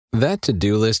That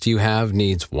to-do list you have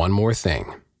needs one more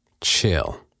thing.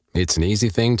 Chill. It's an easy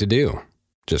thing to do.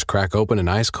 Just crack open an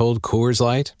ice-cold Coors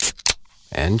Light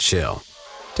and chill.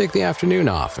 Take the afternoon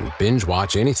off and binge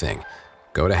watch anything.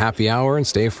 Go to happy hour and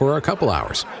stay for a couple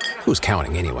hours. Who's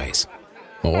counting anyways?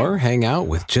 Or hang out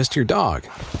with just your dog,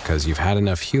 because you've had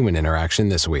enough human interaction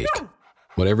this week.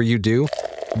 Whatever you do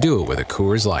it with a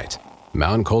Coors Light.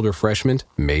 Mountain Cold Refreshment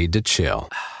made to chill.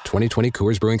 2020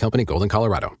 Coors Brewing Company, Golden,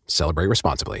 Colorado. Celebrate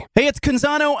responsibly. Hey, it's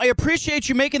Canzano. I appreciate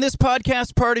you making this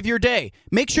podcast part of your day.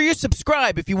 Make sure you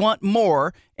subscribe if you want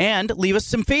more and leave us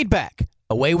some feedback.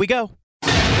 Away we go.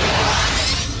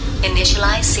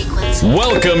 Initialize sequence.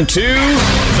 Welcome to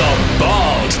The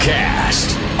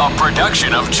Baldcast, a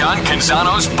production of John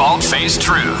Canzano's Bald-Faced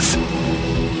Truth.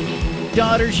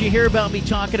 Daughters, you hear about me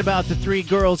talking about the three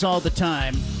girls all the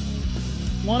time.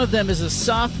 One of them is a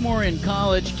sophomore in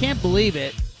college. Can't believe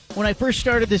it. When I first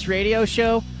started this radio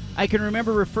show, I can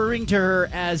remember referring to her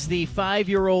as the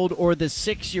 5-year-old or the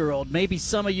 6-year-old. Maybe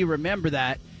some of you remember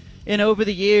that. And over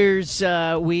the years,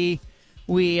 we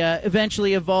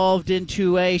eventually evolved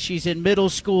into she's in middle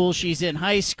school, she's in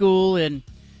high school,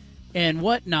 and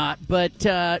whatnot.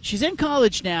 But she's in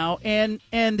college now, and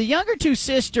the younger two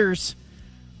sisters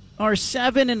are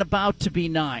 7 and about to be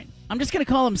 9. I'm just going to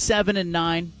call them 7 and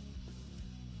 9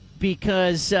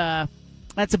 because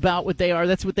that's about what they are.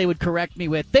 That's what they would correct me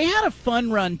with. They had a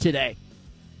fun run today.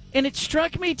 And it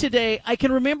struck me today, I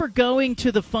can remember going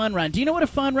to the fun run. Do you know what a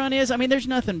fun run is? I mean, there's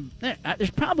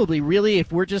probably really,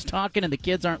 if we're just talking and the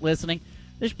kids aren't listening,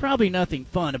 there's probably nothing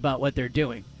fun about what they're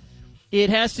doing. It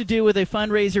has to do with a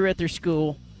fundraiser at their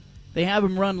school. They have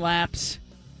them run laps.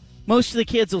 Most of the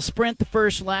kids will sprint the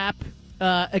first lap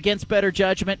against better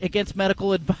judgment, against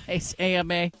medical advice,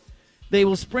 AMA. They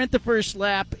will sprint the first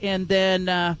lap and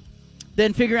then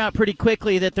figure out pretty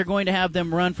quickly that they're going to have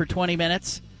them run for 20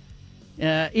 minutes.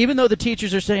 Even though the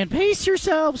teachers are saying, pace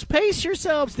yourselves,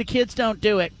 the kids don't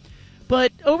do it.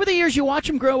 But over the years, you watch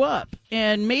them grow up.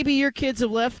 And maybe your kids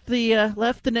have left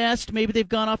the nest. Maybe they've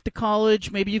gone off to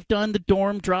college. Maybe you've done the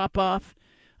dorm drop-off.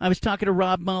 I was talking to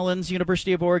Rob Mullins,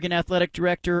 University of Oregon athletic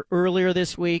director, earlier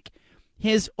this week.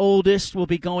 His oldest will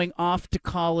be going off to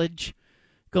college,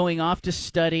 going off to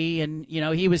study. And,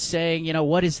 he was saying,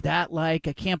 what is that like?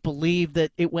 I can't believe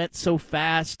that it went so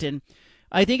fast. And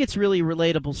I think it's really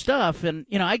relatable stuff. And,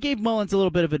 I gave Mullins a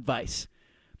little bit of advice,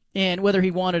 and whether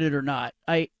he wanted it or not.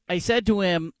 I said to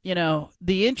him,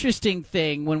 the interesting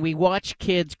thing when we watch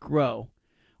kids grow,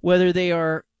 whether they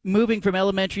are moving from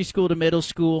elementary school to middle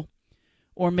school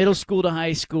or middle school to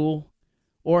high school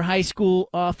or high school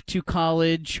off to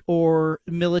college or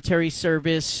military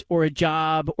service or a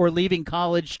job or leaving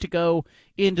college to go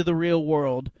into the real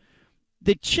world,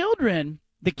 the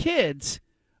kids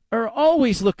are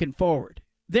always looking forward.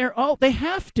 They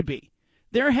have to be.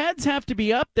 Their heads have to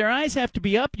be up. Their eyes have to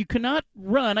be up. You cannot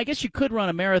run. I guess you could run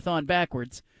a marathon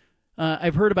backwards.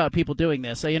 I've heard about people doing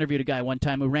this. I interviewed a guy one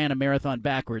time who ran a marathon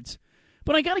backwards.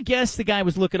 But I got to guess the guy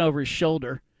was looking over his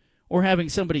shoulder or having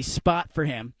somebody spot for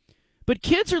him. But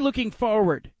kids are looking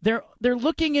forward. They're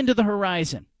looking into the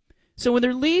horizon. So when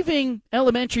they're leaving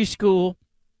elementary school,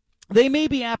 they may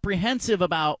be apprehensive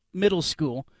about middle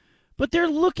school, but they're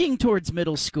looking towards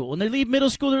middle school. And they leave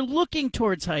middle school, they're looking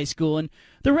towards high school. And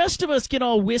the rest of us get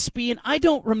all wispy. And I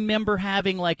don't remember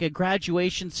having like a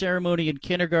graduation ceremony in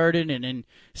kindergarten and in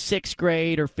 6th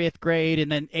grade or 5th grade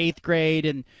and then 8th grade.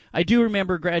 And I do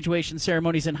remember graduation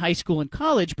ceremonies in high school and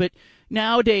college. But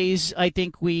nowadays, I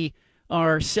think we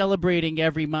are celebrating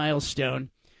every milestone.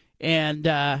 And,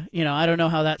 I don't know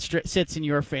how that sits in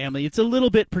your family. It's a little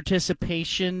bit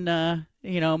participation,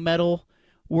 medal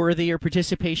worthy or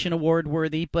participation award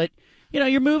worthy, but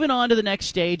you're moving on to the next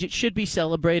stage. It should be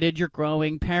celebrated. You're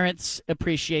growing. Parents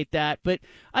appreciate that. But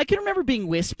I can remember being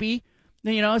wispy,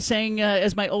 saying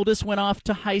as my oldest went off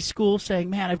to high school, saying,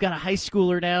 man, I've got a high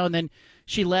schooler now. And then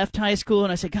she left high school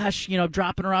and I said, gosh,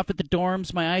 dropping her off at the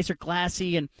dorms. My eyes are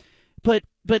glassy. But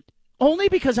only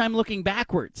because I'm looking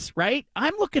backwards, right?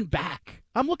 I'm looking back.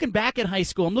 I'm looking back at high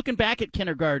school. I'm looking back at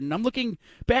kindergarten. I'm looking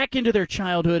back into their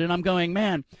childhood, and I'm going,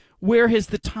 man, where has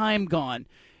the time gone?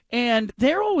 And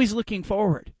they're always looking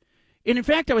forward. And, in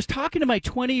fact, I was talking to my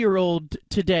 20-year-old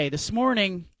today. This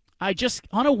morning, I just,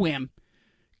 on a whim,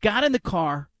 got in the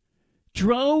car,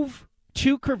 drove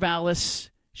to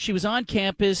Corvallis. She was on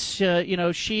campus.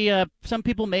 Some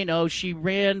people may know, she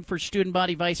ran for student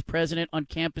body vice president on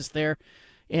campus there.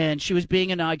 And she was being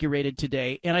inaugurated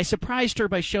today. And I surprised her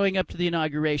by showing up to the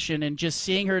inauguration and just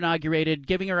seeing her inaugurated,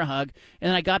 giving her a hug. And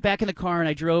then I got back in the car and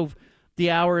I drove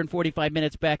the hour and 45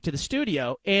 minutes back to the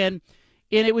studio. And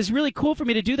And it was really cool for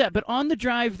me to do that. But on the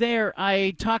drive there,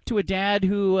 I talked to a dad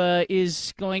who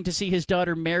is going to see his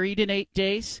daughter married in 8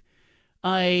 days.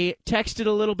 I texted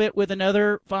a little bit with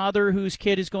another father whose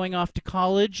kid is going off to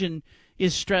college and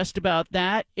is stressed about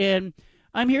that. And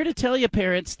I'm here to tell you,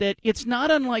 parents, that it's not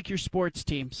unlike your sports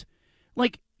teams.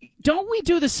 Like, don't we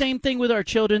do the same thing with our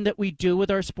children that we do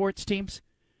with our sports teams?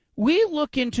 We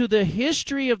look into the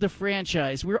history of the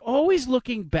franchise. We're always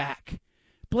looking back.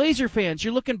 Blazer fans,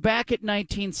 you're looking back at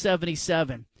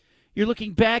 1977. You're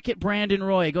looking back at Brandon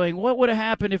Roy going, what would have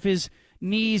happened if his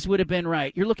knees would have been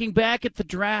right? You're looking back at the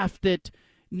draft that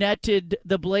netted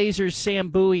the Blazers Sam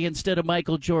Bowie instead of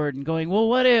Michael Jordan going, well,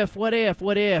 what if?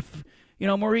 You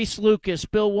know, Maurice Lucas,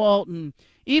 Bill Walton,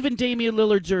 even Damian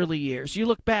Lillard's early years. You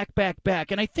look back.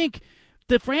 And I think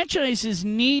the franchises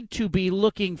need to be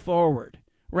looking forward,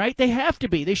 right? They have to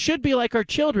be. They should be like our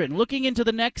children, looking into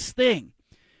the next thing.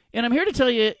 And I'm here to tell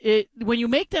you, when you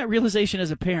make that realization as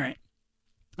a parent,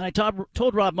 and I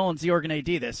told Rob Mullins, the organ AD,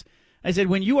 this, I said,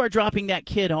 when you are dropping that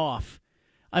kid off,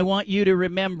 I want you to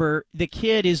remember the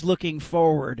kid is looking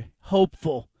forward,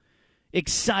 hopeful,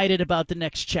 excited about the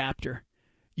next chapter.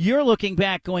 You're looking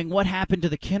back going, what happened to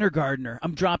the kindergartner?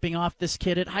 I'm dropping off this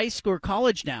kid at high school or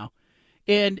college now.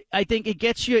 And I think it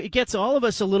gets all of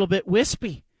us a little bit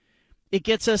wispy. It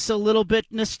gets us a little bit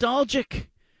nostalgic.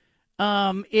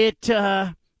 Ends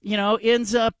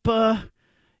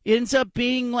up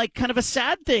being like kind of a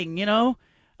sad thing,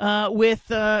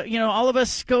 with all of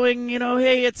us going,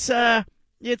 hey, it's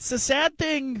a sad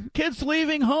thing, kids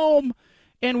leaving home.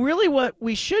 And really what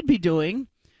we should be doing,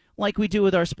 like we do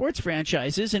with our sports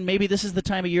franchises, and maybe this is the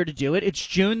time of year to do it. It's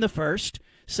June the 1st.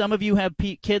 Some of you have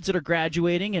kids that are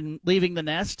graduating and leaving the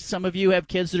nest. Some of you have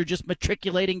kids that are just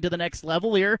matriculating to the next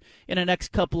level here in the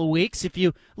next couple of weeks. If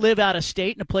you live out of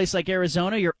state in a place like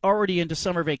Arizona, you're already into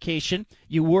summer vacation.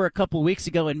 You were a couple of weeks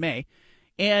ago in May.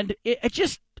 And it's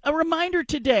just a reminder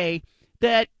today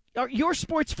that your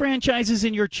sports franchises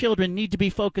and your children need to be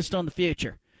focused on the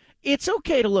future. It's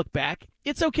okay to look back.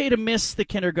 It's okay to miss the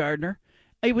kindergartner.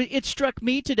 It struck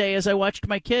me today as I watched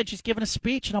my kid. She's giving a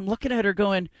speech, and I'm looking at her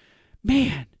going,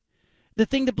 man, the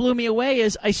thing that blew me away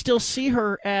is I still see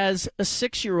her as a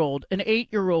 6-year-old, an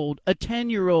 8-year-old, a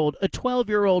 10-year-old, a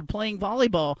 12-year-old playing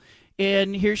volleyball.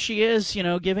 And here she is,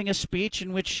 giving a speech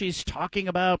in which she's talking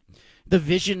about the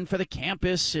vision for the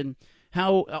campus and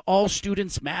how all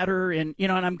students matter. And,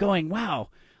 and I'm going, wow,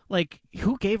 like,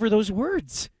 who gave her those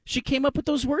words? She came up with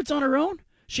those words on her own.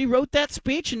 She wrote that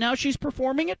speech, and now she's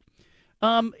performing it.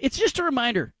 It's just a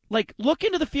reminder, like, look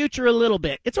into the future a little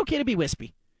bit. It's okay to be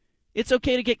wispy. It's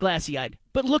okay to get glassy-eyed,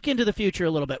 but look into the future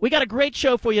a little bit. We got a great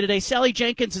show for you today. Sally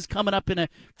Jenkins is coming up in a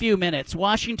few minutes.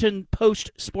 Washington Post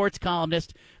sports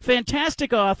columnist,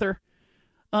 fantastic author.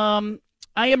 I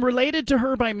am related to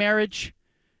her by marriage.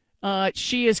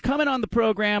 She is coming on the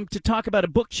program to talk about a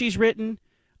book she's written.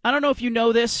 I don't know if you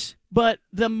know this, but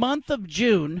the month of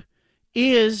June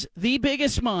is the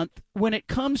biggest month when it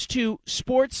comes to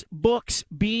sports books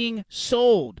being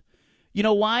sold. You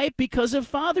know why? Because of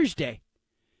Father's Day.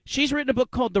 She's written a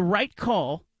book called The Right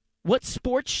Call, What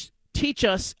Sports Teach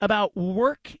Us About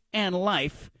Work and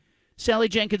Life. Sally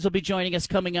Jenkins will be joining us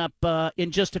coming up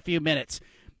in just a few minutes.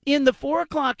 In the 4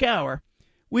 o'clock hour,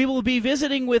 we will be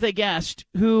visiting with a guest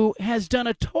who has done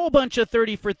a whole bunch of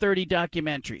 30 for 30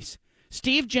 documentaries.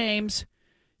 Steve James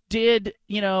did,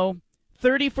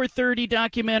 30 for 30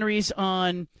 documentaries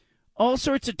on all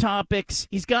sorts of topics.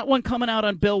 He's got one coming out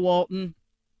on Bill Walton.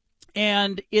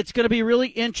 And it's going to be really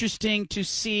interesting to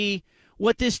see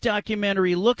what this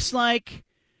documentary looks like,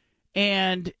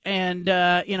 and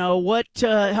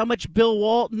how much Bill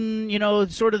Walton,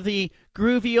 sort of the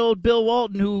groovy old Bill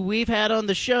Walton who we've had on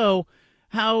the show,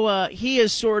 how he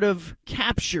is sort of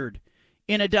captured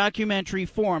in a documentary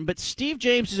form. But Steve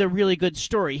James is a really good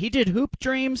story. He did Hoop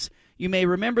Dreams. You may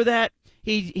remember that.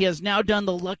 He has now done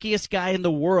The Luckiest Guy in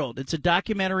the World. It's a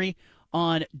documentary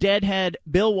on deadhead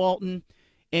Bill Walton.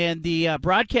 And the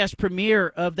broadcast premiere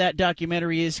of that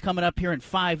documentary is coming up here in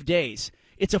 5 days.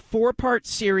 It's a 4-part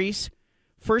series.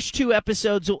 First 2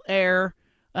 episodes will air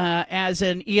as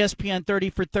an ESPN 30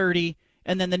 for 30,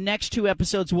 and then the next 2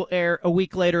 episodes will air a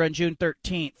week later on June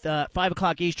 13th, 5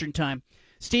 o'clock Eastern Time.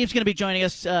 Steve's going to be joining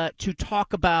us to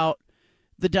talk about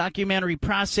the documentary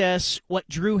process, what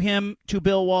drew him to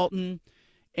Bill Walton,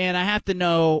 and I have to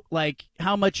know, like,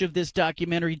 how much of this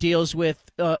documentary deals with,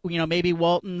 maybe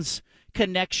Walton's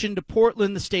connection to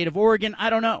Portland, the state of Oregon. I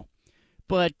don't know.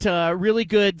 But really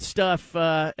good stuff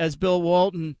as Bill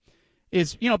Walton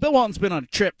is, Bill Walton's been on a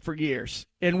trip for years,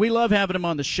 and we love having him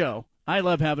on the show. I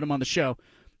love having him on the show.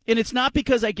 And it's not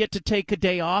because I get to take a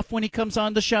day off when he comes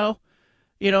on the show.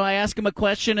 I ask him a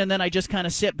question and then I just kind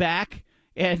of sit back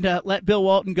and let Bill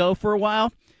Walton go for a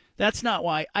while. That's not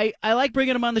why. I like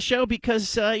bringing him on the show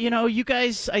because, you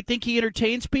guys, I think he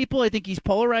entertains people. I think he's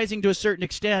polarizing to a certain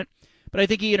extent, but I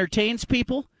think he entertains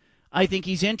people. I think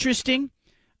he's interesting.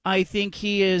 I think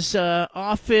he is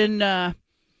often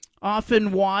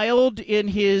wild in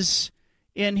his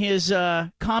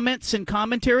comments and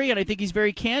commentary, and I think he's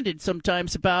very candid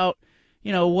sometimes about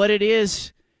what it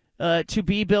is to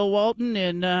be Bill Walton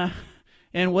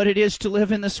and what it is to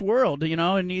live in this world.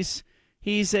 And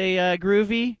he's a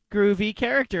groovy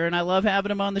character, and I love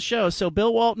having him on the show. So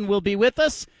Bill Walton will be with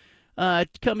us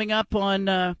coming up on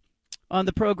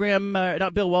the program.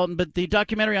 Not Bill Walton, but the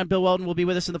documentary on Bill Walton will be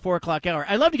with us in the 4 o'clock hour.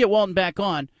 I'd love to get Walton back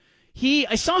on.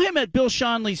 I saw him at Bill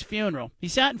Schonley's funeral. He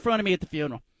sat in front of me at the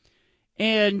funeral.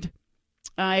 And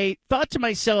I thought to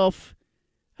myself,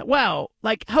 wow,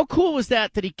 like how cool was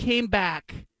that he came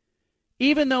back,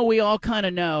 even though we all kind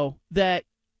of know that,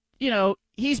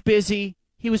 he's busy.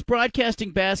 He was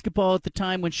broadcasting basketball at the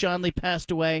time when Schonley passed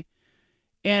away.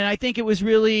 And I think it was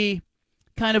really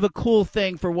kind of a cool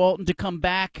thing for Walton to come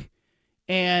back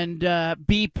and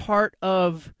be part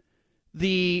of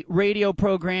the radio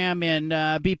program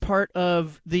and be part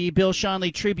of the Bill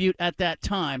Schonley tribute at that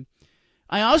time.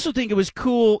 I also think it was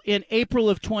cool in April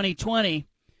of 2020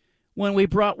 when we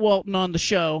brought Walton on the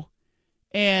show,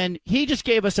 and he just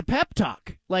gave us a pep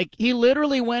talk. Like, he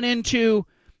literally went into,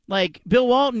 Bill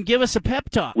Walton, give us a pep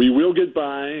talk. We will get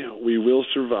by. We will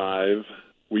survive.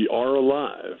 We are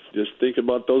alive. Just think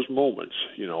about those moments,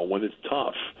 when it's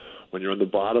tough, when you're on the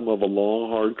bottom of a long,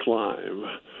 hard climb,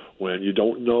 when you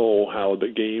don't know how the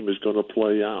game is going to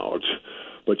play out.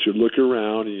 But you look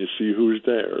around and you see who's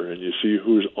there and you see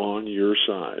who's on your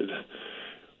side.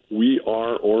 We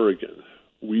are Oregon.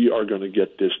 We are going to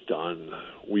get this done.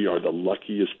 We are the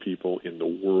luckiest people in the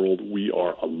world. We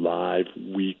are alive.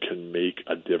 We can make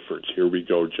a difference. Here we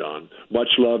go, John. Much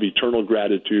love, eternal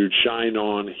gratitude. Shine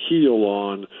on, heal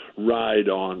on, ride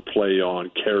on, play on,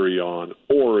 carry on,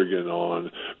 Oregon on,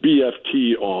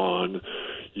 BFT on.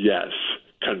 Yes,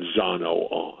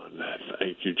 Canzano on.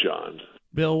 Thank you, John.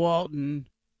 Bill Walton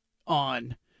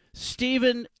on.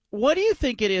 Stephen, what do you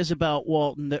think it is about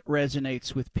Walton that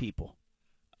resonates with people?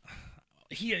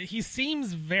 He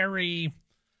seems very.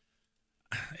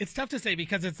 It's tough to say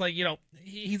because it's like,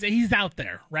 he's out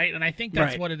there, right? And I think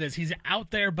that's what it is. He's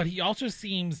out there, but he also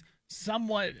seems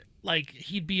somewhat like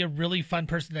he'd be a really fun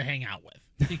person to hang out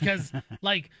with because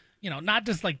not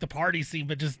just like the party scene,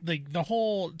 but just like the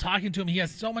whole talking to him. He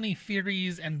has so many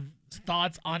theories and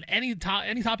thoughts on any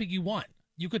topic you want.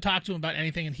 You could talk to him about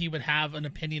anything and he would have an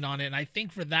opinion on it. And I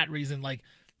think for that reason,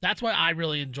 that's why I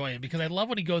really enjoy him, because I love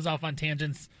when he goes off on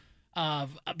tangents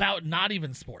about not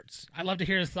even sports. I love to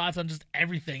hear his thoughts on just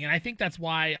everything. And I think that's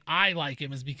why I like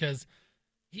him, is because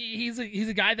he's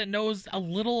a guy that knows a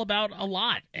little about a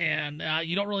lot. And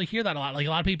you don't really hear that a lot. Like, a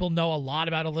lot of people know a lot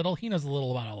about a little. He knows a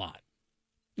little about a lot.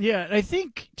 Yeah, and I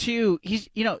think, too,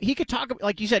 he could talk,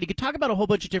 like you said, he could talk about a whole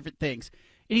bunch of different things.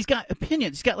 And he's got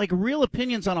opinions. He's got, real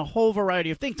opinions on a whole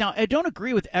variety of things. Now, I don't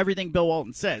agree with everything Bill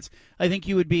Walton says. I think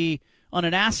you would be on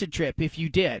an acid trip if you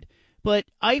did. But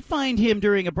I find him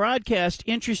during a broadcast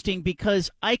interesting because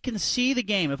I can see the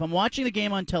game. If I'm watching the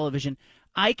game on television,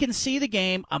 I can see the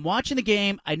game. I'm watching the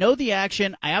game. I know the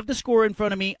action. I have the score in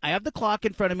front of me. I have the clock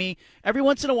in front of me. Every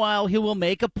once in a while, he will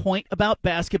make a point about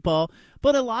basketball.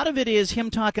 But a lot of it is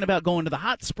him talking about going to the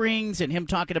hot springs and him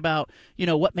talking about,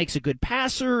 what makes a good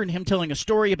passer and him telling a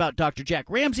story about Dr. Jack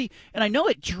Ramsey. And I know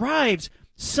it drives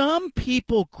some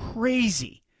people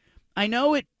crazy. I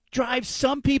know it drives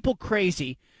some people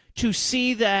crazy to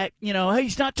see that, hey,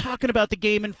 he's not talking about the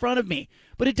game in front of me.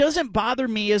 But it doesn't bother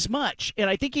me as much. And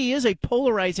I think he is a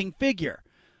polarizing figure.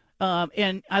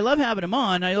 And I love having him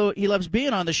on. I know he loves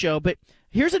being on the show. But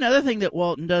here's another thing that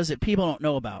Walton does that people don't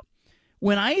know about.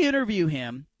 When I interview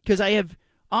him, because I have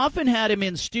often had him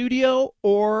in studio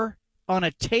or on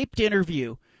a taped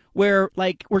interview where,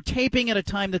 we're taping at a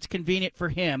time that's convenient for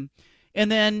him. And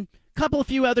then a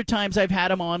few other times I've had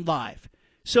him on live.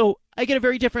 So I get a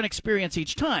very different experience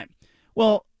each time.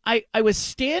 Well, I was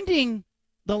standing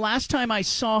the last time I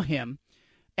saw him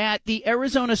at the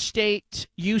Arizona State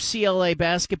UCLA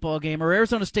basketball game, or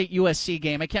Arizona State USC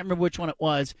game. I can't remember which one it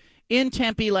was, in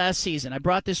Tempe last season. I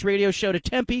brought this radio show to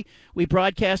Tempe. We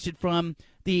broadcasted from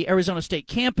the Arizona State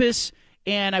campus,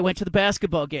 and I went to the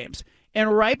basketball games.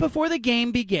 And right before the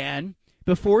game began,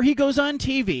 before he goes on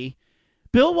TV,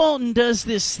 Bill Walton does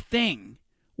this thing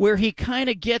where he kind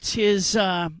of gets his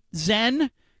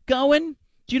zen going.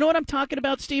 Do you know what I'm talking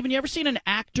about, Stephen? You ever seen an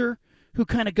actor who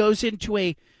kind of goes into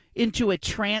a into a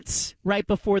trance right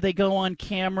before they go on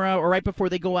camera or right before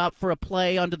they go out for a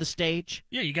play onto the stage?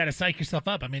 Yeah, you got to psych yourself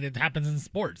up. I mean, it happens in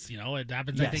sports. It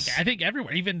happens. Yes. I think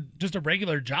everywhere, even just a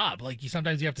regular job. Like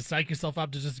sometimes you have to psych yourself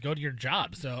up to just go to your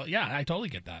job. So yeah, I totally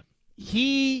get that.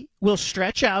 He will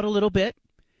stretch out a little bit.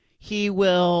 He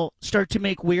will start to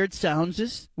make weird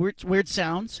sounds,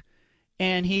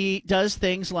 and he does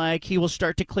things like he will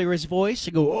start to clear his voice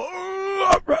and go,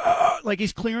 like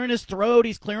he's clearing his throat,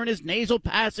 he's clearing his nasal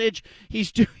passage. He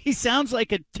sounds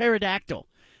like a pterodactyl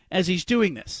as he's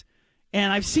doing this.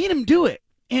 And I've seen him do it,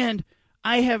 and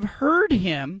I have heard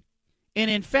him, and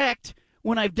in fact,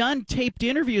 when I've done taped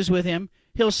interviews with him,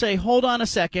 he'll say, hold on a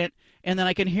second, and then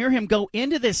I can hear him go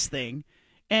into this thing,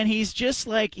 and he's just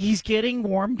like, he's getting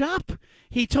warmed up.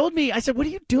 He told me, I said, what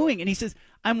are you doing? And he says,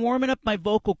 I'm warming up my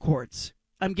vocal cords.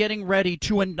 I'm getting ready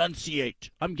to enunciate.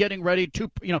 I'm getting ready to,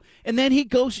 and then he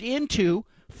goes into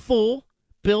full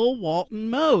Bill Walton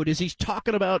mode as he's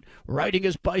talking about riding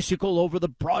his bicycle over the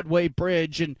Broadway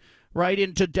Bridge and right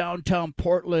into downtown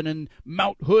Portland and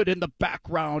Mount Hood in the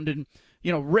background and,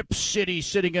 Rip City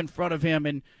sitting in front of him.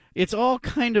 And it's all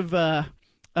kind of a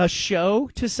show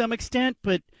to some extent,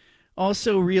 but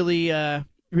also really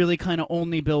kind of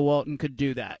only Bill Walton could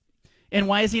do that. And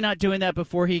why is he not doing that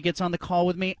before he gets on the call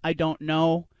with me? I don't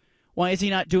know. Why is he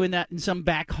not doing that in some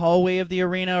back hallway of the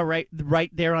arena,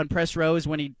 right there on press rows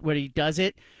when he does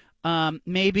it?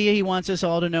 Maybe he wants us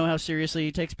all to know how seriously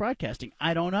he takes broadcasting.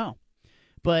 I don't know.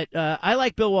 But I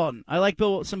like Bill Walton. I like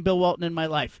some Bill Walton in my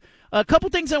life. A couple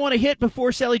things I want to hit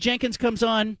before Sally Jenkins comes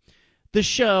on the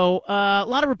show. A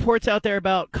lot of reports out there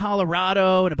about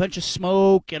Colorado and a bunch of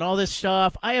smoke and all this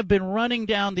stuff. I have been running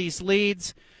down these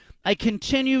leads. I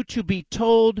continue to be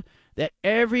told that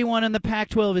everyone in the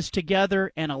Pac-12 is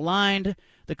together and aligned.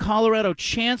 The Colorado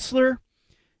chancellor,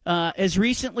 as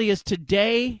recently as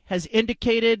today, has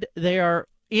indicated they are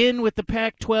in with the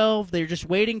Pac-12. They're just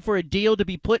waiting for a deal to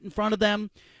be put in front of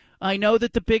them. I know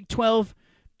that the Big 12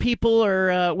 people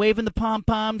are waving the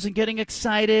pom-poms and getting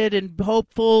excited and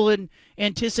hopeful and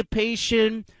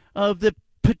anticipation of the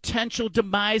potential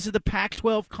demise of the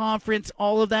Pac-12 conference,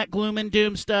 all of that gloom and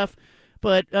doom stuff.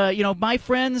 But, my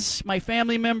friends, my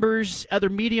family members, other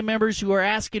media members who are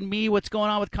asking me what's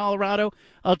going on with Colorado,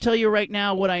 I'll tell you right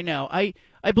now what I know. I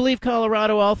believe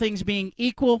Colorado, all things being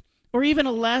equal, or even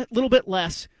a little bit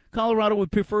less, Colorado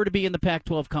would prefer to be in the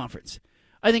Pac-12 conference.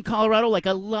 I think Colorado, like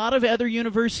a lot of other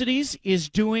universities, is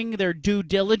doing their due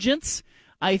diligence.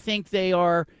 I think they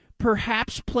are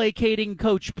perhaps placating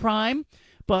Coach Prime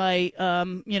by,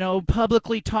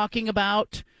 publicly talking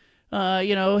about,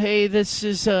 hey, this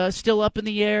is still up in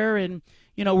the air, and,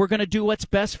 we're going to do what's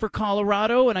best for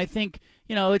Colorado. And I think,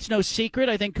 it's no secret.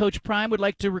 I think Coach Prime would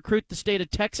like to recruit the state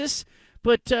of Texas.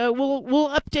 But we'll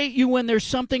update you when there's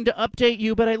something to update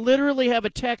you. But I literally have a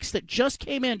text that just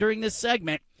came in during this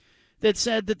segment that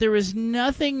said that there is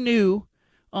nothing new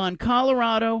on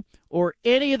Colorado or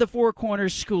any of the Four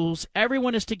Corners schools.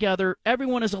 Everyone is together.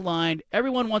 Everyone is aligned.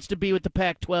 Everyone wants to be with the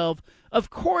Pac-12.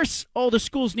 Of course, all the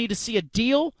schools need to see a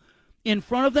deal in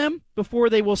front of them before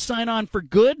they will sign on for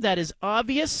good. That is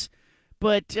obvious.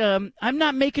 But I'm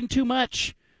not making too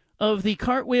much of the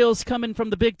cartwheels coming from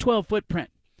the Big 12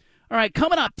 footprint. All right,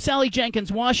 coming up, Sally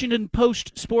Jenkins, Washington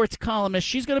Post sports columnist.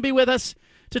 She's going to be with us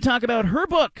to talk about her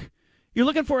book. You're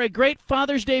looking for a great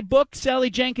Father's Day book. Sally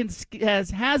Jenkins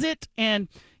has it. And,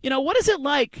 what is it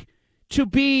like to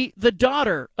be the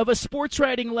daughter of a sports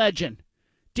writing legend?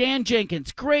 Dan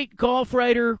Jenkins, great golf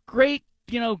writer, great,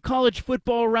 college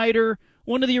football writer,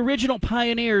 one of the original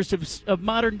pioneers of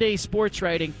modern-day sports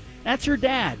writing. That's her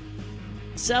dad.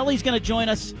 Sally's going to join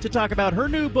us to talk about her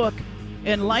new book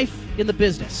and life in the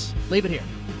business. Leave it here.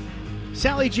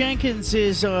 Sally Jenkins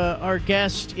is our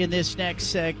guest in this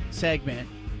next segment.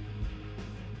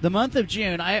 The month of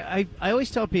June, I always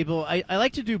tell people I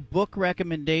like to do book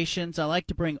recommendations. I like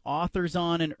to bring authors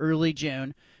on in early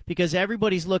June because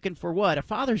everybody's looking for what? A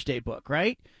Father's Day book,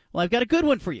 right? Well, I've got a good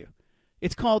one for you.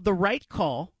 It's called The Right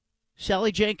Call.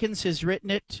 Sally Jenkins has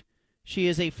written it. She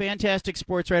is a fantastic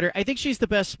sports writer. I think she's the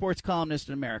best sports columnist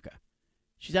in America.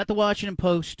 She's at the Washington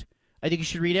Post. I think you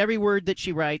should read every word that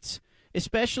she writes,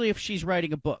 especially if she's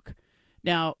writing a book.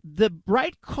 Now, The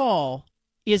Right Call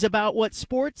is about what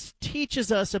sports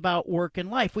teaches us about work and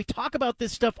life. We talk about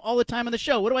this stuff all the time on the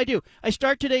show. What do? I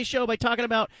start today's show by talking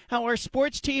about how our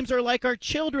sports teams are like our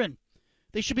children.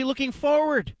 They should be looking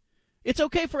forward. It's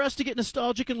okay for us to get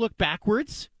nostalgic and look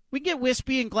backwards. We can get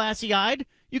wispy and glassy-eyed.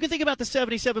 You can think about the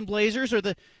 77 Blazers or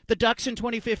the Ducks in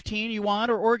 2015 you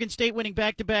want, or Oregon State winning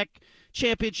back-to-back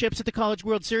championships at the College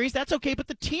World Series. That's okay, but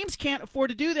the teams can't afford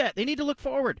to do that. They need to look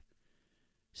forward.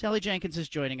 Sally Jenkins is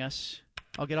joining us.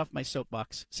 I'll get off my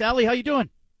soapbox. Sally, how you doing?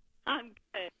 I'm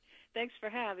good. Thanks for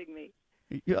having me.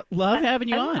 Love having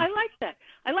you on. I like that.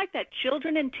 I like that.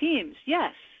 Children and teams.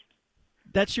 Yes.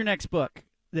 That's your next book.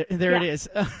 There it is.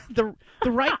 The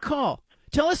Right Call.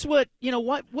 Tell us what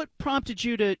prompted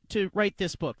you to write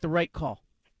this book, The Right Call.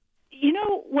 You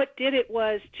know what did it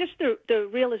was just the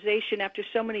realization after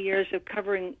so many years of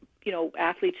covering,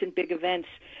 athletes in big events,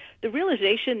 the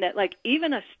realization that like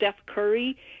even a Steph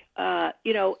Curry, as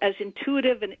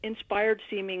intuitive and inspired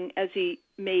seeming as he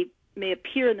may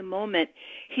appear in the moment,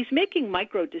 he's making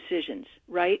micro decisions,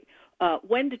 right?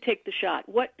 When to take the shot,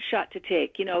 what shot to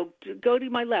take, go to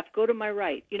my left, go to my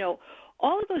right,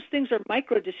 all of those things are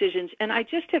micro decisions. And I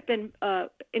just have been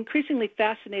increasingly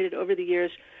fascinated over the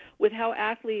years with how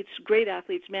great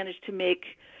athletes, manage to make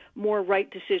more right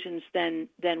decisions than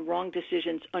wrong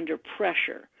decisions under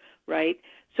pressure, right?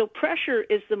 So pressure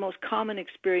is the most common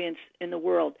experience in the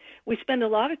world. We spend a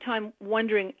lot of time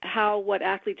wondering how what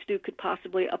athletes do could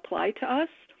possibly apply to us.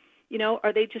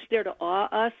 Are they just there to awe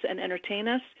us and entertain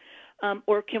us?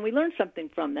 Or can we learn something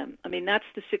from them? I mean, that's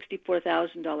the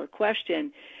 $64,000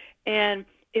 question. And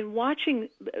in watching,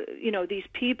 these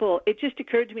people, it just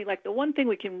occurred to me like the one thing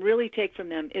we can really take from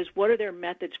them is what are their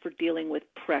methods for dealing with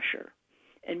pressure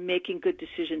and making good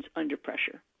decisions under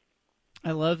pressure.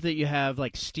 I love that you have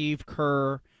like Steve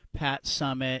Kerr, Pat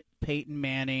Summitt, Peyton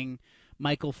Manning,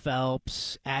 Michael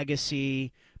Phelps,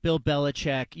 Agassi, Bill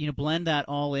Belichick. Blend that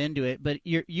all into it. But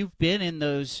you've been in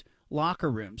those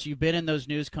locker rooms. You've been in those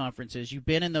news conferences. You've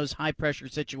been in those high-pressure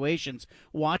situations,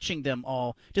 watching them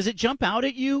all. Does it jump out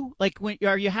at you? Like,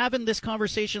 are you having this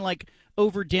conversation like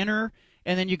over dinner,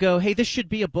 and then you go, hey, this should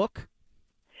be a book?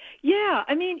 Yeah.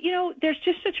 I mean, there's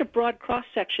just such a broad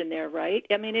cross-section there, right?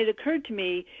 I mean, it occurred to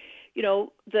me,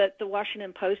 that the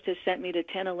Washington Post has sent me to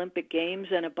 10 Olympic Games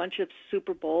and a bunch of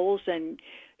Super Bowls and,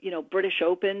 British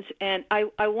Opens. And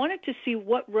I wanted to see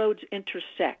what roads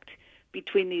intersect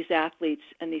between these athletes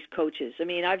and these coaches. I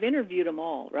mean, I've interviewed them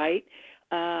all, right?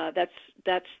 That's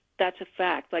a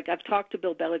fact. Like, I've talked to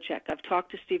Bill Belichick. I've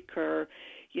talked to Steve Kerr.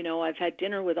 I've had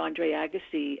dinner with Andre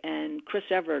Agassi and Chris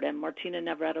Evert and Martina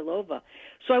Navratilova.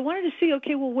 So I wanted to see,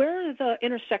 okay, well, where are the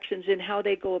intersections in how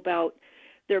they go about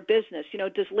their business?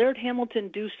 Does Laird Hamilton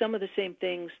do some of the same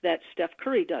things that Steph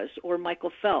Curry does, or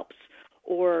Michael Phelps,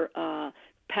 or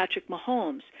Patrick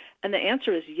Mahomes? And the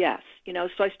answer is yes.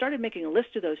 So I started making a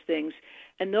list of those things,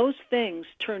 and those things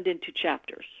turned into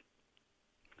chapters.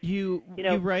 You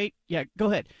write? Yeah,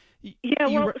 go ahead.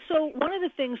 So one of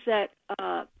the things that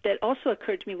also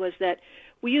occurred to me was that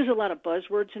we use a lot of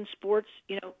buzzwords in sports,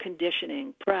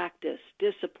 conditioning, practice,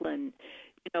 discipline.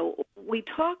 We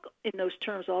talk in those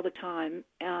terms all the time,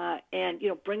 and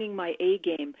bringing my A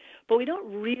game, but we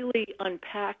don't really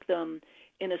unpack them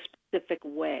in a specific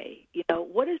way.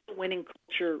 What is the winning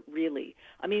culture really?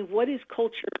 I mean, what is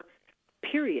culture,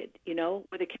 period,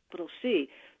 with a capital C?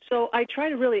 So I try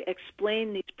to really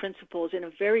explain these principles in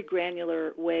a very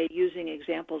granular way using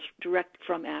examples direct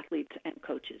from athletes and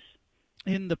coaches.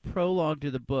 In the prologue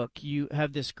to the book, you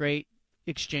have this great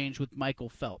exchange with Michael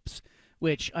Phelps,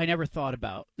 which I never thought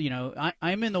about.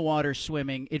 I'm in the water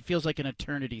swimming. It feels like an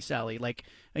eternity, Sally. Like,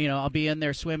 I'll be in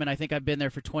there swimming. I think I've been there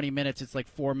for 20 minutes. It's like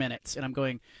 4 minutes. And I'm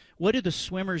going, what are the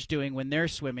swimmers doing when they're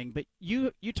swimming? But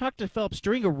you talk to Phelps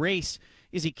during a race.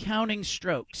 Is he counting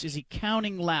strokes? Is he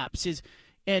counting laps?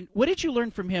 And what did you learn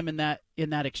from him in that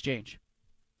exchange?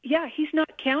 Yeah, he's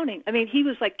not counting. I mean, he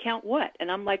was like, count what?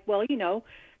 And I'm like, well,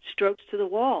 strokes to the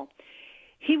wall.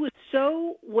 He was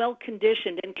so well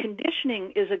conditioned, and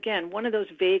conditioning is, again, one of those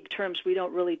vague terms we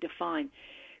don't really define.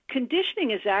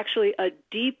 Conditioning is actually a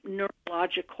deep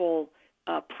neurological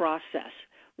process.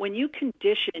 When you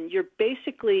condition, you're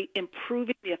basically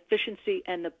improving the efficiency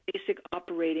and the basic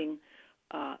operating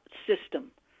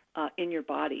system in your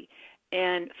body.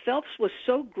 And Phelps was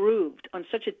so grooved on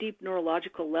such a deep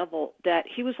neurological level that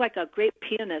he was like a great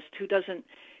pianist who doesn't,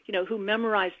 who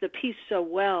memorized the piece so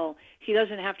well, he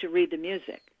doesn't have to read the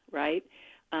music, right?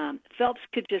 Phelps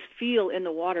could just feel in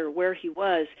the water where he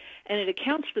was, and it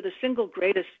accounts for the single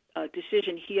greatest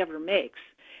decision he ever makes.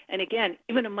 And again,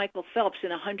 even a Michael Phelps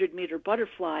in a 100-meter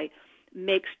butterfly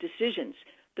makes decisions.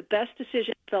 The best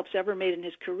decision Phelps ever made in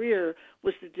his career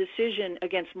was the decision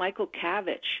against Michael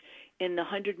Cavich in the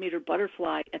 100-meter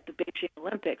butterfly at the Beijing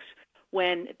Olympics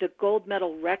when the gold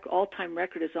medal all-time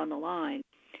record is on the line.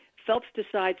 Phelps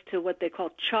decides to what they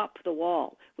call chop the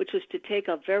wall, which was to take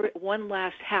one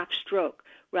last half stroke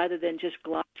rather than just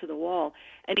glide to the wall,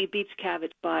 and he beats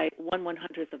Cavich by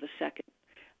 1/100th of a second.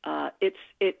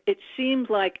 It seemed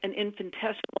like an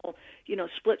infinitesimal,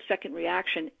 split-second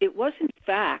reaction. It was, in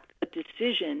fact, a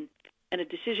decision and a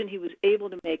decision he was able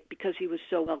to make because he was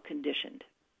so well conditioned.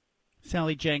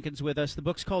 Sally Jenkins with us. The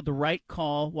book's called The Right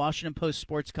Call, Washington Post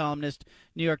sports columnist,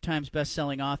 New York Times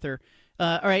best-selling author.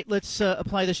 All right, let's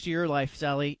apply this to your life,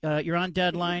 Sally. You're on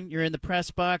deadline. You're in the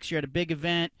press box. You're at a big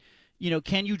event.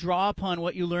 Can you draw upon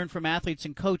what you learn from athletes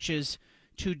and coaches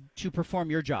to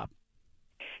perform your job?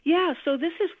 Yeah, so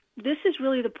this is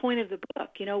really the point of the book.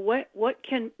 What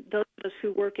can those of us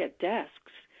who work at desks,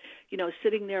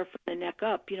 sitting there from the neck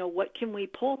up, what can we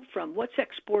pull from? What's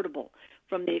exportable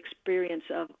from the experience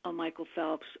of a Michael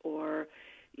Phelps or,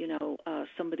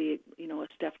 somebody, a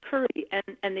Steph Curry?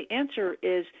 And the answer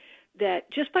is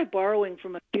that just by borrowing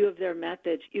from a few of their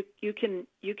methods, you can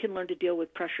learn to deal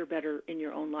with pressure better in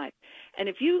your own life. And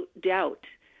if you doubt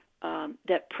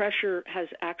that pressure has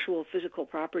actual physical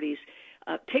properties,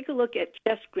 take a look at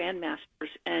chess grandmasters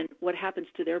and what happens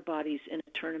to their bodies in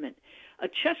a tournament. A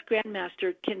chess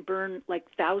grandmaster can burn like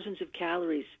thousands of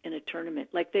calories in a tournament.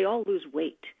 Like they all lose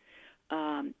weight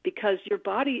because your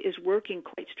body is working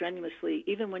quite strenuously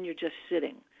even when you're just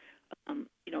sitting,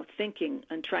 thinking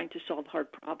and trying to solve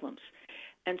hard problems.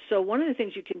 And so one of the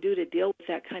things you can do to deal with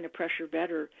that kind of pressure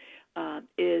better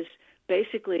is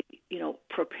basically,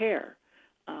 prepare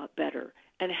better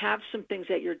and have some things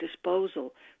at your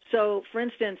disposal. So, for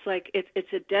instance, like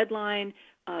it's a deadline,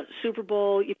 Super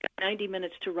Bowl, you've got 90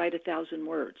 minutes to write 1,000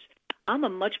 words. I'm a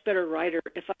much better writer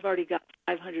if I've already got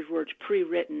 500 words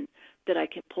pre-written that I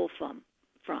can pull from.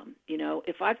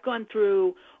 If I've gone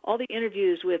through all the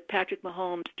interviews with Patrick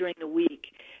Mahomes during the week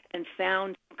and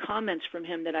found comments from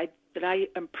him that I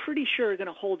am pretty sure are going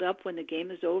to hold up when the game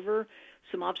is over,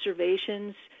 some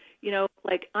observations,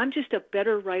 I'm just a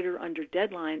better writer under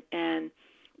deadline, and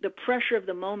the pressure of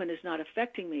the moment is not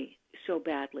affecting me so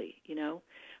badly,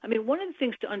 one of the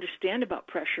things to understand about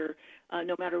pressure,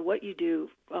 no matter what you do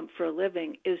for a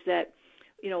living, is that,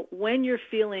 when you're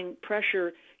feeling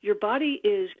pressure, your body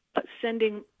is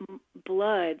sending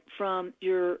blood from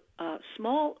your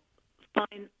small,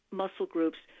 fine muscle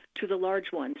groups to the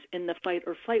large ones in the fight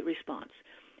or flight response.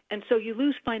 And so you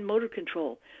lose fine motor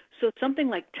control. So something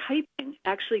like typing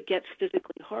actually gets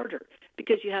physically harder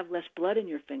because you have less blood in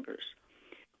your fingers.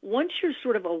 Once you're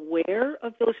sort of aware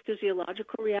of those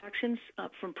physiological reactions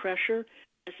from pressure,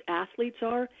 as athletes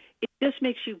are, it just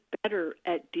makes you better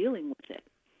at dealing with it.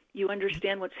 You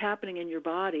understand what's happening in your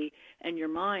body and your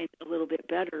mind a little bit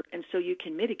better, and so you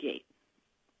can mitigate.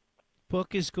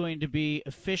 Book is going to be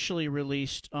officially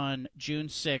released on June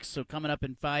 6th, so coming up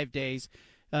in 5 days,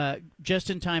 just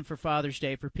in time for Father's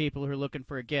Day for people who are looking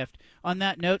for a gift. On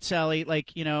that note, Sally,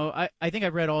 I think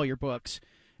I've read all your books.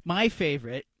 My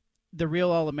favorite, The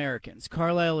Real All-Americans,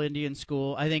 Carlisle Indian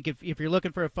School. I think if you're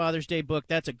looking for a Father's Day book,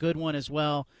 that's a good one as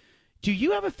well. Do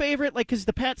you have a favorite? Because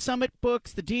the Pat Summitt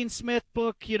books, the Dean Smith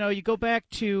book, you go back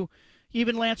to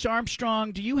even Lance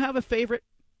Armstrong. Do you have a favorite?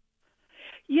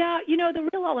 Yeah, The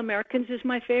Real All-Americans is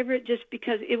my favorite just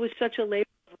because it was such a labor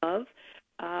of love.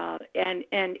 And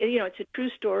it's a true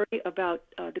story about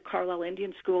the Carlisle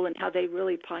Indian School and how they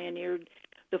really pioneered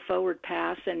the forward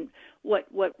pass, and what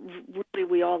really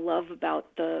we all love about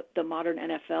the modern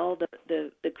NFL,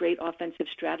 the great offensive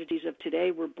strategies of today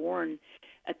were born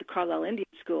at the Carlisle Indian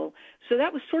School. So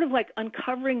that was sort of like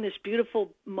uncovering this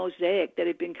beautiful mosaic that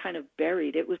had been kind of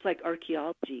buried. It was like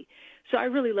archaeology. So I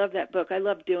really love that book. I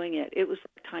love doing it. It was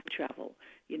like time travel,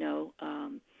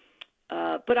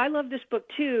 But I love this book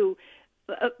too,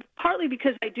 partly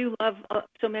because I do love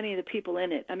so many of the people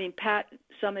in it. I mean, Pat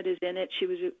Summitt is in it. She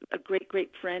was a great, great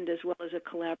friend as well as a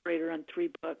collaborator on 3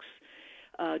 books.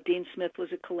 Dean Smith was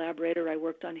a collaborator. I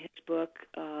worked on his book.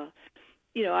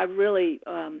 I really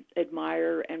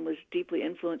admire and was deeply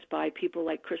influenced by people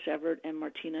like Chris Everett and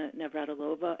Martina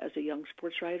Navratilova as a young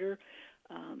sports writer.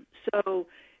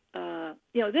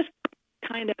 This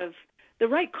kind of The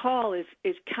Right Call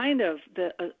is kind of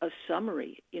a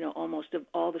summary, almost of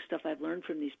all the stuff I've learned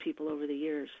from these people over the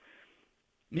years.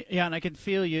 Yeah, and I can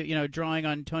feel you, drawing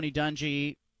on Tony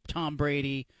Dungy, Tom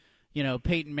Brady,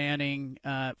 Peyton Manning.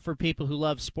 For people who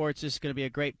love sports, this is going to be a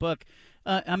great book.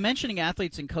 I'm mentioning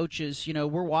athletes and coaches.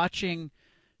 We're watching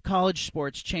college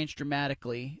sports change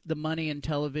dramatically, the money in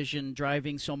television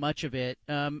driving so much of it.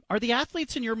 Are the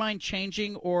athletes in your mind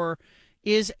changing, or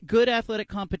is good athletic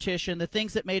competition, the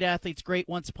things that made athletes great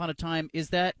once upon a time, is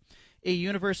that a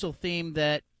universal theme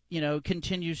that,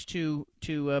 continues to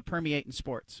permeate in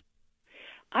sports?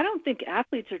 I don't think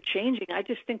athletes are changing. I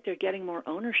just think they're getting more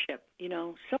ownership.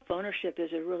 Self-ownership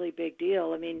is a really big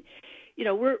deal. I mean,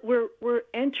 we're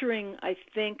entering, I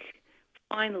think,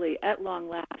 finally, at long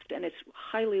last, and it's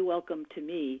highly welcome to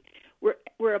me.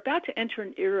 We're about to enter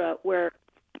an era where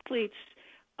athletes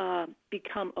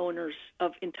become owners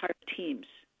of entire teams.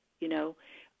 You know,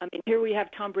 I mean, here we have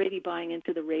Tom Brady buying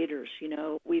into the Raiders. You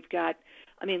know, we've got,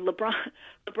 I mean,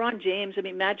 LeBron James. I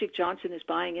mean, Magic Johnson is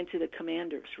buying into the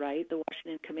Commanders, right? The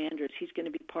Washington Commanders. He's going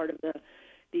to be part of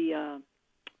the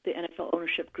NFL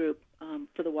ownership group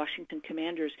for the Washington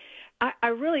Commanders. I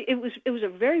really, it was a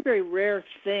very, very rare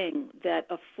thing that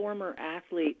a former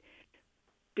athlete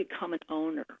become an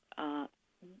owner.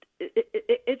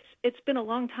 It's been a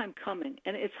long time coming,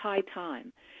 and it's high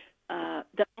time.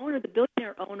 The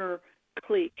billionaire owner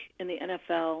clique in the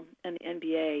NFL and the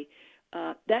NBA,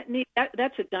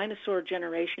 that's a dinosaur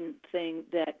generation thing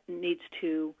that needs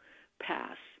to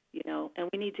pass, you know, and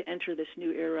we need to enter this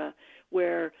new era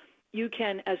where you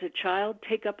can, as a child,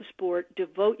 take up a sport,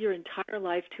 devote your entire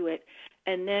life to it,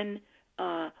 and then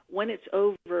when it's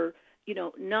over, you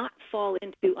know, not fall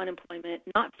into unemployment,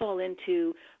 not fall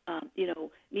into, you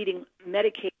know, needing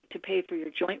Medicaid to pay for your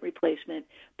joint replacement,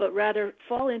 but rather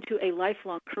fall into a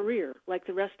lifelong career like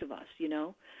the rest of us, you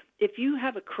know. If you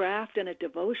have a craft and a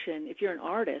devotion, if you're an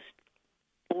artist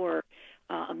or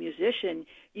a musician,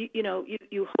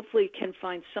 you hopefully can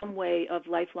find some way of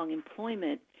lifelong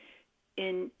employment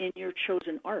in your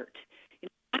chosen art. You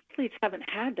know, athletes haven't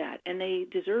had that, and they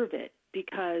deserve it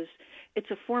because it's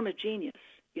a form of genius,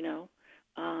 you know.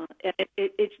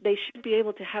 They should be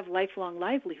able to have lifelong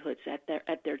livelihoods at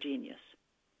their genius.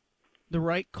 The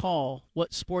Right Call,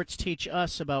 What Sports Teach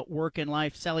Us About Work and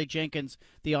Life. Sally Jenkins,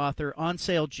 the author, on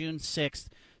sale June 6th.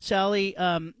 Sally,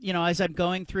 you know, as I'm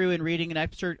going through and reading an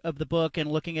excerpt of the book and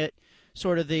looking at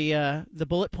sort of the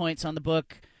bullet points on the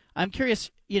book, I'm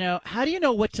curious, you know, how do you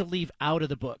know what to leave out of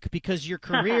the book? Because your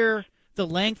career, the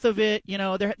length of it, you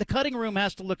know, the cutting room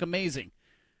has to look amazing.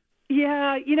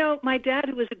 Yeah, you know, my dad,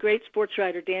 who was a great sports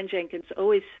writer, Dan Jenkins,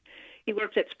 he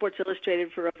worked at Sports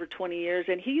Illustrated for over 20 years,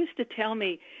 and he used to tell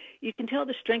me, you can tell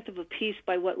the strength of a piece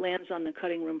by what lands on the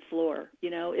cutting room floor. You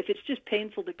know, if it's just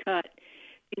painful to cut,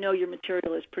 you know your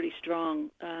material is pretty strong.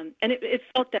 And it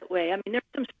felt that way. I mean, there's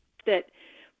some stuff that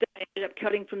I ended up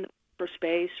cutting from the first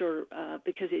space or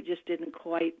because it just didn't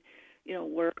quite, you know,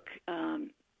 work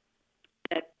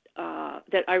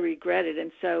that I regretted.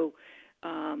 And so,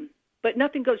 but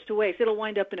nothing goes to waste. It'll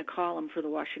wind up in a column for the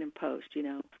Washington Post, you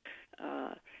know.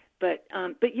 But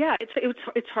yeah,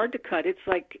 it's hard to cut. It's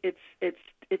like it's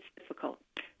difficult,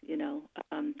 you know.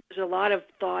 There's a lot of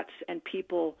thoughts and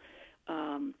people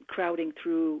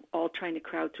all trying to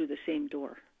crowd through the same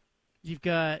door. You've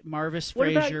got Marvis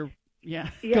Frazier. Yeah.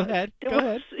 Go ahead.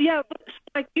 Yeah,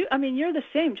 like you. I mean, you're the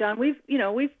same, John. We've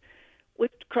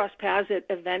crossed paths at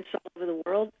events all over the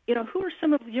world. You know, who are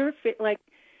some of your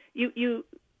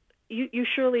You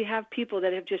surely have people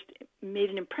that have just made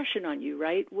an impression on you,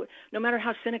 right? No matter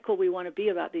how cynical we want to be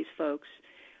about these folks,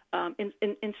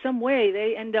 in some way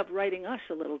they end up writing us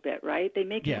a little bit, right? They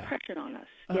make an impression on us.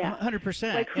 Yeah,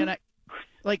 100%.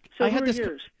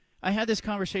 I had this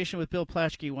conversation with Bill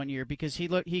Plaschke one year because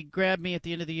he grabbed me at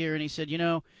the end of the year and he said, you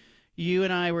know, you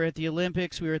and I were at the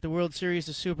Olympics, we were at the World Series,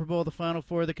 the Super Bowl, the Final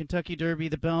Four, the Kentucky Derby,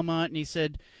 the Belmont, and he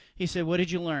said, what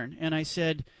did you learn? And I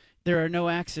said, there are no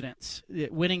accidents.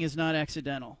 Winning is not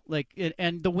accidental.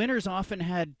 And the winners often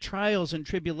had trials and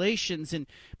tribulations,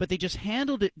 but they just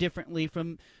handled it differently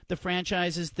from the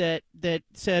franchises that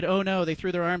said, "Oh no," they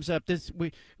threw their arms up.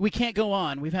 We can't go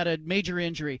on. We've had a major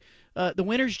injury. The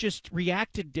winners just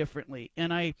reacted differently.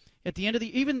 And at the end of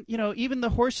the even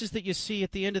the horses that you see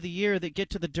at the end of the year that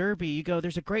get to the Derby, you go,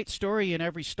 there's a great story in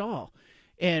every stall,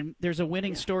 and there's a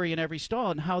winning story in every stall,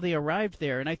 and how they arrived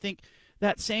there. And I think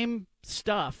that same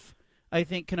stuff, I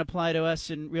think, can apply to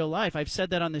us in real life. I've said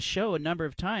that on this show a number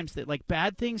of times, that like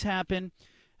bad things happen.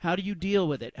 How do you deal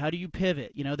with it? How do you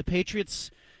pivot? You know, the Patriots,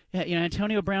 you know,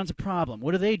 Antonio Brown's a problem.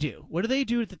 What do they do? What do they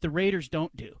do that the Raiders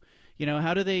don't do? You know,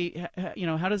 how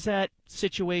does that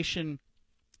situation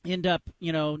end up,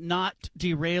 you know, not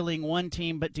derailing one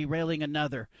team but derailing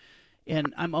another?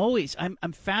 And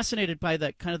I'm fascinated by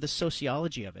that kind of the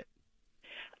sociology of it.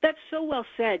 That's so well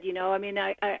said. You know, I mean,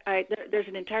 there's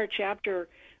an entire chapter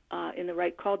in The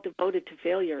Right Call devoted to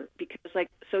failure, because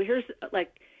here's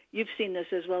you've seen this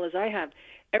as well as I have.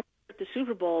 Every year at the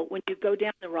Super Bowl, when you go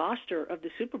down the roster of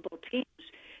the Super Bowl teams,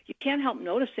 you can't help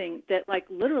noticing that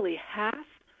literally half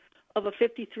of a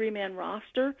 53-man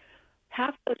roster, half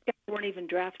of those guys weren't even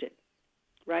drafted,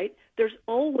 right? There's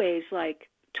always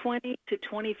 20 to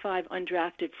 25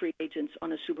 undrafted free agents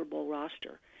on a Super Bowl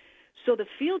roster. So the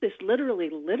field is literally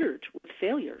littered with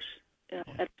failures at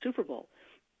the Super Bowl.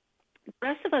 The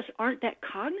rest of us aren't that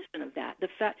cognizant of that.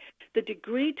 The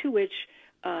degree to which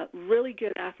really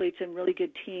good athletes and really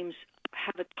good teams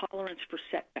have a tolerance for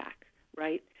setback,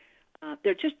 right?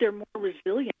 They're more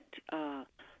resilient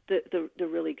the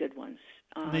really good ones.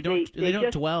 They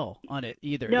don't dwell on it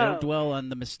either. No. They don't dwell on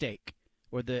the mistake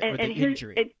or the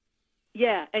injury.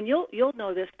 And you'll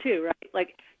know this too, right?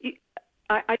 Like,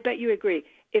 I bet you agree.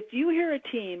 If you hear a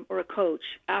team or a coach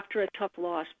after a tough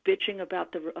loss bitching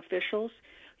about the officials,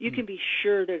 you can be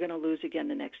sure they're going to lose again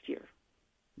the next year.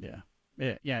 Yeah.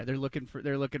 They're looking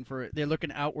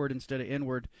outward instead of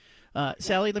inward.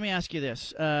 Sally, let me ask you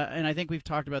this, and I think we've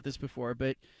talked about this before,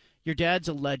 but your dad's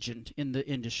a legend in the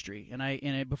industry,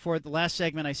 and before the last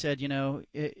segment, I said,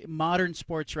 modern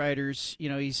sports writers,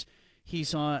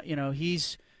 he's on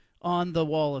the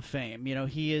wall of fame.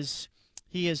 He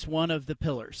is one of the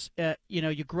pillars.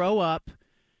 You grow up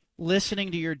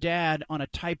listening to your dad on a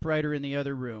typewriter in the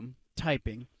other room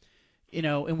typing.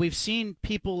 And we've seen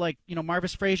people like,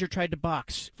 Marvis Frazier tried to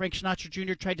box. Frank Sinatra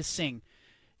Jr. tried to sing.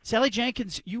 Sally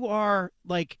Jenkins, you are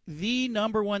like the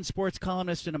number one sports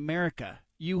columnist in America.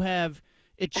 You have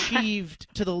achieved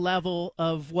to the level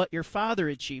of what your father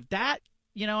achieved. That,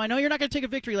 I know you're not going to take a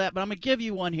victory lap, but I'm going to give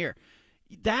you one here.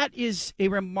 That is a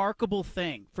remarkable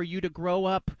thing for you to grow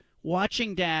up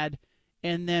watching Dad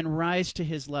and then rise to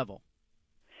his level.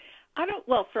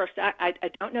 First, I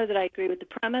don't know that I agree with the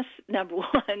premise, number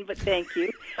one, but thank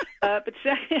you. But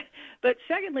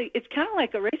secondly, it's kind of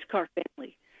like a race car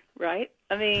family, right?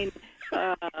 I mean,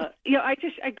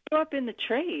 I grew up in the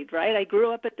trade, right? I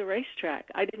grew up at the racetrack.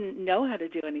 I didn't know how to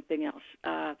do anything else.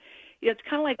 It's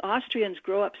kind of like Austrians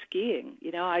grow up skiing.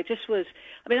 I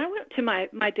went to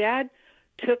my dad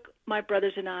took my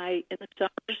brothers and I in the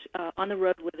summers on the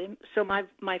road with him. So my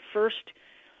first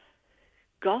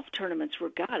golf tournaments were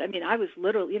I was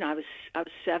literally, I was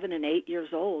 7 and 8 years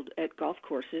old at golf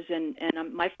courses, and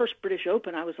my first British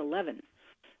Open I was 11.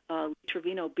 Lee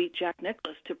Trevino beat Jack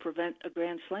Nicklaus to prevent a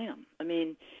Grand Slam. I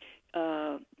mean,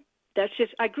 that's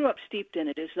just, I grew up steeped in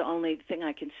it is the only thing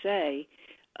I can say.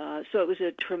 So it was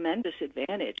a tremendous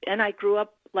advantage. And I grew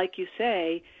up, like you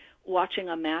say, watching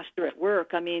a master at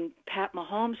work. I mean, Pat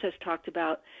Mahomes has talked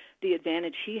about the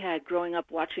advantage he had growing up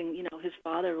watching, his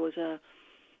father was a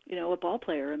ball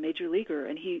player, a major leaguer,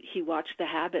 and he watched the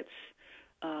habits.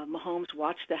 Mahomes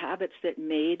watched the habits that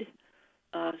made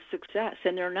success,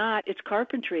 and it's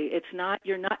carpentry. It's not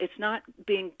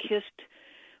being kissed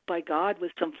by God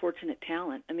with some fortunate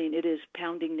talent. I mean, it is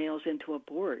pounding nails into a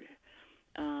board.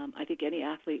 I think any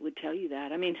athlete would tell you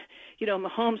that. I mean,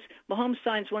 Mahomes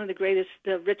signs one of the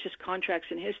richest contracts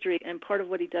in history, and part of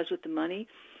what he does with the money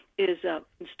is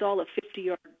install a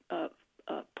 50-yard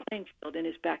playing field in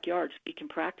his backyard so he can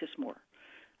practice more.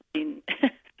 I mean,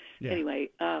 Anyway,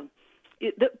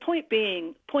 the point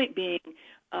being,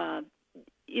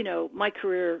 my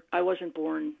career, I wasn't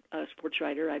born a sports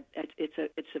writer. It's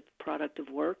a product of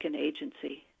work and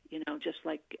agency, just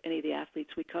like any of the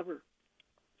athletes we cover.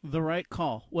 The right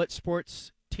call. What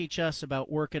sports teach us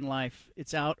about work and life.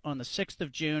 It's out on the 6th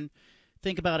of June.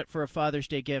 Think about it for a Father's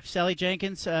Day gift. Sally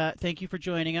Jenkins, thank you for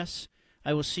joining us.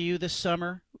 I will see you this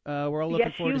summer. We're all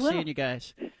looking forward to seeing you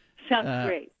guys. Sounds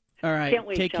great. All right. Can't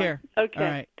wait, Take John. care. Okay. All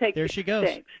right. There she goes.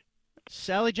 Thanks.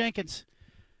 Sally Jenkins.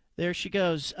 There she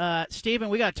goes. Stephen,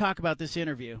 we got to talk about this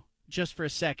interview just for a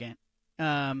second.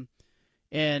 I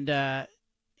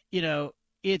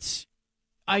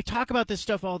talk about this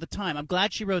stuff all the time. I'm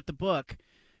glad she wrote the book,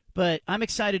 but I'm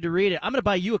excited to read it. I'm going to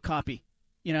buy you a copy,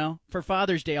 for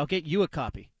Father's Day. I'll get you a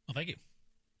copy. Well, thank you.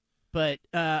 But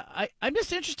I'm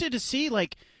just interested to see,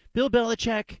 like, Bill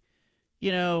Belichick,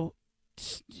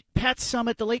 Pat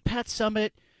Summitt, the late Pat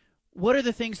Summitt. What are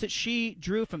the things that she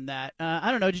drew from that?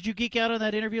 I don't know. Did you geek out on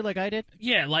that interview like I did?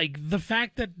 Yeah, like the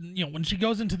fact that, when she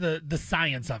goes into the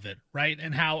science of it, right,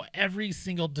 and how every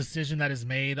single decision that is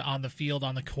made on the field,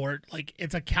 on the court, like,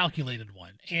 it's a calculated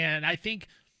one. And I think,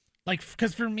 like,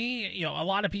 because for me, a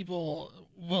lot of people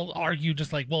will argue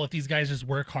just like, well, if these guys just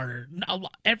work harder.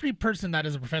 Every person that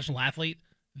is a professional athlete,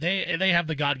 they have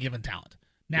the God-given talent.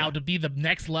 Now, to be the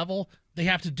next level, they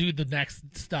have to do the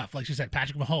next stuff. Like she said,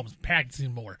 Patrick Mahomes,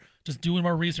 practicing more, just doing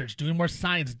more research, doing more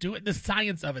science, doing the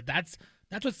science of it. That's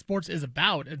what sports is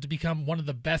about, and to become one of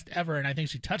the best ever. And I think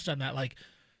she touched on that. Like,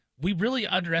 we really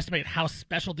underestimate how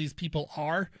special these people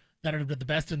are that are the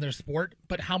best in their sport,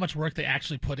 but how much work they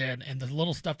actually put in and the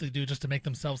little stuff they do just to make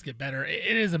themselves get better.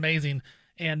 It is amazing.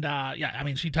 And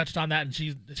she touched on that, and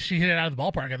she hit it out of the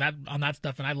ballpark on that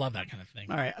stuff, and I love that kind of thing.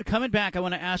 All right, coming back, I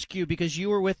want to ask you, because you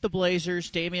were with the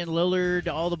Blazers, Damian Lillard,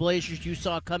 all the Blazers you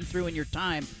saw come through in your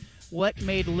time. What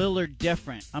made Lillard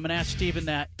different? I'm going to ask Stephen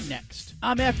that next.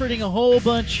 I'm efforting a whole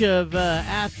bunch of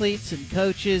athletes and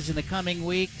coaches in the coming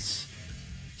weeks.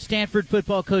 Stanford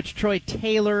football coach Troy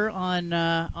Taylor on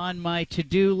my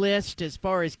to-do list as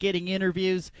far as getting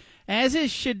interviews. as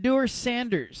is Shedeur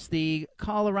Sanders, the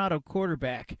Colorado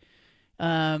quarterback.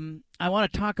 I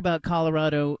want to talk about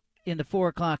Colorado in the 4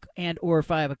 o'clock and or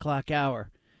 5 o'clock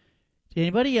hour. Does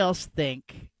anybody else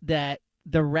think that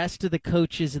the rest of the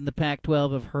coaches in the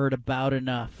Pac-12 have heard about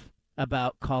enough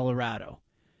about Colorado?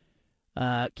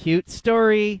 Cute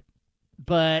story,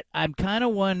 but I'm kind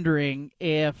of wondering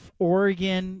if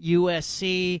Oregon,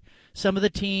 USC, some of the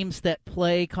teams that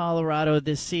play Colorado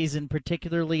this season,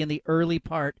 particularly in the early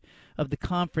part of the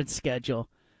conference schedule,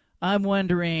 I'm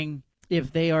wondering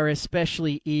if they are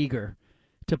especially eager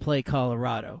to play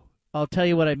Colorado. I'll tell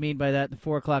you what I mean by that in the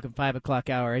 4 o'clock and 5 o'clock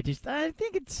hour. I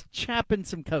think it's chapping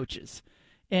some coaches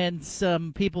and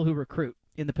some people who recruit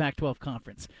in the Pac-12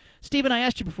 conference. Stephen, I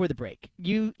asked you before the break.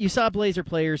 You saw Blazer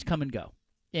players come and go,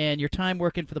 and your time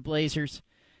working for the Blazers.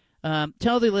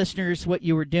 Tell the listeners what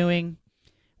you were doing,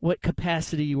 what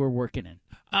capacity you were working in.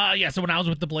 So when I was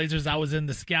with the Blazers, I was in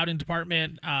the scouting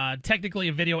department, technically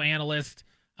a video analyst,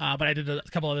 but I did a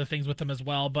couple other things with them as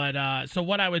well. But so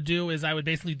what I would do is I would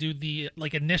basically do the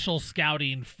initial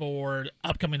scouting for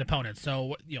upcoming opponents.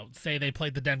 So say they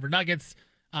played the Denver Nuggets,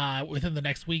 within the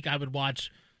next week I would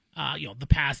watch the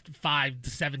past 5 to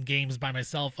 7 games by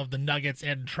myself of the Nuggets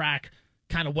and track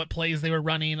kind of what plays they were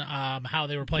running, how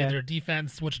they were playing their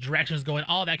defense, which directions going,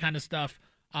 all that kind of stuff.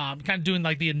 Kind of doing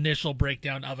the initial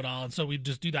breakdown of it all. And so we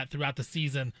just do that throughout the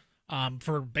season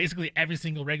for basically every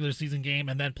single regular season game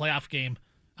and then playoff game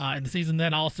in the season.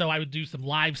 Then also I would do some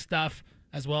live stuff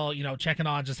as well, checking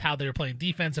on just how they were playing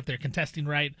defense, if they're contesting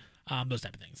right, those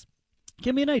type of things.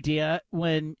 Give me an idea,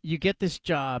 when you get this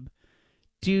job,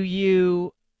 do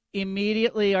you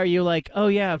immediately, are you like, oh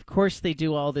yeah, of course they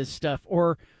do all this stuff?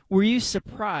 Or were you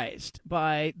surprised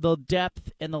by the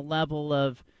depth and the level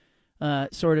of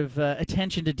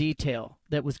attention to detail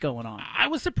that was going on? I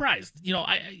was surprised.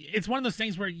 It's one of those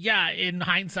things where, in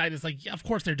hindsight, it's of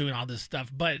course they're doing all this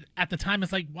stuff. But at the time,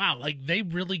 it's wow, they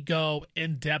really go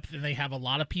in depth, and they have a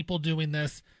lot of people doing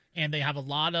this, and they have a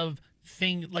lot of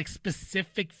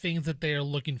specific things that they're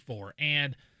looking for.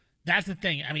 And that's the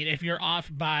thing. I mean, if you're off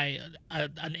by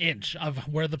an inch of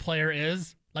where the player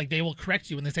is, they will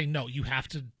correct you, and they say, no, you have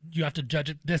to judge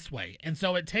it this way. And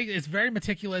so it's very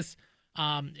meticulous.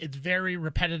 It's very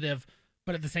repetitive,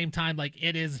 but at the same time,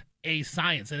 it is a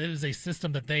science, and it is a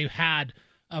system that they've had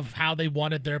of how they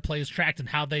wanted their plays tracked and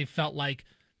how they felt like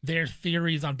their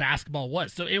theories on basketball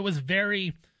was. So it was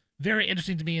very, very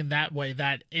interesting to me in that way,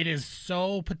 that it is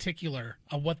so particular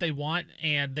of what they want,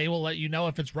 and they will let you know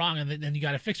if it's wrong, and then you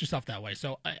got to fix yourself that way.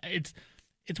 So it's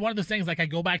one of those things, I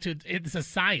go back to, it's a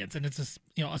science, and it's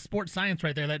a sports science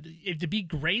right there, that to be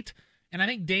great. And I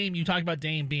think Dame, you talk about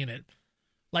Dame being it,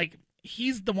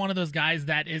 he's one of those guys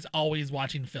that is always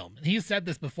watching film. And he's said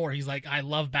this before. He's I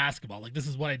love basketball. This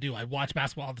is what I do. I watch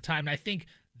basketball all the time. And I think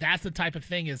that's the type of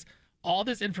thing, is all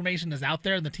this information is out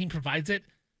there and the team provides it.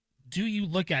 Do you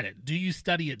look at it? Do you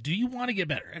study it? Do you want to get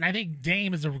better? And I think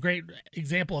Dame is a great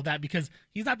example of that, because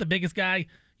he's not the biggest guy.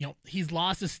 He's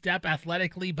lost a step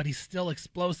athletically, but he's still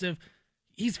explosive.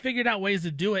 He's figured out ways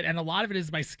to do it, and a lot of it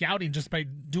is by scouting, just by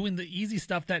doing the easy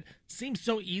stuff that seems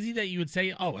so easy that you would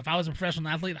say, oh, if I was a professional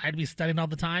athlete, I'd be studying all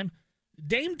the time.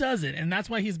 Dame does it, and that's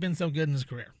why he's been so good in his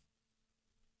career.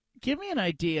 Give me an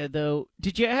idea, though.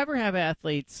 Did you ever have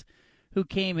athletes who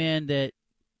came in that,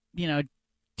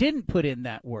 didn't put in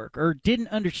that work, or didn't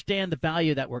understand the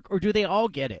value of that work, or do they all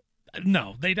get it?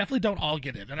 No, they definitely don't all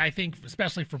get it, and I think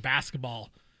especially for basketball,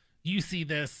 you see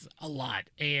this a lot,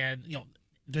 and,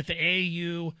 with the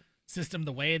AAU system,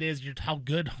 the way it is, you're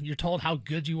told how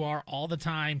good you are all the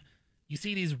time. You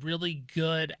see these really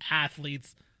good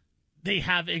athletes, they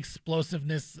have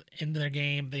explosiveness in their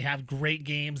game, they have great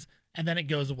games, and then it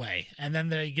goes away. And then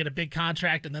they get a big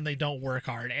contract, and then they don't work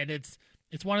hard. And it's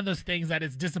one of those things that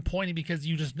is disappointing, because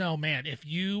you just know, man, if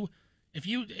you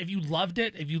loved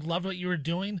it, if you loved what you were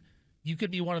doing, you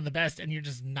could be one of the best, and you're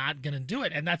just not going to do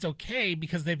it. And that's okay,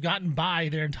 because they've gotten by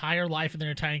their entire life and their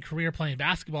entire career playing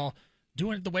basketball,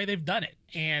 doing it the way they've done it.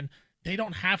 And they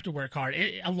don't have to work hard.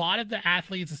 A lot of the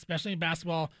athletes, especially in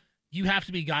basketball, you have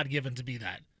to be God-given to be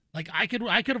that. I could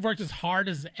have worked as hard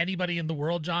as anybody in the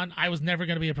world, John. I was never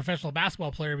going to be a professional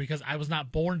basketball player, because I was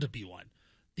not born to be one.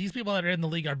 These people that are in the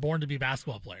league are born to be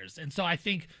basketball players. And so I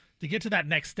think to get to that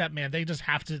next step, man, they just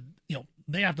have to,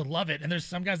 they have to love it. And there's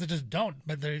some guys that just don't,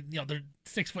 but they're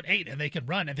 6'8" and they can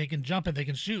run and they can jump and they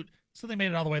can shoot. So they made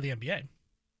it all the way to the NBA.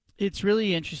 It's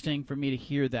really interesting for me to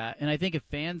hear that. And I think if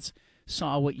fans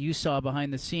saw what you saw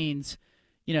behind the scenes,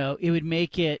 it would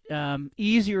make it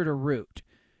easier to root.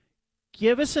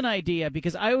 Give us an idea,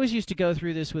 because I always used to go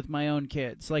through this with my own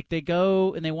kids. They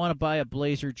go and they want to buy a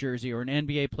Blazer jersey or an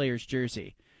NBA player's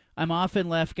jersey. I'm often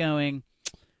left going,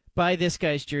 buy this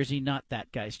guy's jersey, not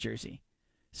that guy's jersey.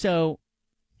 So,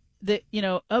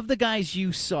 of the guys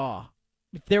you saw,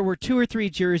 if there were 2 or 3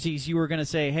 jerseys you were going to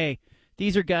say, hey,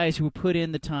 these are guys who put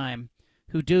in the time,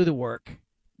 who do the work.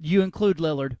 You include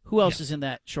Lillard. Who else is in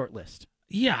that short list?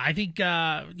 Yeah, I think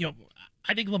I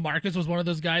think LaMarcus was one of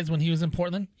those guys when he was in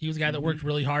Portland. He was a guy that worked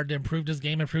really hard to improve his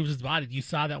game, improve his body. You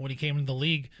saw that when he came into the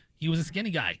league. He was a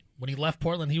skinny guy. When he left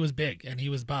Portland, he was big and he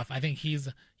was buff. I think he's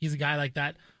a guy like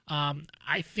that.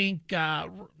 I think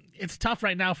it's tough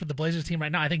right now for the Blazers team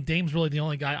right now. I think Dame's really the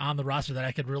only guy on the roster that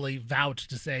I could really vouch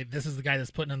to say this is the guy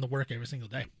that's putting in the work every single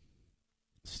day.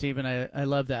 Stephen, I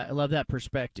love that. I love that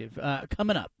perspective.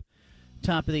 Coming up,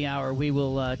 top of the hour, we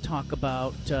will talk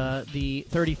about the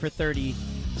 30 for 30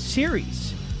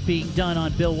 series being done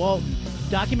on Bill Walton.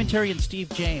 Documentary and Steve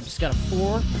James. It's got a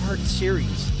 4-part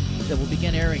series that will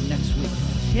begin airing next week.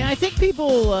 Yeah, I think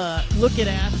people look at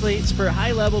athletes, for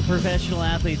high-level professional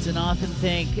athletes, and often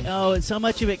think, oh, so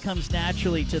much of it comes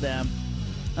naturally to them.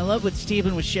 I love what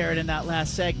Stephen was sharing in that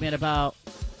last segment about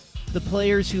the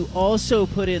players who also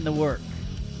put in the work,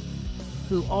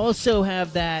 who also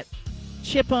have that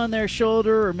chip on their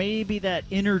shoulder or maybe that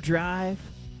inner drive,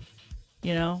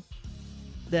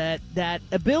 that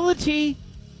ability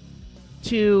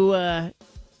to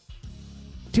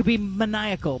be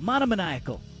monomaniacal,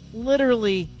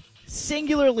 literally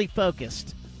singularly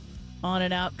focused on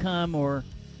an outcome or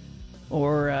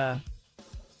a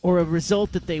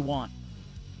result that they want.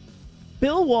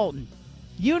 Bill Walton,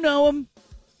 you know him,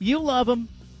 you love him.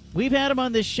 We've had him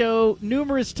on this show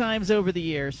numerous times over the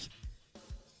years,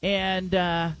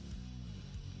 and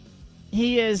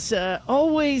he is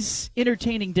always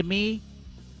entertaining to me,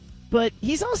 but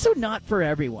he's also not for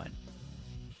everyone.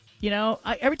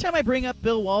 Every time I bring up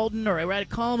Bill Walton or I write a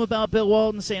column about Bill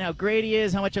Walton saying how great he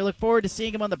is, how much I look forward to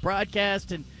seeing him on the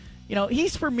broadcast, and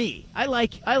he's for me. I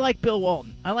like Bill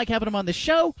Walton. I like having him on the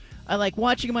show. I like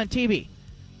watching him on TV.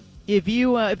 If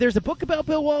there's a book about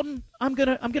Bill Walton, I'm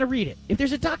gonna read it. If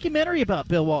there's a documentary about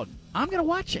Bill Walton, I'm gonna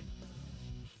watch it.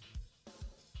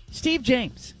 Steve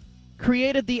James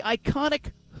created the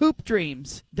iconic Hoop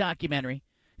Dreams documentary.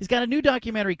 He's got a new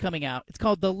documentary coming out. It's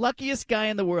called The Luckiest Guy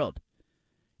in the World.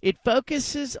 It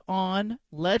focuses on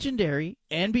legendary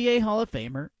NBA Hall of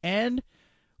Famer and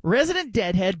resident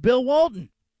deadhead Bill Walton.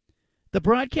 The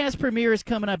broadcast premiere is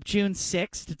coming up June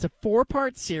 6th. It's a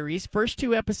 4-part series. First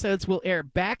 2 episodes will air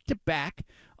back-to-back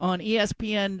on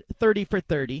ESPN 30 for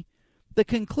 30. The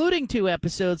concluding 2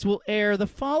 episodes will air the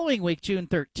following week, June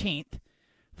 13th,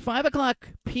 5 o'clock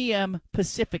p.m.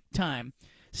 Pacific time.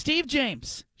 Steve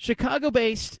James,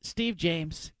 Chicago-based Steve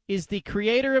James, is the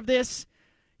creator of this.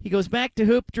 He goes back to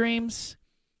Hoop Dreams,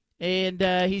 and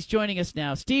he's joining us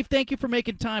now. Steve, thank you for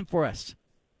making time for us.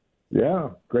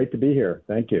 Yeah, great to be here.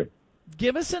 Thank you.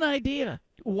 Give us an idea.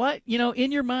 What,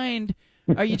 in your mind,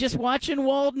 are you just watching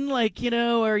Walton?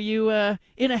 Are you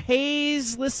in a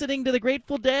haze listening to the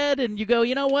Grateful Dead, and you go,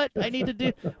 you know what, I need to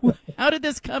do? How did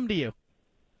this come to you?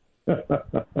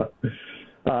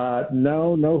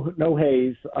 No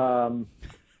haze.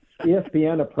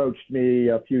 ESPN approached me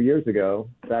a few years ago,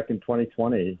 back in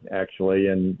 2020, actually,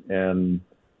 and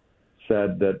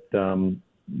said that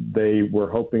they were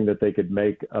hoping that they could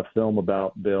make a film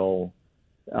about Bill,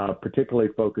 particularly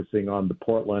focusing on the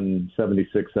Portland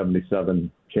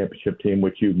 76-77 championship team,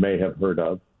 which you may have heard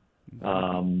of,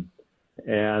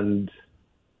 and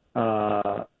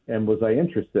was I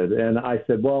interested? And I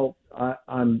said, well,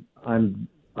 I'm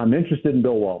interested in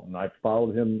Bill Walton. I've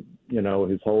followed him,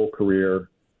 his whole career.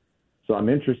 So I'm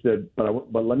interested,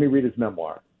 but let me read his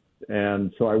memoir.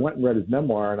 And so I went and read his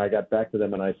memoir, and I got back to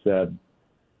them and I said,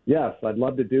 yes, I'd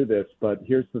love to do this, but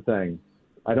here's the thing.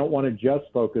 I don't want to just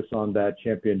focus on that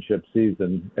championship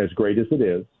season, as great as it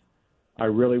is. I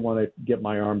really want to get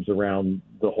my arms around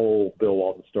the whole Bill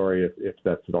Walton story, if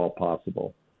that's at all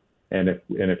possible, and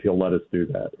if he'll let us do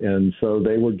that. And so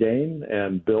they were game,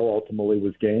 and Bill ultimately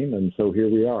was game, and so here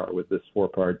we are with this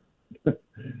 4-part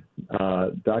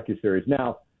docuseries.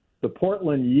 Now, the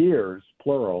Portland years,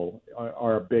 plural,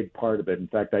 are a big part of it. In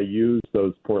fact, I use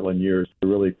those Portland years to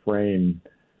really frame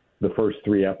the first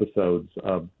 3 episodes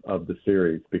of the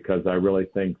series, because I really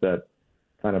think that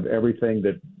kind of everything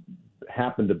that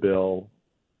happened to Bill,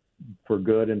 for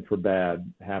good and for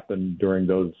bad, happened during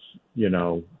those,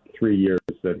 3 years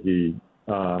that he,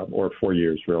 or 4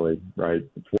 years really, right?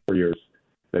 4 years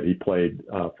that he played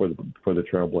for the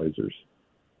Trailblazers.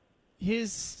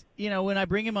 When I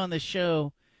bring him on the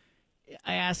show,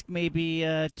 I ask maybe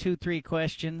 2-3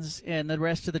 questions, and the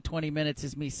rest of the 20 minutes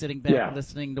is me sitting back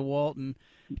listening to Walton.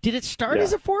 Did it start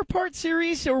as a 4-part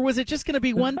series, or was it just going to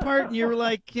be 1 part, and you were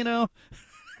like, how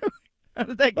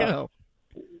did that go?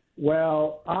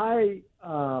 Well,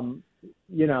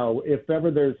 if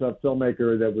ever there's a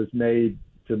filmmaker that was made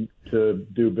to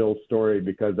do Bill's story,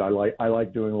 because I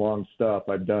like doing long stuff.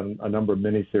 I've done a number of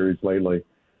miniseries lately,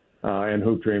 and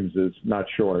Hoop Dreams is not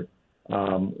short.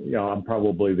 I'm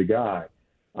probably the guy.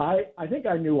 I think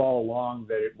I knew all along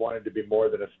that it wanted to be more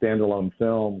than a standalone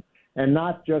film, and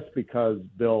not just because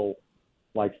Bill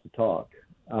likes to talk,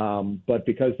 but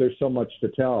because there's so much to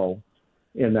tell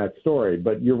in that story.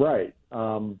 But you're right.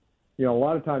 A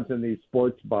lot of times in these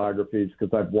sports biographies,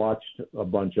 because I've watched a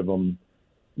bunch of them,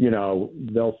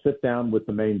 they'll sit down with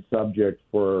the main subject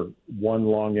for one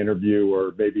long interview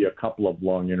or maybe a couple of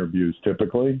long interviews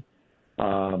typically.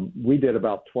 We did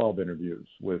about 12 interviews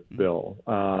with Bill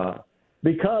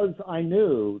because I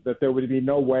knew that there would be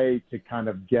no way to kind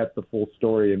of get the full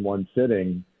story in one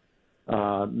sitting,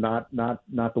 not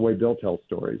the way Bill tells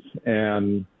stories.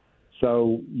 And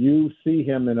so you see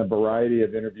him in a variety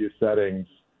of interview settings,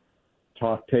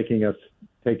 taking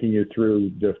you through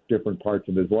different parts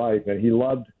of his life, and he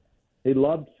loved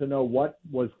to know what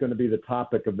was going to be the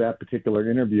topic of that particular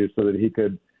interview, so that he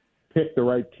could pick the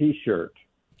right T-shirt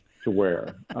to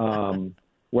wear.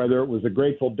 Whether it was a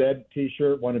Grateful Dead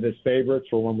T-shirt, one of his favorites,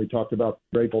 or when we talked about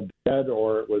Grateful Dead,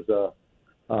 or it was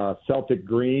a Celtic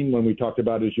green when we talked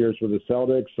about his years with the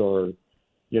Celtics, or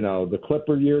the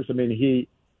Clipper years. I mean,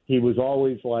 he was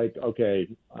always like, okay,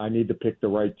 I need to pick the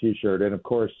right T-shirt. And, of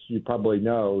course, you probably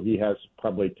know he has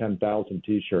probably 10,000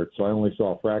 T-shirts, so I only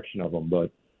saw a fraction of them.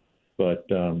 But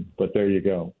there you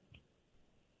go.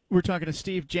 We're talking to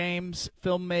Steve James,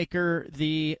 filmmaker.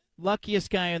 The Luckiest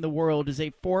Guy in the World is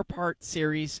a 4-part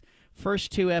series.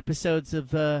 First 2 episodes of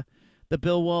the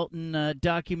Bill Walton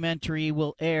documentary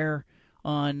will air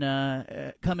on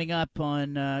coming up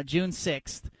on June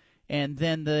 6th. And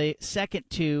then the second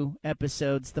 2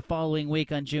 episodes the following week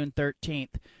on June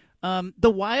 13th. The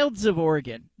wilds of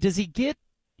Oregon, does he get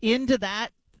into that,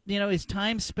 his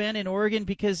time spent in Oregon?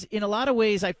 Because in a lot of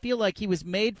ways, I feel like he was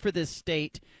made for this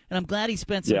state, and I'm glad he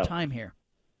spent some time here.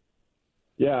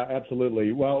 Yeah,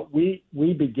 absolutely. Well, we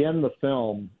begin the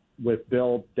film with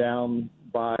Bill down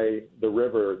by the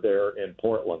river there in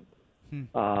Portland.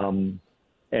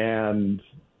 And,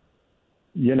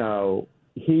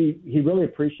 he really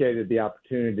appreciated the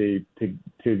opportunity to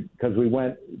because we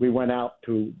went out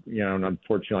to, and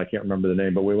unfortunately I can't remember the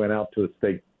name, but we went out to a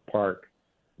state park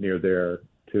near there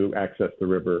to access the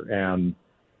river. And,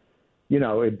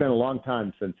 it'd been a long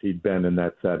time since he'd been in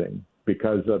that setting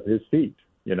because of his feet.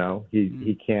 He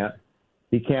can't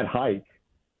hike.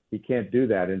 He can't do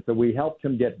that. And so we helped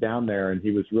him get down there, and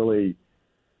he was really,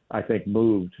 I think,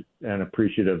 moved and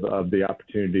appreciative of the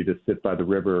opportunity to sit by the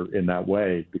river in that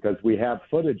way, because we have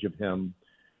footage of him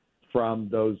from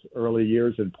those early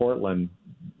years in Portland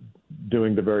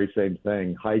doing the very same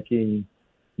thing, hiking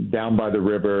down by the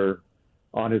river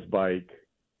on his bike.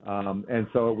 And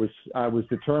so I was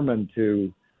determined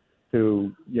to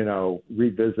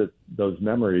revisit those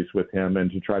memories with him and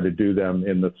to try to do them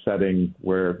in the setting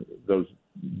where those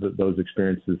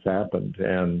experiences happened.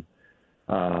 And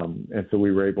so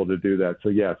we were able to do that. So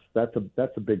yes, that's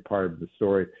a big part of the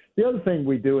story. The other thing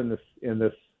we do in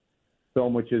this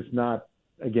film, which is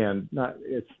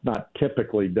it's not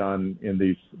typically done in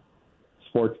these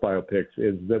sports biopics,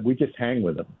 is that we just hang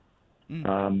with him.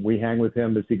 We hang with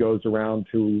him as he goes around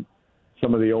to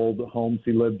some of the old homes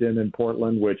he lived in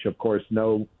Portland, which of course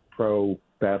no pro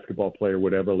basketball player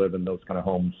would ever live in those kind of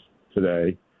homes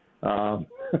today.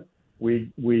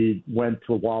 We went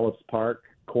to Wallace Park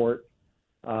Court,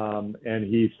 and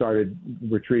he started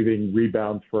retrieving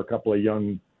rebounds for a couple of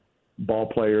young ball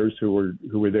players who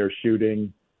were there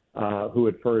shooting, who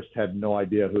at first had no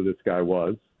idea who this guy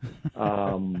was.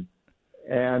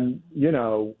 And,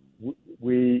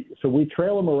 we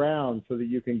trail him around so that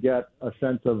you can get a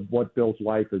sense of what Bill's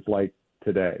life is like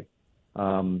today.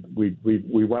 We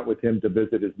went with him to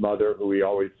visit his mother, who he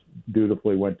always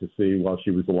dutifully went to see while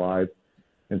she was alive.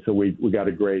 And so we got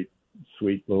a great,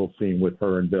 sweet little scene with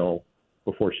her and Bill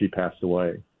before she passed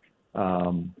away.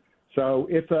 So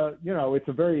it's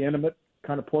a very intimate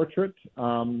kind of portrait.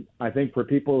 I think for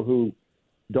people who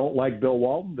don't like Bill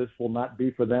Walton, this will not be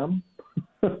for them.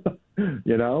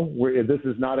 This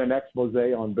is not an expose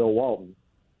on Bill Walton.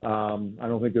 I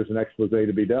don't think there's an expose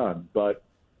to be done, but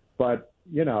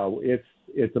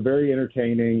it's a very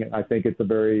entertaining. I think it's a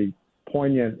very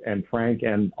poignant and frank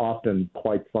and often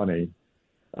quite funny,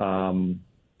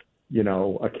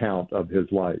 account of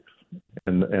his life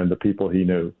and the people he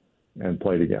knew and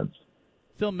played against.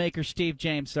 Filmmaker Steve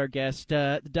James, our guest.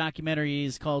 The documentary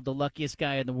is called The Luckiest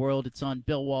Guy in the World. It's on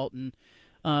Bill Walton.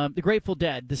 The Grateful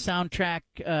Dead, the soundtrack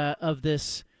of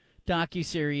this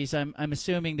docuseries. I'm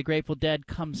assuming the Grateful Dead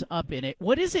comes up in it.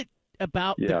 What is it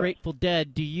about the Grateful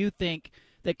Dead, do you think,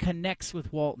 that connects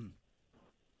with Walton?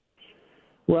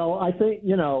 Well, I think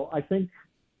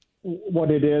what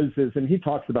it is, and he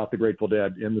talks about the Grateful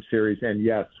Dead in the series, and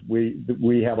yes,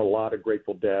 we have a lot of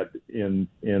Grateful Dead in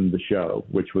the show,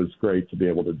 which was great to be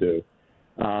able to do.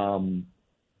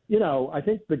 I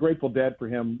think the Grateful Dead for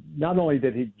him, not only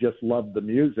did he just love the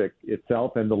music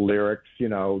itself and the lyrics,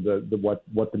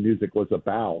 what the music was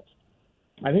about,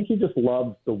 I think he just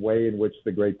loved the way in which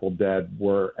the Grateful Dead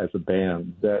were as a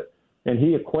band. And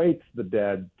he equates the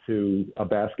Dead to a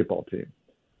basketball team,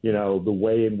 the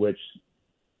way in which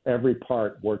every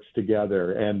part works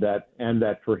together, and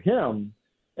that for him,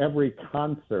 every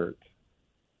concert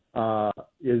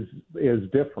is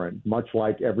different, much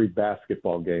like every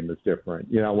basketball game is different.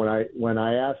 When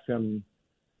I asked him,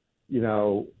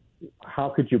 how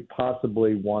could you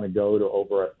possibly want to go to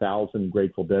over 1,000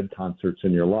 Grateful Dead concerts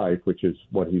in your life, which is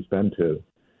what he's been to?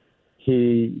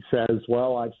 He says,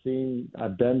 well, I've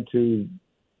been to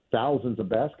thousands of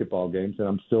basketball games, and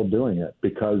I'm still doing it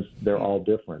because they're all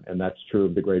different, and that's true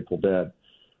of the Grateful Dead.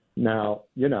 Now,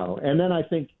 and then I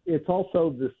think it's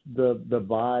also the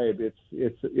vibe.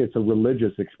 It's a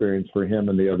religious experience for him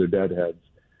and the other Deadheads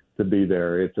to be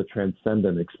there. It's a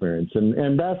transcendent experience,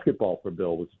 and basketball for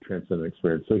Bill was a transcendent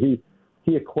experience. So he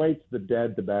equates the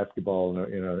Dead to basketball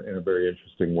in a very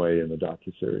interesting way in the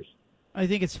docuseries. I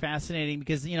think it's fascinating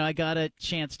because I got a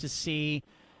chance to see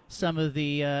some of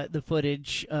the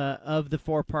footage of the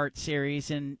 4-part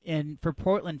series, and for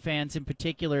Portland fans in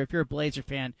particular, if you're a Blazer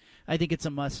fan, I think it's a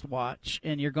must watch,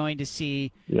 and you're going to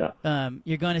see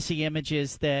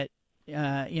images that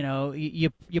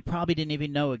you probably didn't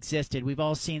even know existed. We've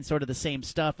all seen sort of the same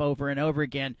stuff over and over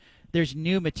again. There's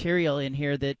new material in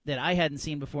here that I hadn't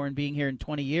seen before, and being here in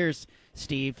 20 years,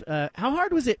 Steve, how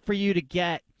hard was it for you to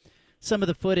get some of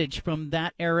the footage from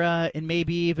that era, and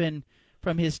maybe even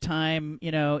from his time,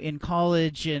 in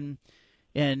college and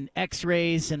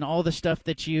X-rays and all the stuff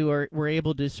that you were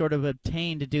able to sort of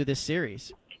obtain to do this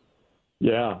series?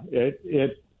 Yeah,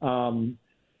 it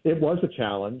was a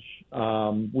challenge.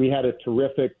 We had a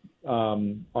terrific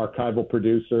archival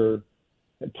producer,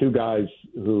 two guys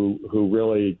who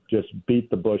really just beat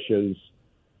the bushes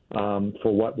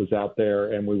for what was out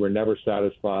there, and we were never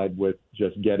satisfied with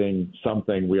just getting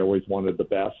something. We always wanted the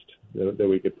best that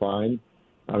we could find.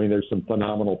 I mean, there's some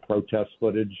phenomenal protest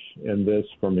footage in this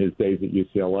from his days at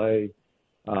UCLA.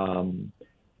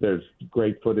 There's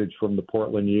great footage from the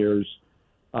Portland years.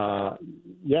 I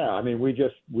mean,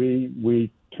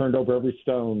 we turned over every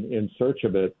stone in search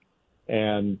of it.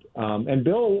 And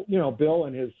Bill, Bill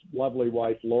and his lovely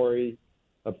wife, Lori,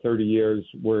 of 30 years,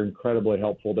 were incredibly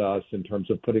helpful to us in terms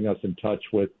of putting us in touch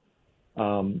with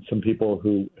some people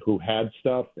who had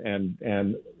stuff and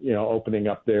opening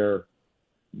up their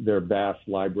vast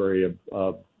library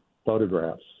of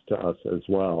photographs to us as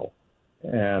well,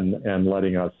 and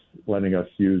letting us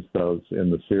use those in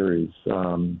the series.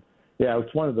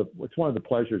 It's one of the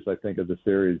pleasures, I think, of the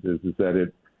series is that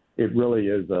it really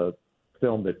is a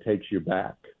film that takes you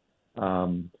back.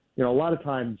 A lot of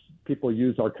times people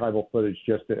use archival footage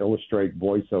just to illustrate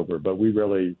voiceover, but we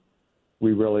really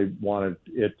wanted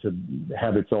it to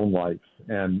have its own life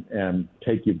and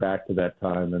take you back to that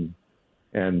time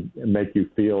and make you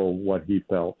feel what he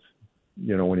felt,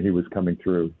 when he was coming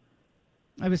through.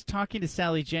 I was talking to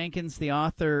Sally Jenkins, the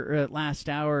author, last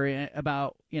hour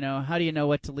about, how do you know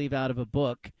what to leave out of a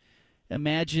book?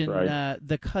 Imagine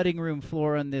the cutting room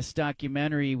floor on this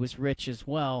documentary was rich as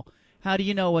well. How do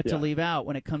you know what to leave out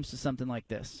when it comes to something like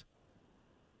this?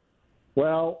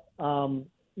 Well,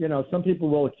 some people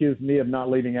will accuse me of not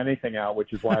leaving anything out,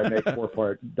 which is why I make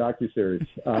 4-part docuseries.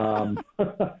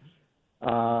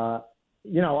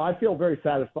 I feel very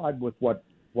satisfied with what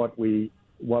we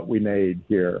made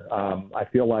here. I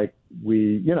feel like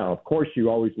of course you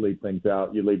always leave things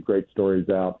out. You leave great stories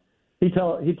out. He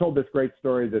told this great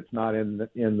story that's not in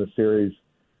the series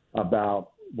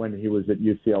about when he was at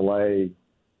UCLA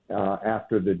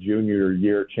after the junior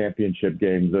year championship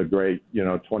game, the great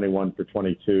 21 for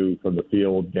 22 from the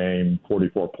field game,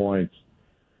 44 points,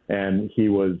 and he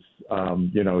was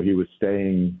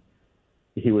staying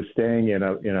in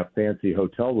a fancy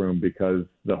hotel room because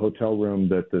the hotel room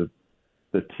that the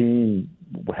team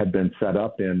had been set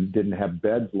up in didn't have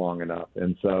beds long enough,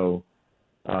 and so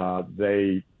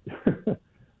they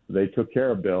took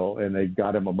care of Bill and they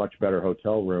got him a much better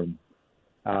hotel room,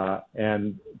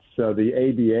 and so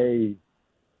the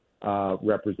ABA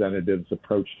representatives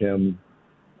approached him,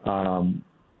 to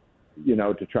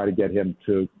try to get him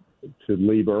to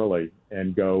leave early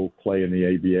and go play in the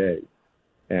ABA.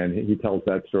 And he tells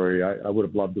that story. I would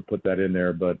have loved to put that in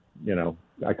there, but,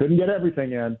 I couldn't get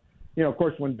everything in. Of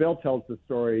course, when Bill tells the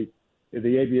story,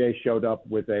 the ABA showed up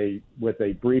with a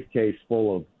briefcase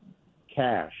full of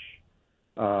cash,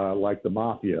 like the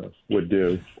mafia would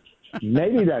do.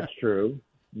 Maybe that's true.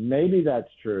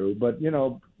 But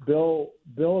Bill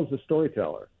is a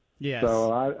storyteller. Yes.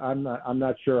 So I'm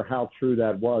not sure how true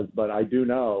that was, but I do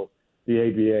know the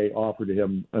ABA offered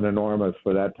him an enormous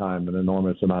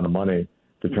amount of money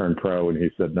to turn pro, and he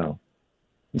said no.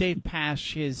 Dave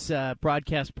Pasch, his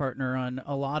broadcast partner on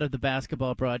a lot of the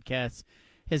basketball broadcasts,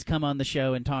 has come on the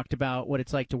show and talked about what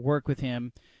it's like to work with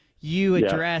him. You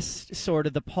addressed sort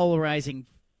of the polarizing,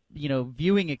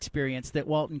 viewing experience that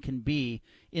Walton can be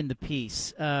in the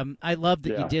piece. I love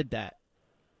that you did that.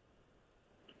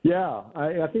 Yeah,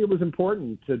 I think it was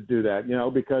important to do that,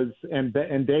 because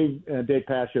Dave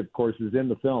Pasch, of course, is in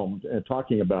the film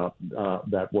talking about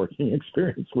that working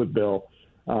experience with Bill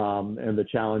and the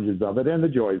challenges of it and the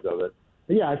joys of it.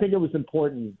 But yeah, I think it was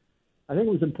important. I think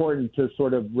it was important to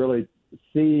sort of really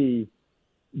see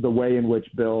the way in which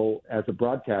Bill, as a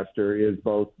broadcaster, is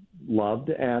both loved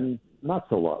and not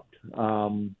so loved,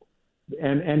 and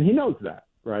he knows that.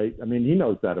 Right. I mean, he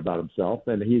knows that about himself,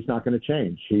 and he's not going to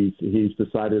change. He's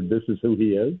decided this is who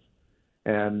he is,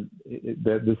 and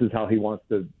that this is how he wants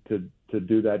to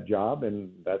do that job,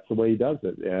 and that's the way he does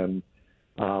it. And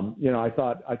I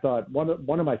thought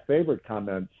one of my favorite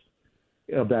comments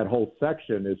of that whole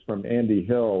section is from Andy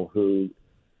Hill, who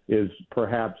is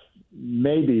perhaps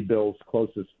maybe Bill's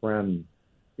closest friend,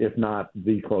 if not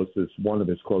one of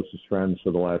his closest friends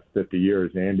for the last 50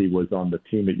 years. Andy was on the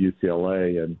team at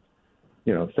UCLA and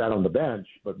sat on the bench,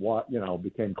 but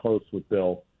became close with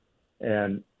Bill.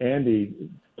 And Andy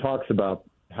talks about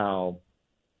how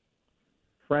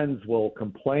friends will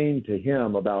complain to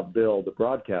him about Bill, the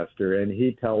broadcaster, and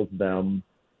he tells them,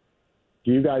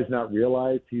 "Do you guys not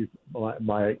realize he's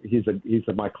my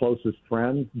closest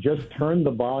friend? Just turn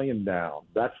the volume down.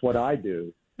 That's what I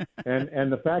do."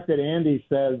 and the fact that Andy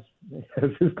says, as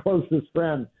his closest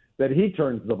friend, that he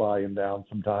turns the volume down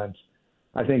sometimes,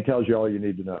 I think tells you all you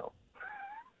need to know.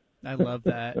 I love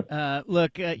that.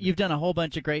 Look, you've done a whole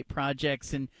bunch of great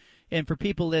projects, and for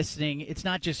people listening, it's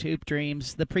not just Hoop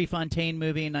Dreams. The Prefontaine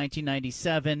movie in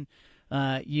 1997,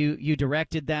 you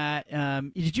directed that.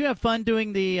 Did you have fun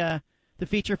doing the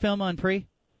feature film on Pre?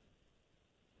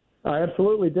 I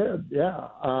absolutely did. Yeah,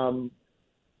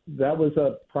 that was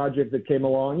a project that came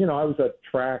along. I was a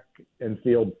track and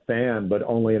field fan, but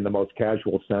only in the most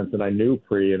casual sense, and I knew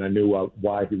Pre, and I knew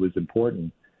why he was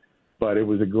important. But it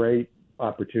was a great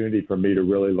opportunity for me to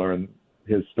really learn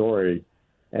his story,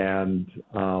 and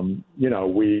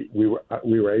we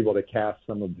were able to cast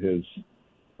some of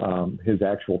his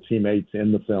actual teammates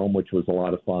in the film, which was a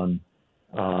lot of fun,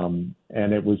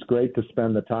 and it was great to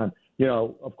spend the time.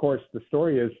 Of course, the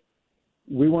story is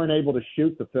we weren't able to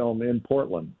shoot the film in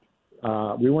Portland.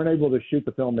 We weren't able to shoot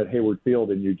the film at Hayward Field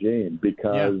in Eugene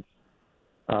because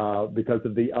of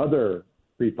the other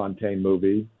Prefontaine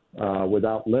movie,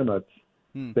 Without Limits.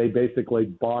 They basically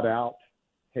bought out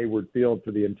Hayward Field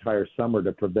for the entire summer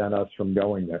to prevent us from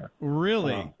going there.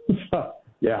 Really?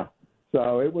 Yeah.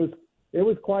 So it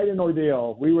was quite an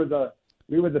ordeal. We were the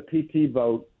PT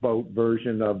boat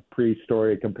version of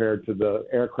Pre-story compared to the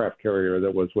aircraft carrier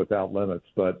that was Without Limits.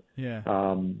 But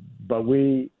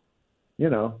we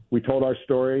told our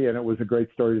story, and it was a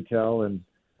great story to tell. And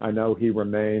I know he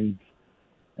remains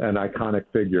an iconic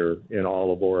figure in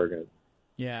all of Oregon.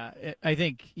 Yeah, I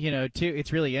think, too,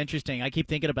 it's really interesting. I keep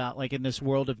thinking about, like, in this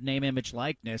world of name, image,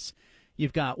 likeness,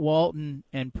 you've got Walton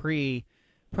and Pre,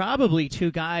 probably two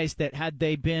guys that, had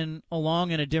they been along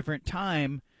in a different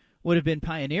time, would have been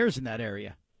pioneers in that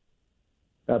area.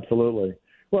 Absolutely.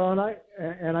 Well,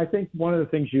 and I think one of the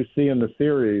things you see in the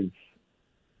series,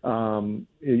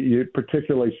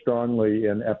 particularly strongly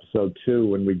in episode 2,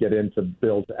 when we get into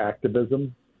Bill's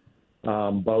activism,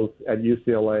 both at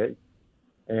UCLA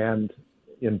and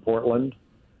in Portland,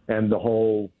 and the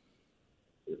whole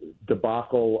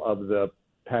debacle of the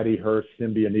Patty Hearst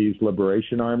Symbionese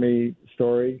Liberation Army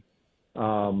story.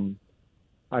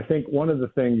 I think one of the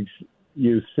things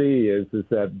you see is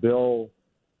that Bill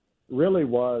really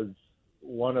was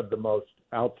one of the most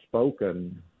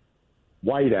outspoken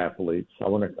white athletes. I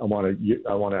want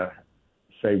to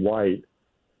say white,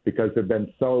 because there've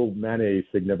been so many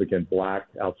significant black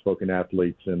outspoken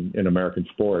athletes in American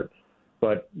sport,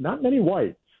 but not many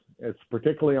whites. It's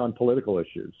particularly on political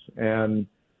issues. And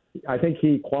I think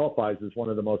he qualifies as one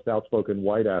of the most outspoken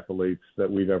white athletes that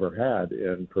we've ever had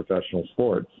in professional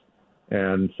sports.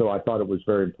 And so I thought it was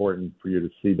very important for you to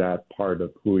see that part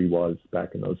of who he was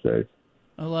back in those days.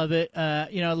 I love it.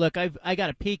 Look, I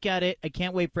got a peek at it. I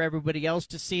can't wait for everybody else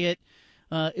to see it.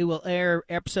 It will air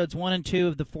episodes 1 and 2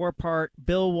 of the 4-part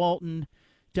Bill Walton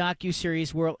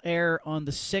docuseries will air on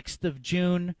the 6th of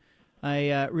June.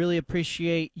 I really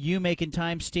appreciate you making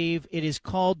time, Steve. It is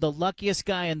called The Luckiest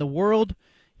Guy in the World.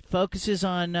 It focuses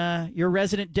on your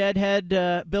resident deadhead,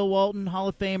 Bill Walton, Hall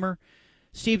of Famer.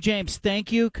 Steve James,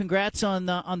 thank you. Congrats on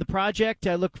the project.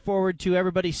 I look forward to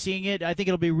everybody seeing it. I think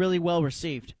it'll be really well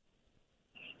received.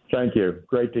 Thank you.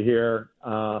 Great to hear.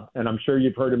 And I'm sure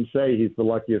you've heard him say he's the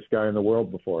luckiest guy in the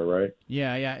world before, right?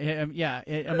 Yeah.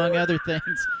 Among other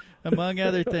things. Among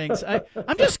other things.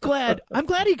 I'm just glad. I'm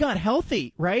glad he got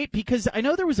healthy, right? Because I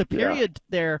know there was a period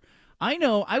there. I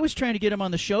know I was trying to get him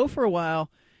on the show for a while,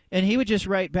 and he would just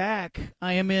write back,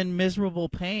 "I am in miserable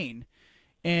pain."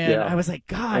 And I was like,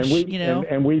 gosh,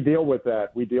 And we deal with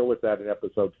that. We deal with that in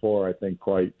episode 4, I think,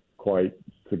 quite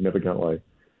significantly.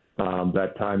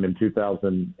 That time in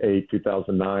 2008,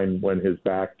 2009, when his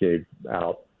back gave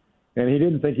out, and he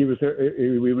didn't think he would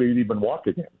even walk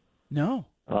again. No.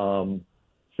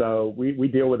 So we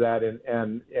deal with that,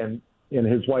 and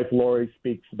his wife Lori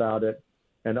speaks about it,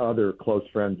 and other close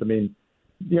friends. I mean,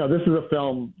 this is a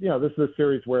film. This is a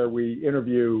series where we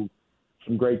interview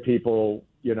some great people.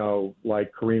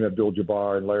 Like Kareem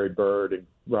Abdul-Jabbar and Larry Bird and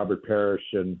Robert Parrish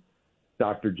and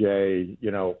Dr. J.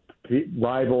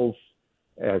 Rivals,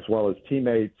 as well as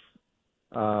teammates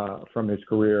from his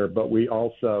career, but we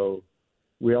also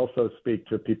speak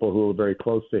to people who are very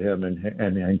close to him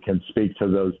and can speak to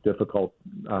those difficult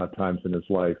times in his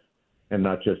life, and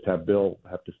not just have Bill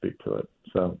have to speak to it.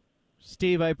 So,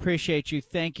 Steve, I appreciate you.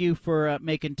 Thank you for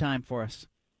making time for us.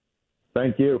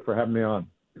 Thank you for having me on.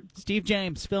 Steve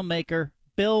James, filmmaker,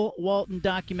 Bill Walton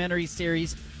documentary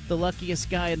series, The Luckiest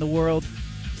Guy in the World,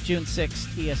 June 6th,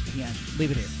 ESPN.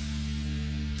 Leave it here.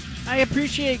 I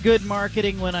appreciate good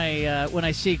marketing when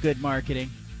I see good marketing.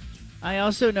 I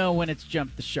also know when it's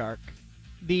jumped the shark.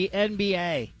 The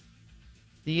NBA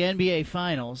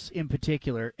Finals in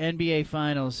particular. NBA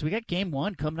Finals. We got Game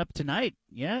 1 coming up tonight.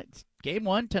 Yeah, it's Game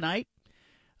 1 tonight.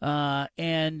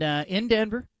 And in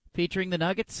Denver, featuring the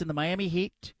Nuggets and the Miami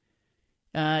Heat.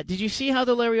 Did you see how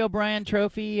the Larry O'Brien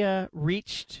Trophy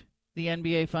reached the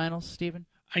NBA Finals, Stephen?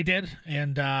 I did,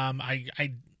 and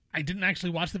I didn't actually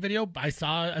watch the video. I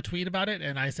saw a tweet about it,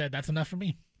 and I said, that's enough for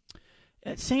me.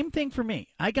 Same thing for me.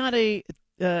 I got a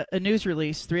news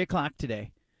release, 3 o'clock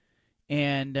today,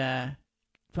 and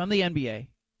from the NBA,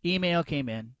 email came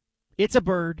in. It's a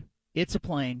bird. It's a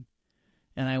plane.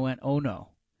 And I went, oh, no.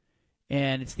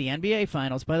 And it's the NBA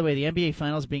Finals. By the way, the NBA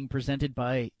Finals being presented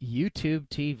by YouTube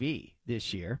TV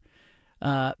this year.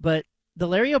 But the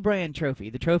Larry O'Brien Trophy,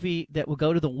 the trophy that will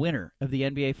go to the winner of the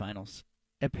NBA Finals,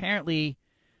 apparently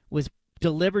was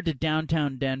delivered to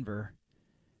downtown Denver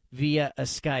via a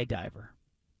skydiver.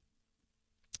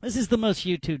 This is the most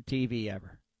YouTube TV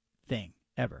thing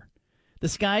ever. The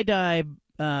skydive,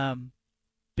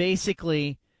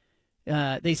 basically,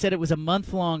 they said it was a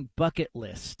month-long bucket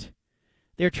list.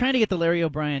 They're trying to get the Larry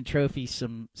O'Brien Trophy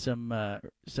some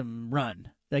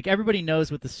run. Like, everybody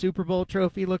knows what the Super Bowl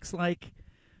trophy looks like.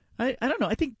 I don't know.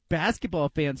 I think basketball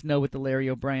fans know what the Larry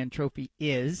O'Brien Trophy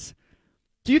is.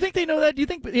 Do you think they know that? Do you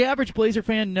think the average Blazer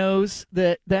fan knows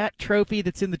that trophy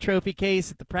that's in the trophy case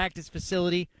at the practice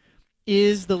facility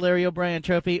is the Larry O'Brien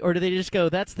Trophy, or do they just go,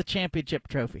 that's the championship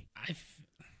trophy?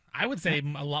 I would say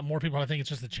a lot more people think it's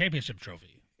just the championship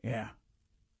trophy. Yeah.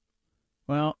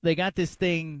 Well, they got this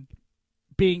thing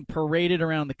being paraded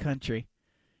around the country.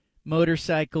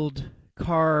 Motorcycled,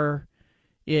 car.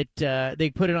 They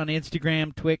put it on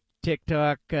Instagram,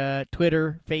 TikTok,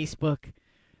 Twitter, Facebook.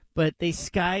 But they're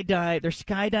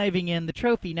skydiving in the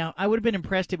trophy. Now, I would have been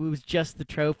impressed if it was just the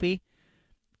trophy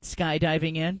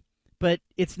skydiving in, but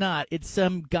it's not. It's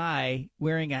some guy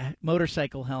wearing a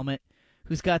motorcycle helmet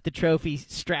who's got the trophy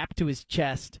strapped to his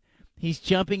chest. He's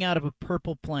jumping out of a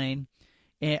purple plane,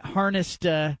 harnessed,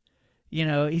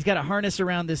 he's got a harness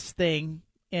around this thing,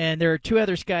 and there are 2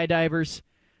 other skydivers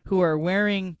who are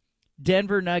wearing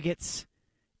Denver Nuggets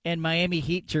and Miami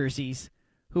Heat jerseys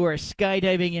who are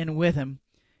skydiving in with him.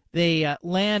 They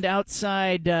land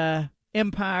outside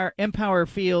Empower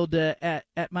Field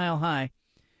at Mile High.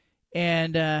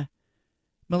 And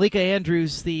Malika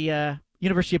Andrews, the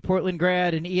University of Portland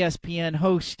grad and ESPN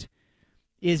host,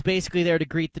 is basically there to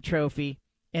greet the trophy.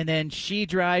 And then she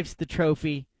drives the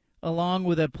trophy along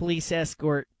with a police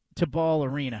escort to Ball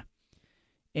Arena.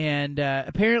 And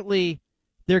apparently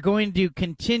they're going to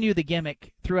continue the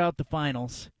gimmick throughout the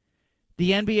finals.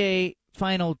 The NBA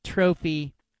Final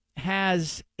Trophy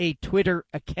has a Twitter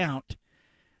account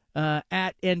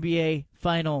at NBA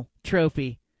Final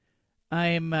Trophy.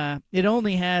 It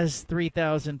only has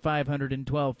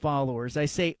 3,512 followers. I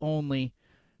say only,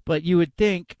 but you would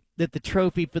think that the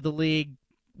trophy for the league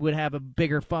would have a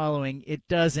bigger following. It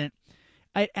doesn't.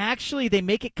 They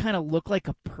make it kind of look like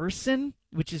a person,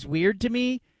 which is weird to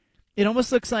me. It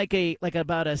almost looks like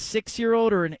about a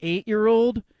 6-year-old or an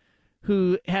 8-year-old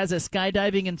who has a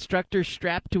skydiving instructor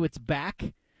strapped to its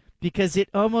back, because it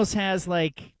almost has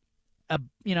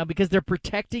because they're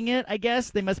protecting it, I guess.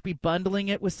 They must be bundling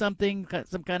it with something,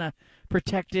 some kind of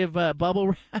protective bubble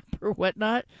wrap or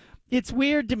whatnot. It's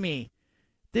weird to me.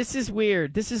 This is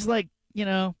weird. This is might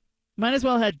as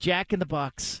well have Jack in the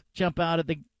Box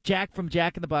Jack from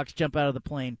Jack in the Box jump out of the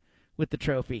plane with the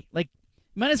trophy.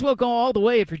 Might as well go all the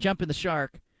way if you're jumping the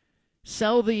shark.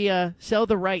 Sell the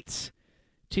rights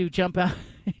to jump out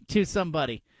to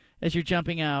somebody as you're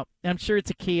jumping out. I'm sure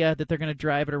it's a Kia that they're going to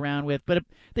drive it around with. But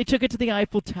they took it to the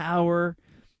Eiffel Tower.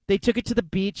 They took it to the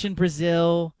beach in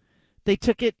Brazil. They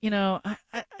took it,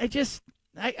 I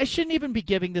shouldn't even be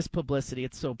giving this publicity.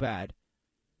 It's so bad.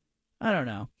 I don't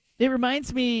know. It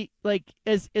reminds me,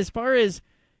 as far as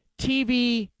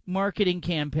TV marketing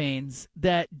campaigns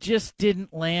that just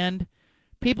didn't land,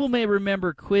 people may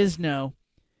remember Quizno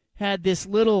had this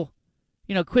little,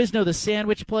 Quizno, the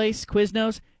sandwich place,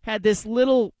 Quiznos, had this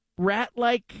little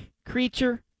rat-like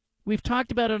creature. We've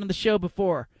talked about it on the show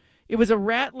before. It was a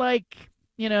rat-like,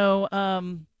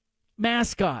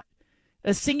 mascot,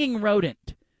 a singing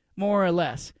rodent, more or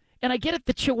less. And I get it.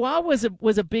 The Chihuahua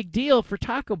was a big deal for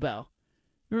Taco Bell.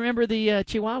 Remember the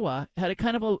Chihuahua had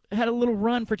a little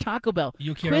run for Taco Bell.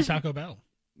 You quiero Taco Bell.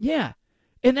 Yeah,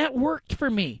 and that worked for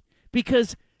me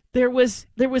because there was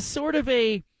sort of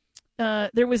a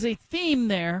theme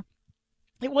there.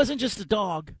 It wasn't just a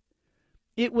dog.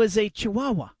 It was a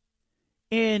Chihuahua.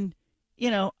 And,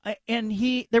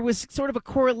 there was sort of a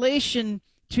correlation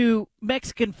to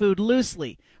Mexican food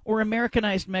loosely, or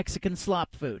Americanized Mexican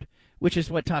slop food, which is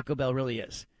what Taco Bell really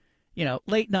is.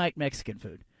 Late night Mexican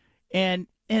food. And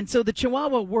so the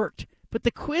Chihuahua worked. But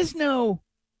the Quizno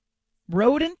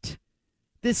rodent,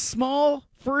 this small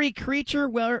furry creature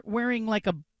wearing like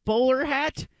a bowler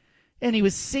hat, and he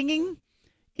was singing,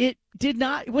 it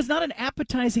was not an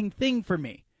appetizing thing for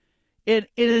me. It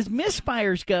as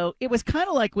misfires go, it was kind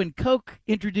of like when Coke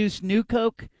introduced New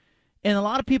Coke, and a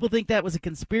lot of people think that was a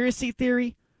conspiracy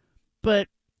theory, but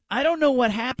I don't know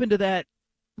what happened to that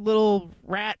little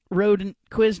rat rodent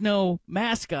Quizno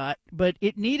mascot, but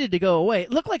it needed to go away.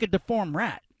 It looked like a deformed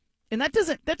rat, and that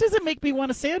doesn't make me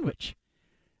want a sandwich.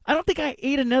 I don't think I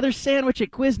ate another sandwich at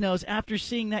Quiznos after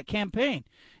seeing that campaign.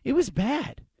 It was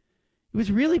bad. It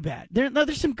was really bad.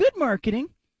 There's some good marketing.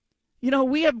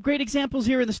 We have great examples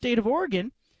here in the state of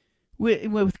Oregon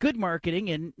with good marketing,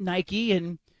 and Nike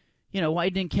and,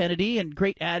 Wieden and Kennedy and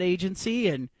great ad agency.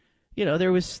 And,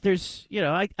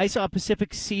 I saw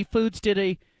Pacific Seafoods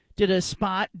did a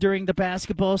spot during the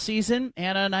basketball season.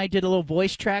 Anna and I did a little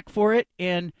voice track for it.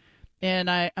 And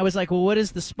I was like, well, what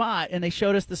is the spot? And they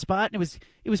showed us the spot, and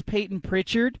it was Peyton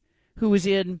Pritchard, who was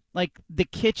in the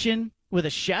kitchen with a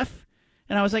chef.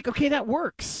 And I was like, okay, that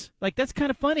works. That's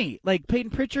kind of funny.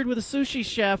 Peyton Pritchard with a sushi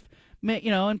chef,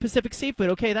 in Pacific Seafood.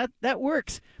 Okay, that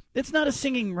works. It's not a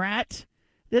singing rat.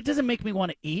 That doesn't make me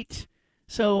want to eat.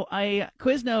 So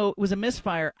Quizno was a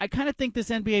misfire. I kind of think this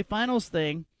NBA Finals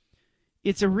thing,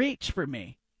 it's a reach for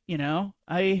me.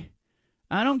 I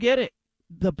don't get it.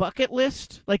 The bucket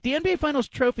list, the NBA Finals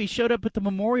trophy showed up at the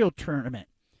Memorial Tournament.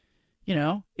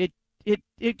 It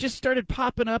just started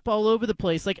popping up all over the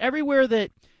place. Everywhere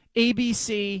that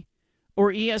ABC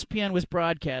or ESPN was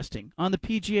broadcasting, on the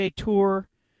PGA Tour,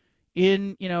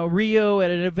 in Rio at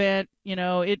an event,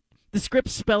 the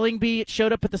Scripps Spelling Bee, it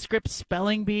showed up at the Scripps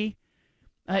Spelling Bee.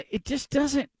 It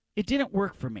didn't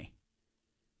work for me.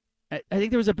 I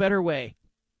think there was a better way.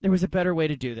 There was a better way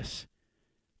to do this.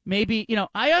 Maybe,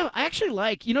 I actually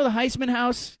like, the Heisman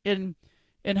House and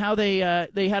how they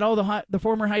had all the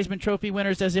former Heisman Trophy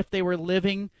winners as if they were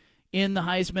living in the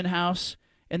Heisman House.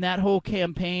 And that whole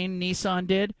campaign Nissan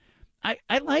did,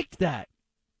 I liked that.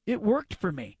 It worked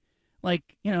for me. The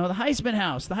Heisman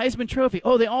House, the Heisman Trophy.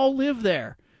 Oh, they all live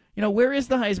there. Where is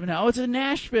the Heisman House? Oh, it's in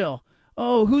Nashville.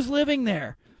 Oh, who's living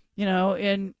there?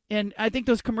 And I think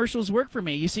those commercials work for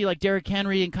me. You see Derrick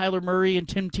Henry and Kyler Murray and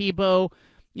Tim Tebow,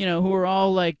 who are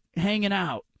all hanging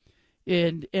out.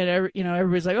 And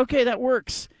everybody's like, okay, that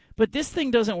works. But this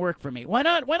thing doesn't work for me. Why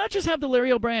not just have the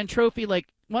Larry O'Brien Trophy? Why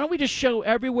don't we just show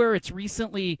everywhere it's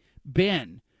recently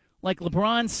been?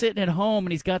 LeBron's sitting at home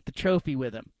and he's got the trophy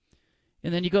with him.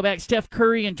 And then you go back, Steph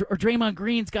Curry or Draymond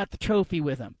Green's got the trophy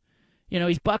with him.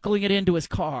 He's buckling it into his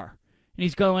car. And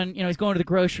he's going to the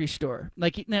grocery store.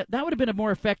 That would have been a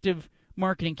more effective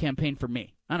marketing campaign for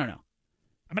me. I don't know.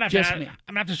 I'm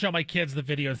gonna have to show my kids the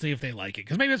video and see if they like it,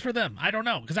 because maybe it's for them. I don't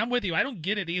know, because I'm with you. I don't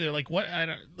get it either. Like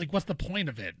what's the point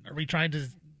of it? Are we trying to,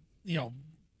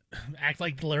 act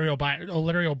like the Larry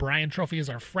O'Brien Trophy is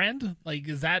our friend? Like,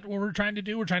 is that what we're trying to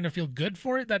do? We're trying to feel good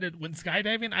for it that it went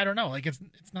skydiving. I don't know. Like, it's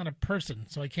not a person,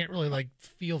 so I can't really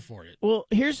feel for it. Well,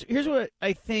 here's what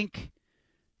I think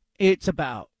it's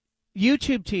about.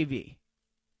 YouTube TV.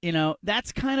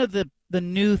 That's kind of the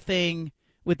new thing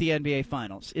with the NBA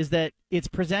Finals, is that it's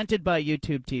presented by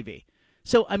YouTube TV.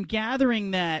 So I'm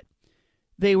gathering that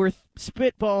they were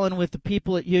spitballing with the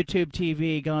people at YouTube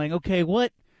TV going, okay,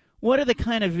 what are the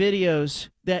kind of videos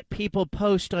that people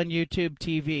post on YouTube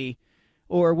TV,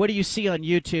 or what do you see on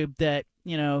YouTube that,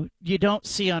 you don't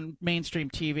see on mainstream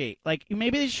TV? Like,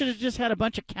 maybe they should have just had a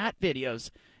bunch of cat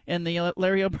videos and the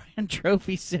Larry O'Brien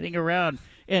Trophy sitting around,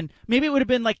 and maybe it would have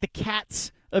been like the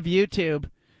cats of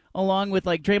YouTube, along with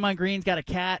Draymond Green's got a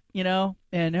cat, and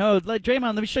Draymond,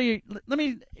 let me show you, let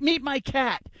me meet my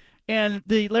cat, and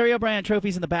the Larry O'Brien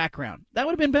Trophy's in the background. That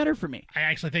would have been better for me. I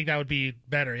actually think that would be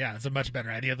better. Yeah, it's a much better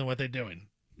idea than what they're doing.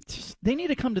 They need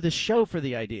to come to this show for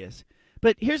the ideas.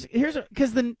 But here's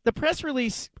because the press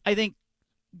release, I think,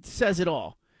 says it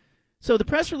all. So the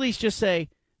press release just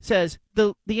says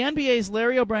the NBA's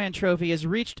Larry O'Brien Trophy has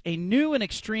reached a new and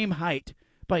extreme height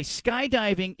by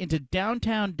skydiving into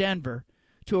downtown Denver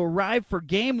to arrive for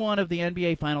Game 1 of the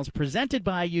NBA Finals, presented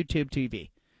by YouTube TV.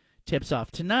 Tips off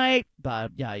tonight.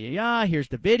 Here's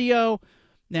the video.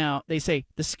 Now, they say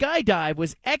the skydive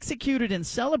was executed in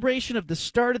celebration of the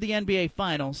start of the NBA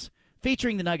Finals,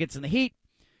 featuring the Nuggets and the Heat,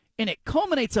 and it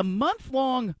culminates a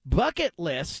month-long bucket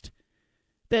list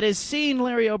that has seen the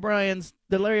Larry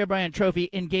O'Brien Trophy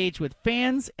engage with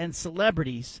fans and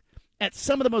celebrities at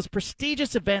some of the most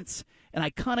prestigious events and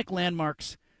iconic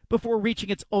landmarks before reaching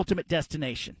its ultimate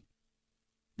destination,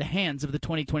 the hands of the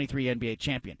 2023 NBA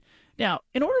champion. Now,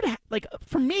 in order to,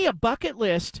 for me, a bucket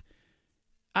list,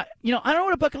 I don't know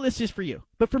what a bucket list is for you,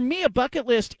 but for me, a bucket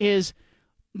list is,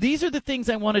 these are the things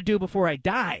I want to do before I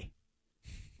die.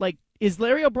 Does the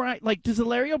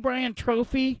Larry O'Brien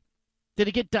Trophy, did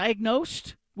it get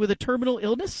diagnosed with a terminal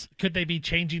illness? Could they be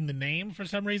changing the name for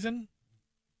some reason?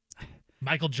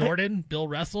 Michael Jordan, Bill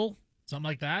Russell, something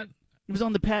like that? It was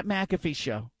on the Pat McAfee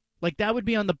show. That would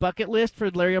be on the bucket list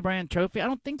for the Larry O'Brien Trophy? I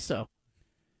don't think so.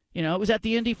 It was at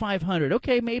the Indy 500.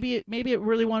 Okay, maybe it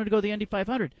really wanted to go to the Indy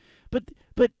 500. But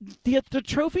the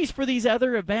trophies for these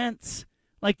other events,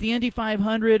 like the Indy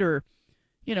 500 or,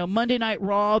 Monday Night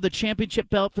Raw, the championship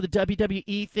belt for the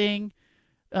WWE thing,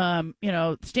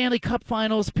 Stanley Cup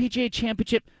Finals, PGA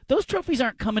Championship, those trophies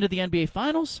aren't coming to the NBA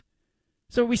Finals.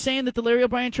 So are we saying that the Larry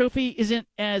O'Brien Trophy isn't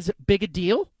as big a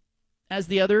deal as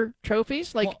the other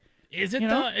trophies? Is it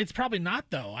though? It's probably not,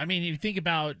 though. I mean, if you think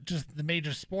about just the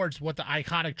major sports, what the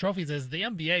iconic trophies is, the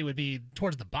NBA would be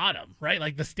towards the bottom,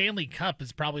 right? The Stanley Cup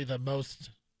is probably the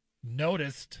most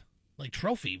noticed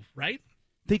trophy, right?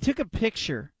 They took a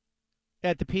picture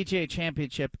at the PGA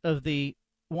Championship of the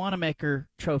Wanamaker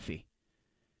Trophy,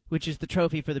 which is the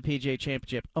trophy for the PGA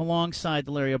Championship, alongside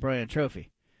the Larry O'Brien Trophy.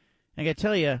 I got to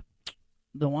tell you,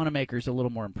 the Wanamaker's a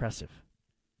little more impressive.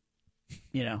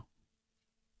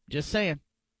 Just saying.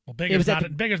 Well, bigger's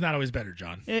not always better,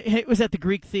 John. It was at the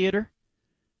Greek Theater.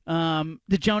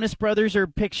 The Jonas Brothers are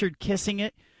pictured kissing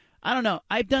it. I don't know.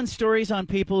 I've done stories on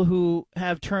people who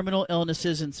have terminal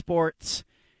illnesses in sports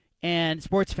and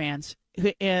sports fans,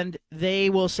 and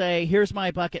they will say, here's my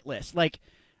bucket list. I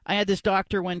had this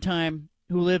doctor one time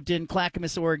who lived in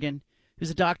Clackamas, Oregon,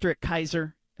 who's a doctor at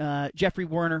Kaiser. Jeffrey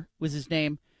Werner was his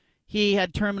name. He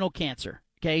had terminal cancer.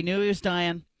 Okay, he knew he was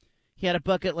dying. He had a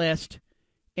bucket list,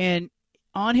 and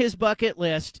on his bucket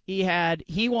list, he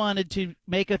wanted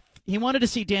to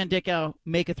see Dan Dickau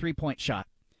make a 3-point shot.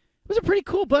 It was a pretty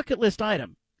cool bucket list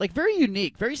item, very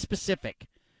unique, very specific.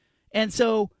 And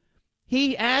so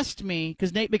he asked me,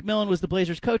 because Nate McMillan was the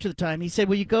Blazers coach at the time. He said,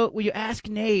 "Will you ask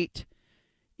Nate,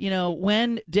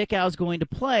 when Dickau's going to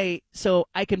play, so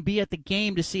I can be at the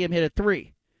game to see him hit a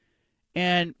 3?"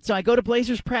 And so I go to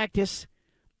Blazers practice.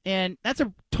 And that's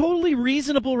a totally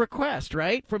reasonable request,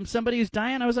 right? From somebody who's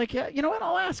dying. I was like, yeah, you know what?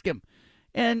 I'll ask him.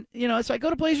 And, so I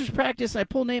go to Blazers practice. I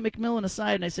pull Nate McMillan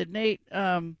aside, and I said, Nate,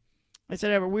 I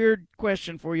have a weird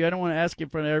question for you. I don't want to ask you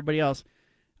in front of everybody else.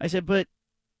 I said, but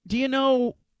do you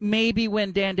know maybe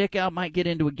when Dan Dickau might get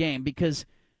into a game? Because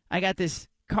I got this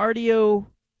cardiologist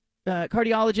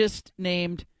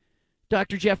named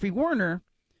Dr. Jeffrey Werner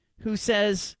who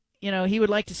says, he would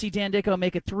like to see Dan Dickau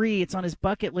make a 3. It's on his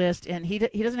bucket list, and he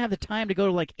doesn't have the time to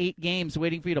go to 8 games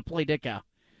waiting for you to play Dickau.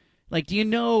 Do you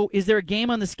know, is there a game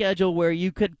on the schedule where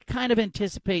you could kind of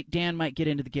anticipate Dan might get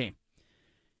into the game?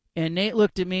 And Nate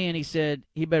looked at me and he said,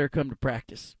 he better come to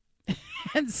practice.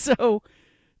 And so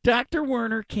Dr.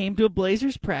 Werner came to a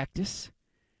Blazers practice.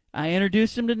 I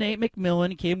introduced him to Nate McMillan.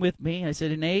 He came with me. I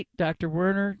said, Nate, Dr.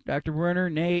 Werner,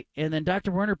 Nate. And then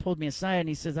Dr. Werner pulled me aside and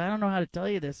he says, I don't know how to tell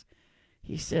you this.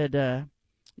 He said,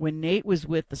 when Nate was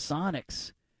with the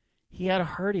Sonics, he had a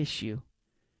heart issue.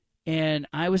 And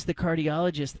I was the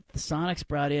cardiologist that the Sonics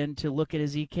brought in to look at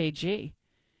his EKG.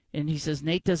 And he says,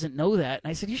 Nate doesn't know that. And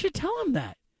I said, you should tell him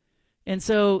that. And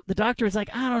so the doctor was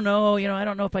like, I don't know. I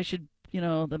don't know if I should,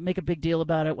 make a big deal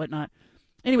about it, whatnot.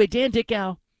 Anyway, Dan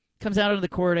Dickow comes out onto the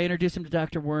court. I introduced him to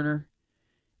Dr. Werner.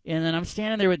 And then I'm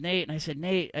standing there with Nate. And I said,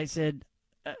 Nate,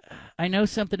 I know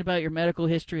something about your medical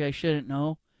history I shouldn't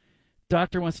know.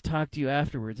 Doctor wants to talk to you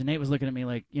afterwards. And Nate was looking at me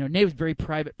like, Nate was a very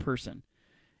private person.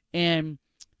 And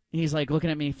he's like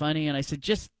looking at me funny. And I said,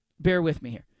 just bear with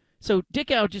me here. So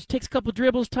Dickow just takes a couple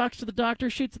dribbles, talks to the doctor,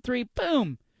 shoots a three,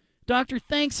 boom. Doctor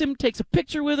thanks him, takes a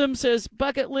picture with him, says,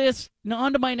 bucket list,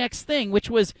 on to my next thing, which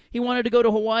was he wanted to go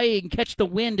to Hawaii and catch the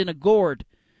wind in a gourd.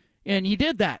 And he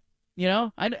did that,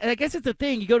 I guess it's a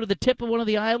thing. You go to the tip of one of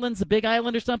the islands, the big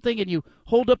island or something, and you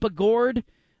hold up a gourd.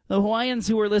 The Hawaiians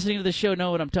who are listening to the show know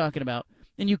what I'm talking about.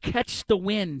 And you catch the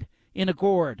wind in a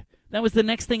gourd. That was the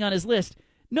next thing on his list.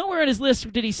 Nowhere on his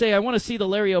list did he say, I want to see the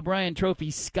Larry O'Brien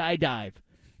Trophy skydive.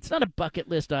 It's not a bucket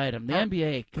list item. The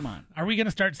NBA, come on. Are we going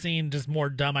to start seeing just more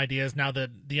dumb ideas now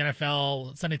that the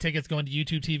NFL Sunday tickets going to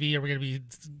YouTube TV? Are we going to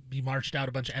be marched out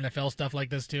a bunch of NFL stuff like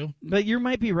this too? But you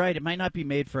might be right. It might not be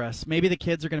made for us. Maybe the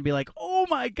kids are going to be like, oh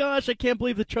my gosh, I can't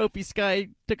believe the trophy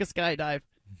took a skydive.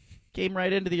 Came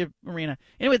right into the arena.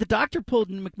 Anyway, the doctor pulled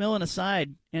McMillan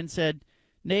aside and said,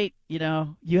 Nate,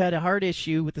 you had a heart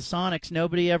issue with the Sonics.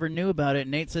 Nobody ever knew about it.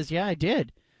 And Nate says, yeah, I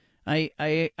did.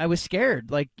 I was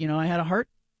scared. I had a heart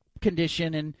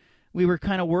condition, and we were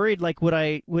kind of worried,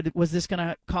 was this going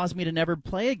to cause me to never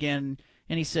play again?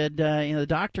 And he said,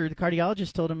 the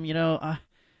cardiologist told him,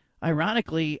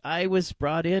 ironically, I was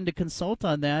brought in to consult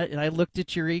on that, and I looked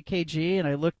at your EKG, and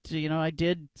I looked, I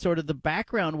did sort of the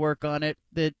background work on it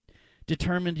that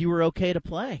determined you were okay to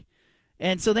play.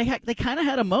 And so they kind of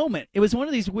had a moment. It was one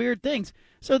of these weird things.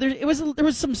 So there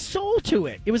was some soul to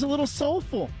it. It was a little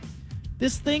soulful.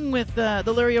 This thing with the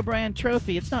Larry O'Brien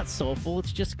Trophy, it's not soulful.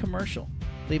 It's just commercial.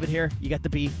 Leave it here. You got the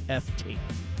BFT.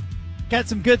 Got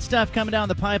some good stuff coming down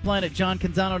the pipeline at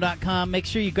johncanzano.com. Make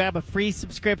sure you grab a free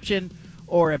subscription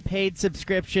or a paid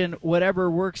subscription.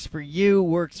 Whatever works for you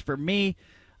works for me.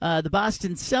 The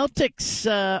Boston Celtics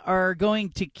are going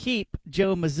to keep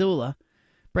Joe Mazzulla.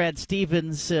 Brad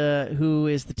Stevens, who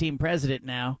is the team president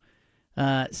now,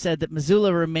 said that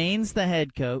Mazzulla remains the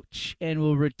head coach and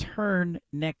will return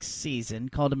next season.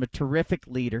 Called him a terrific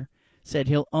leader. Said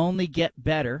he'll only get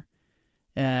better.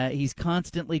 He's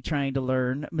constantly trying to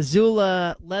learn.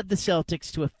 Mazzulla led the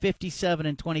Celtics to a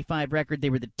 57-25 record. They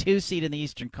were the 2 seed in the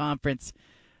Eastern Conference.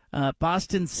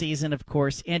 Boston's season, of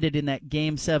course, ended in that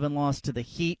Game 7 loss to the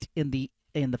Heat in the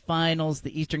finals,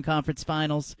 the Eastern Conference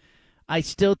Finals. I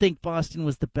still think Boston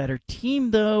was the better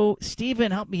team, though.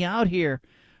 Steven, help me out here.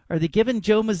 Are they giving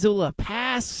Joe Mazzulla a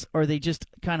pass? Or are they just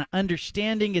kind of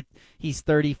understanding it? He's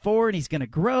 34 and he's going to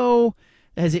grow.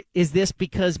 Is this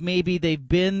because maybe they've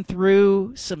been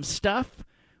through some stuff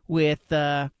with,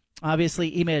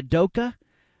 obviously, Ime Udoka?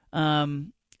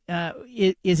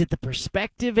 Is it the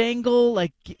perspective angle?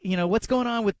 What's going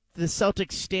on with the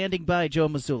Celtics standing by Joe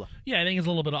Mazzulla? Yeah, I think it's a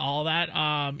little bit of all that.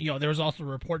 There was also a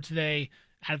report today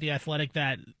at The Athletic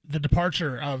that the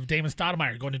departure of Damon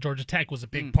Stoudemire going to Georgia Tech was a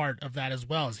big part of that as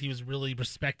well, as he was really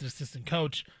respected assistant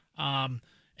coach. And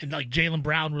Jaylen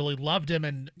Brown really loved him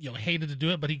and hated to do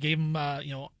it, but he gave him got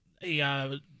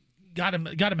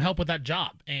him help with that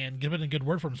job and given a good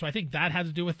word for him. So I think that had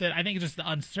to do with it. I think it's just the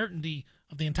uncertainty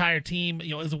of the entire team.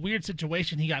 It was a weird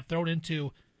situation he got thrown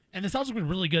into, and the Celtics have been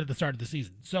really good at the start of the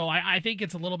season. So I think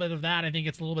it's a little bit of that. I think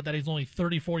it's a little bit that he's only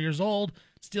 34 years old,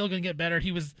 still going to get better.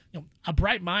 He was a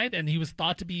bright mind, and he was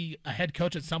thought to be a head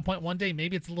coach at some point one day.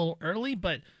 Maybe it's a little early,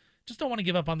 but just don't want to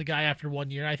give up on the guy after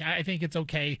 1 year. I think it's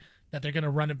okay that they're going to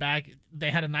run it back.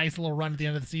 They had a nice little run at the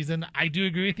end of the season. I do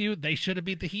agree with you. They should have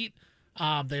beat the Heat.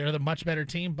 They are the much better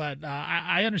team, but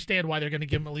I understand why they're going to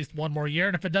give him at least one more year.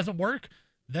 And if it doesn't work,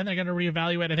 then they're going to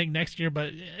reevaluate, I think, next year.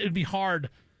 But it'd be hard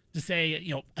to say,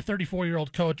 a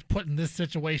 34-year-old coach put in this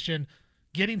situation,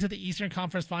 getting to the Eastern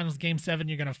Conference Finals Game 7,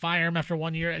 you're going to fire him after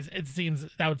 1 year. It seems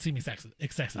that would seem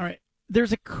excessive. All right.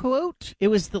 There's a quote. It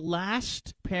was the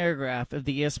last paragraph of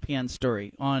the ESPN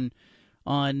story on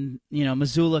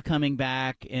Mazzulla coming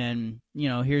back, and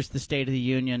here's the State of the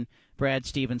Union. Brad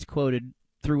Stevens quoted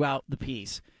throughout the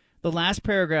piece. The last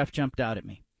paragraph jumped out at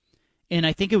me, and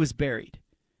I think it was buried.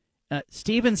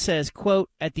 Stevens says, quote,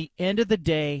 "At the end of the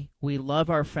day, we love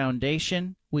our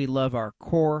foundation, we love our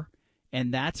core,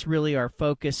 and that's really our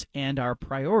focus and our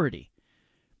priority."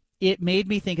 It made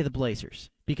me think of the Blazers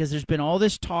because there's been all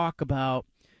this talk about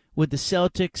would the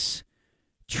Celtics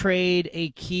trade a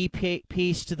key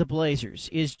piece to the Blazers?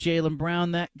 Is Jaylen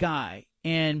Brown that guy?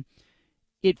 And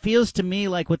it feels to me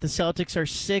like what the Celtics are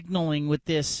signaling with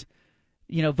this,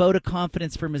 vote of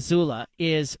confidence for Mazzulla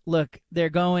is, look, they're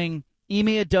going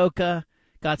Ime Udoka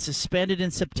got suspended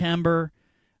in September.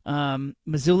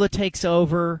 Mazzulla takes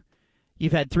over.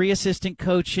 You've had 3 assistant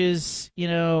coaches,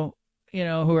 who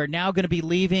are now going to be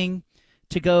leaving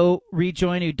to go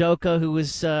rejoin Udoka, who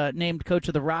was named coach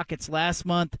of the Rockets last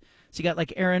month. So you got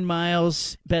like Aaron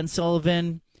Miles, Ben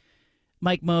Sullivan,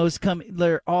 Mike Mose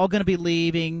they're all going to be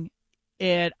leaving.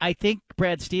 And I think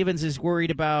Brad Stevens is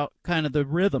worried about kind of the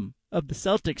rhythm of the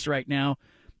Celtics right now.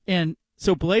 And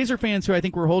so Blazer fans who I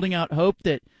think were holding out hope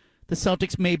that the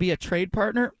Celtics may be a trade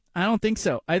partner, I don't think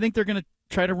so. I think they're going to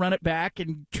try to run it back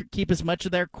and keep as much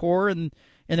of their core and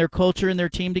their culture and their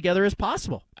team together as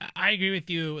possible. I agree with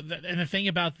you. And the thing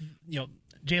about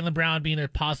Jaylen Brown being a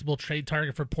possible trade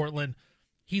target for Portland,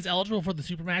 he's eligible for the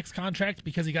Supermax contract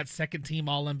because he got second-team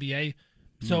All-NBA.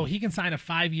 So he can sign a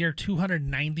 5-year,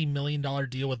 $290 million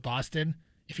deal with Boston.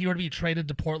 If he were to be traded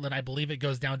to Portland, I believe it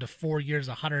goes down to 4 years,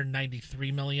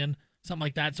 $193 million, something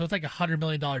like that. So it's like a $100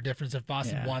 million difference if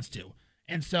Boston wants to.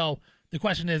 And so the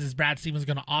question is Brad Stevens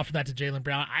going to offer that to Jaylen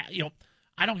Brown?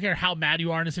 I don't care how mad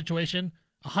you are in a situation.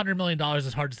 $100 million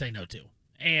is hard to say no to.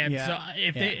 And so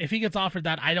if he gets offered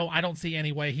that, I don't see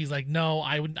any way. He's like, no,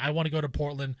 I want to go to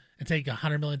Portland and take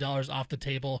 $100 million off the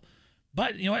table.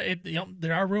 But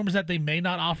there are rumors that they may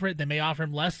not offer it. They may offer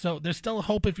him less. So there's still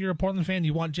hope if you're a Portland fan.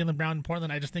 You want Jaylen Brown in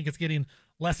Portland. I just think it's getting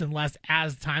less and less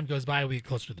as time goes by. We get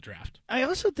closer to the draft. I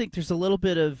also think there's a little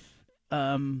bit of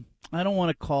I don't want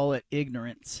to call it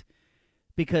ignorance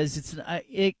because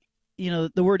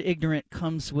the word ignorant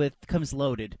comes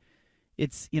loaded.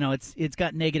 It's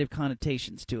got negative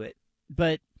connotations to it.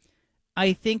 But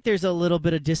I think there's a little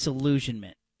bit of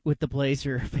disillusionment with the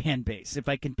Blazer fan base, if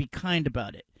I can be kind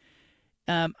about it.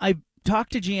 I've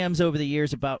talked to GMs over the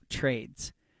years about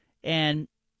trades, and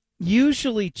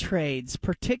usually trades,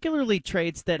 particularly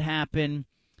trades that happen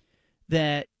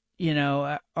that,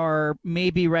 are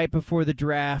maybe right before the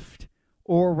draft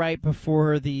or right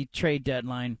before the trade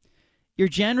deadline, you're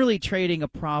generally trading a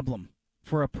problem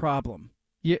for a problem.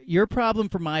 Your problem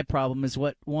for my problem is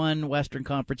what one Western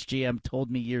Conference GM told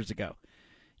me years ago.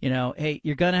 Hey,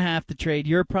 you're going to have to trade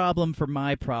your problem for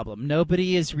my problem.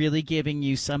 Nobody is really giving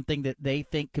you something that they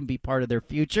think can be part of their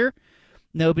future.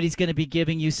 Nobody's going to be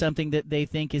giving you something that they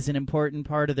think is an important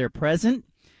part of their present.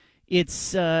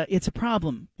 It's a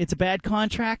problem. It's a bad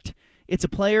contract. It's a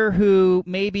player who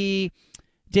maybe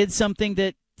did something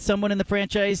that someone in the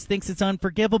franchise thinks it's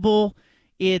unforgivable.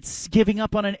 It's giving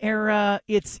up on an era.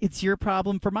 It's your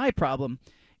problem for my problem.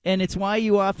 And it's why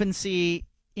you often see,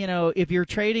 if you're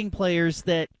trading players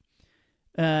that,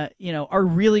 are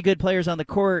really good players on the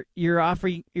court, you're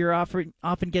often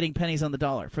getting pennies on the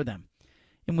dollar for them.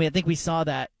 And I think we saw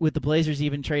that with the Blazers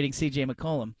even trading C.J.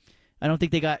 McCollum. I don't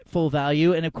think they got full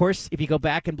value. And, of course, if you go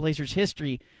back in Blazers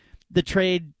history, the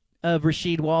trade of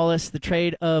Rasheed Wallace, the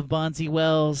trade of Bonzi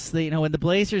Wells, when the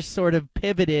Blazers sort of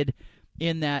pivoted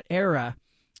in that era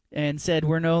and said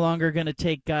we're no longer going to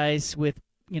take guys with,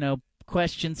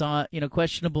 questions on,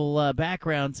 questionable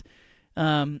backgrounds,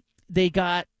 they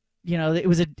got, it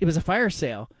was a fire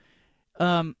sale.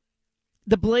 The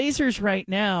Blazers right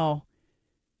now,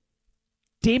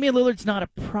 Damian Lillard's not a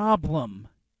problem.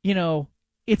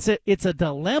 It's a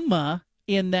dilemma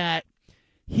in that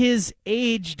his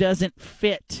age doesn't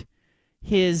fit.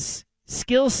 His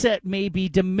skill set may be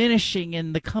diminishing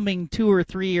in the coming 2 or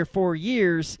 3 or 4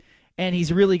 years, and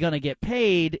he's really going to get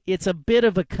paid. It's a bit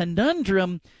of a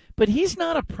conundrum, but he's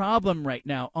not a problem right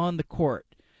now on the court.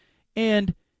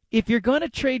 And if you're going to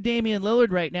trade Damian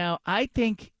Lillard right now, I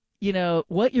think,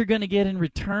 what you're going to get in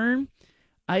return,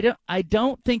 I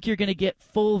don't think you're going to get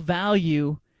full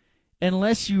value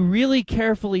unless you really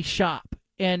carefully shop.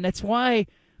 And that's why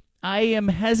I am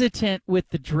hesitant with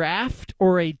the draft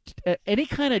or any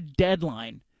kind of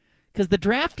deadline, because the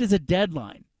draft is a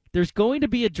deadline. There's going to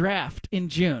be a draft in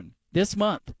June, this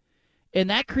month, and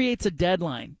that creates a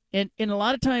deadline. And a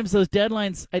lot of times those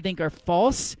deadlines, I think, are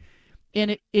false,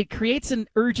 and it creates an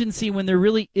urgency when there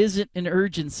really isn't an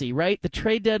urgency, right? The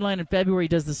trade deadline in February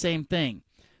does the same thing.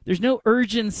 There's no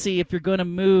urgency if you're going to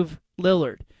move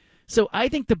Lillard. So I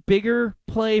think the bigger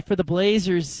play for the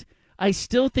Blazers, I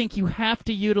still think you have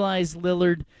to utilize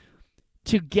Lillard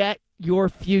to get your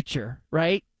future,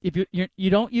 right? If you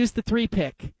don't use the 3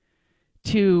 pick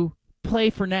to play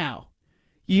for now.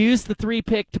 You use the 3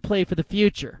 pick to play for the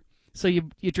future. So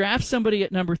you draft somebody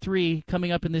at number 3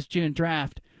 coming up in this June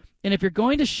draft. And if you're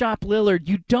going to shop Lillard,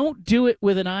 you don't do it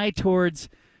with an eye towards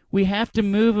we have to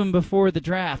move him before the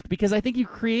draft, because I think you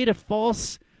create a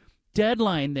false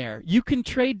deadline there. You can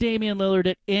trade Damian Lillard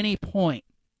at any point.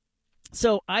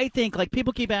 So I think, like,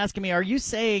 people keep asking me, are you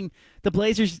saying the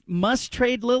Blazers must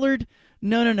trade Lillard?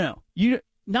 No. You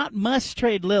not must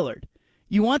trade Lillard.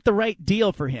 You want the right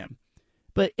deal for him.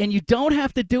 And you don't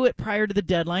have to do it prior to the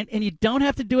deadline, and you don't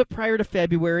have to do it prior to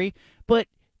February. But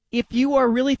if you are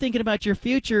really thinking about your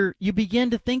future, you begin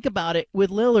to think about it with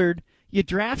Lillard. You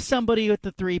draft somebody with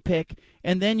the 3 pick,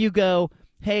 and then you go,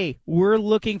 hey, we're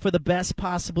looking for the best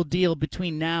possible deal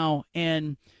between now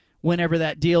and whenever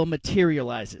that deal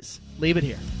materializes. Leave it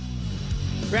here.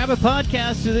 Grab a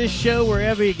podcast of this show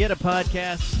wherever you get a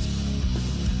podcast.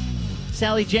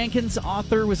 Sally Jenkins,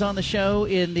 author, was on the show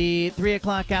in the 3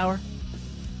 o'clock hour.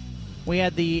 We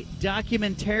had the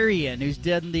documentarian who's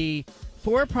done the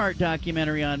 4-part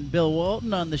documentary on Bill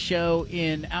Walton on the show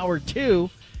in hour 2.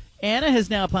 Anna has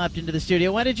now popped into the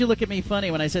studio. Why did you look at me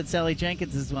funny when I said Sally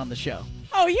Jenkins is on the show?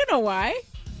 Oh, you know why.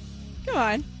 Come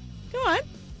on.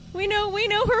 We know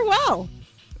her well.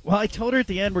 Well, I told her at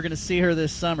the end we're going to see her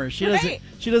this summer. She doesn't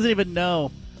even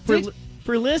know.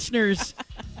 For listeners,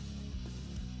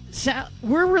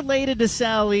 we're related to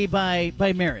Sally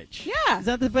by marriage. Yeah. Is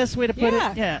that the best way to put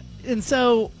it? Yeah. And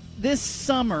so this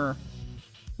summer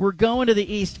we're going to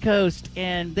the East Coast,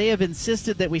 and they have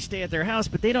insisted that we stay at their house,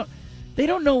 but they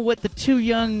don't know what the 2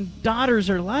 young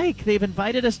daughters are like. They've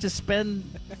invited us to spend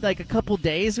like a couple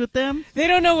days with them. They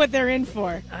don't know what they're in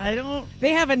for. I don't.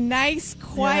 They have a nice,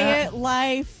 quiet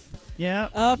life. Yeah.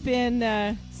 Up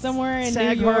in somewhere in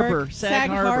Sag New York. Harbor.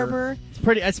 Sag Harbor.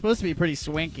 It's supposed to be pretty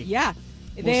swanky. Yeah.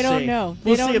 They don't know.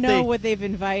 They don't know what they've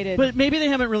invited. But maybe they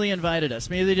haven't really invited us.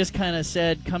 Maybe they just kind of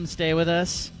said, come stay with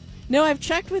us. No, I've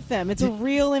checked with them. It's a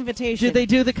real invitation. Did they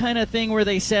do the kind of thing where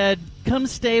they said, come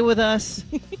stay with us?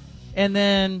 And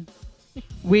then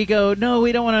we go, no,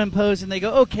 we don't want to impose. And they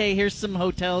go, okay, here's some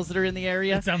hotels that are in the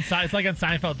area. It's like on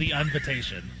Seinfeld, the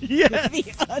invitation. Yes.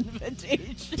 The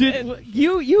invitation.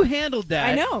 You handled that.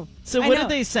 I know. So what did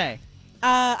they say?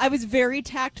 I was very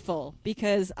tactful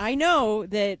because I know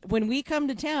that when we come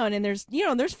to town and there's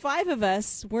 5 of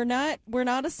us, we're not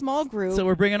a small group. So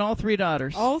we're bringing all 3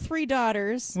 daughters. All 3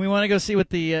 daughters. We want to go see what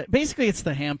the basically it's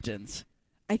the Hamptons.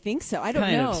 I think so. I don't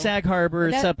kind know. Of. Sag Harbor,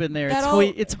 it's up in there.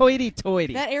 It's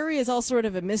hoity-toity. That area is all sort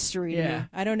of a mystery to me.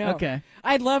 I don't know. Okay.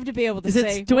 I'd love to be able to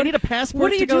say. Do I need a passport?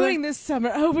 What are you to go doing there? this summer?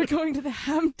 Oh, we're going to the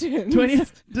Hamptons. Do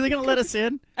they going to let us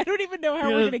in? I don't even know how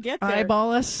we're going to get there.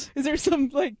 Eyeball us? Is there some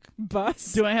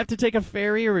bus? Do I have to take a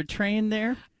ferry or a train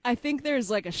there? I think there's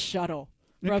a shuttle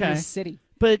from the city.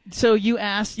 But so you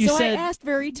asked. I asked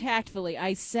very tactfully.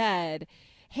 I said,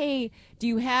 hey, do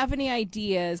you have any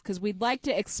ideas? Because we'd like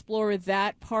to explore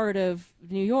that part of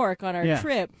New York on our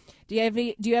trip. Do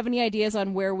you have any ideas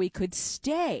on where we could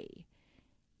stay?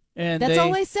 And that's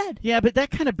all I said. Yeah, but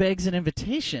that kind of begs an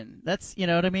invitation. That's, you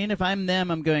know what I mean? If I'm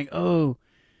them, I'm going, oh,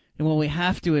 well, we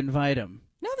have to invite them.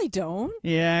 No, they don't.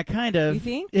 Yeah, kind of. You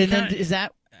think? And then, is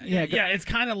that... Yeah, it's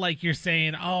kind of like you're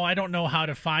saying, oh, I don't know how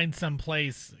to find some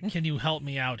place. Can you help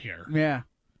me out here? Yeah.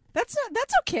 That's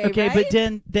okay. Okay, right? but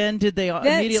then did they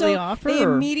immediately offer? They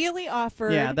immediately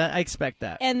offered. Yeah, I expect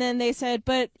that. And then they said,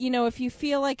 but if you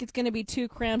feel like it's going to be too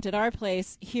cramped at our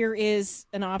place, here is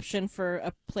an option for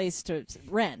a place to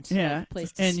rent. Yeah, a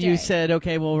place to and stay. You said,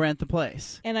 okay, we'll rent the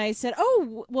place. And I said,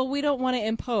 oh, well, we don't want to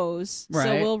impose,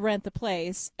 so we'll rent the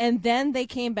place. And then they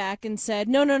came back and said,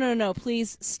 no,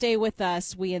 please stay with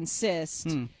us. We insist.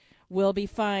 We'll be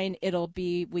fine.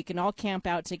 We can all camp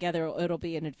out together. It'll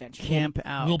be an adventure. Camp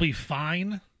out. We'll be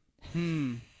fine?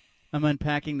 I'm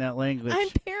unpacking that language. I'm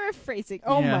paraphrasing.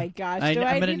 Oh, my gosh. Do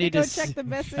I need to go check the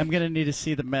message? I'm going to need to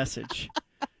see the message.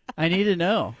 I need to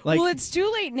know. Well, it's too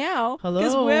late now. Hello?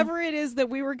 Because wherever it is that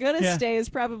we were going to stay is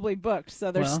probably booked, so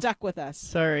they're stuck with us.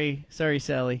 Sorry,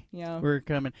 Sally. Yeah. We're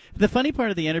coming. The funny part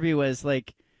of the interview was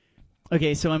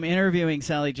okay, so I'm interviewing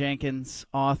Sally Jenkins,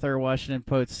 author, Washington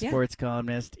Post sports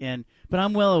columnist, but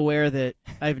I'm well aware that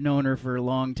I've known her for a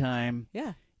long time.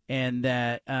 Yeah. And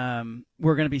that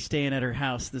we're going to be staying at her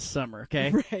house this summer,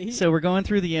 okay? Right. So we're going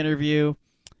through the interview,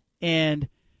 and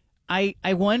I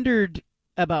wondered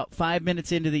about 5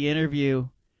 minutes into the interview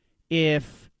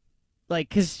if,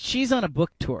 because she's on a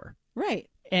book tour. Right.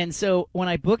 And so when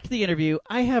I booked the interview,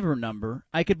 I have her number.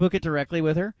 I could book it directly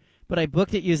with her, but I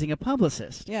booked it using a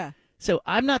publicist. Yeah. So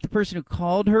I'm not the person who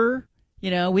called her.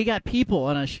 We got people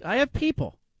on I have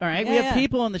people. All right, we have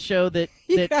people on the show that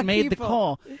made the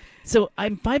call. So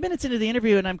I'm 5 minutes into the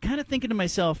interview, and I'm kind of thinking to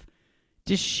myself,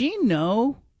 does she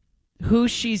know who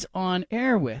she's on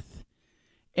air with?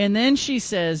 And then she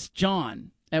says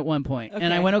John at one point.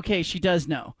 And I went, okay, she does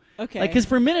know. Okay. Like, because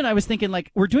for a minute I was thinking,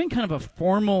 like, we're doing kind of a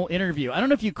formal interview. I don't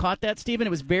know if you caught that, Stephen. It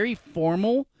was very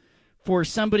formal for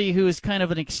somebody who is kind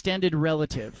of an extended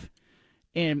relative.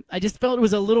 And I just felt it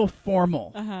was a little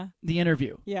formal, the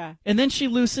interview. Yeah. And then she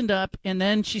loosened up, and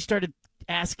then she started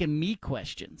asking me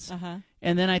questions.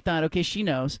 And then I thought, okay, she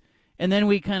knows. And then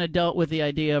we kind of dealt with the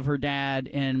idea of her dad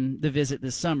and the visit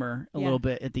this summer a little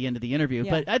bit at the end of the interview.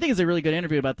 Yeah. But I think it's a really good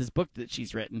interview about this book that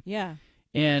she's written. Yeah.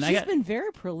 And she's been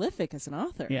very prolific as an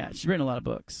author. Yeah, she's written a lot of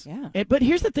books. Yeah. But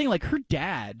here's the thing, like, her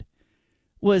dad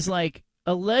was like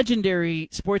a legendary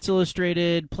Sports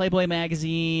Illustrated, Playboy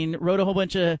magazine, wrote a whole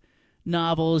bunch of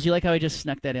novels. You like how I just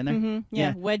snuck that in there?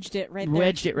 Yeah, wedged it right there.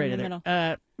 Wedged it right in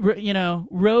there.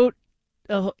 Wrote,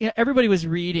 everybody was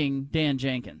reading Dan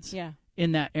Jenkins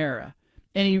in that era.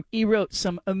 And he wrote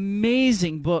some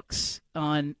amazing books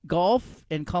on golf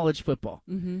and college football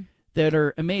that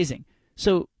are amazing.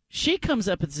 So she comes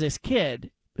up as this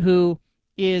kid who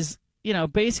is,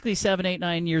 basically 7, 8,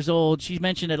 9 years old. She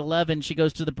mentioned at 11 she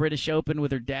goes to the British Open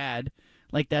with her dad.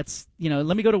 Like, that's,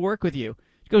 let me go to work with you.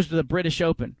 She goes to the British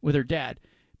Open with her dad.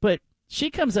 But she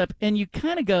comes up and you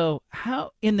kind of go,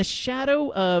 how, in the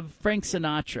shadow of Frank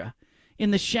Sinatra,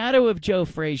 in the shadow of Joe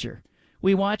Frazier,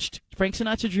 we watched Frank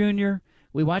Sinatra Jr.,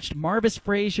 we watched Marvis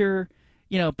Frazier,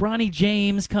 Bronny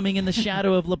James coming in the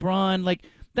shadow of LeBron. Like,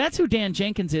 that's who Dan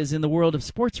Jenkins is in the world of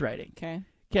sports writing.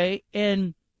 Okay.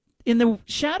 And in the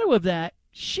shadow of that,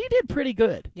 she did pretty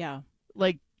good. Yeah.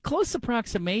 Like, close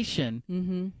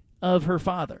approximation of her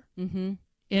father. And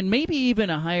maybe even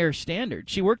a higher standard.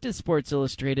 She worked at Sports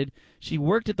Illustrated. She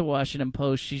worked at the Washington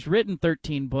Post. She's written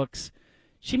 13 books.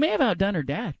 She may have outdone her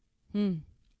dad.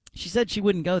 She said she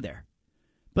wouldn't go there.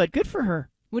 But good for her.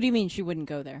 What do you mean she wouldn't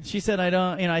go there? She said,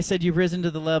 I said, you've risen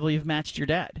to the level, you've matched your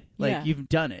dad. Like, you've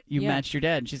done it. You've matched your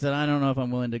dad. And she said, I don't know if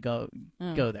I'm willing to go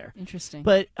there. Interesting.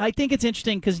 But I think it's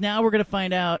interesting because now we're going to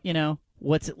find out,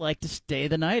 what's it like to stay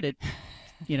the night at,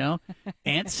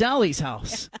 Aunt Sally's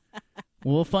house.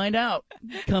 We'll find out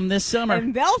come this summer.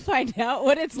 And they'll find out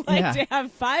what it's like to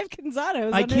have 5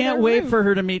 Canzanos. I can't wait for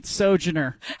her to meet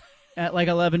Sojourner at like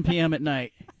 11 p.m. at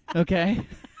night. Okay?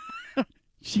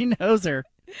 She knows her.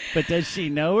 But does she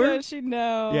know her? Does she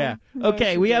know? Yeah. No,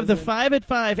 okay, we have the doesn't. 5 at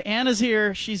 5. Anna's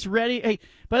here. She's ready. Hey,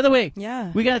 by the way,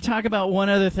 we got to talk about one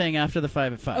other thing after the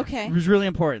 5 at 5. Okay. It was really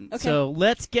important. Okay. So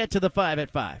let's get to the 5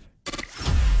 at 5.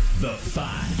 The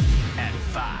 5 at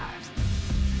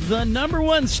 5. The number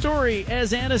one story,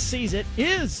 as Anna sees it,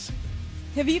 is...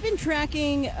 Have you been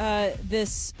tracking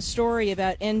this story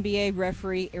about NBA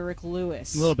referee Eric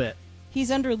Lewis? A little bit. He's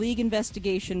under league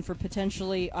investigation for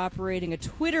potentially operating a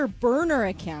Twitter burner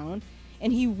account,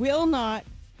 and he will not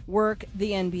work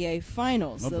the NBA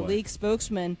Finals. The league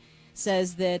spokesman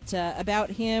says that about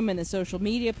him and the social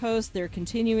media posts, they're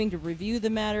continuing to review the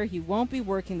matter. He won't be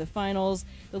working the finals.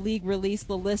 The league released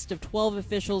the list of 12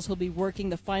 officials who'll be working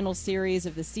the final series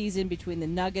of the season between the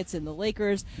Nuggets and the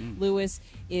Lakers. Lewis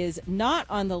is not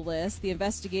on the list. The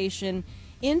investigation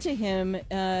into him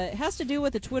has to do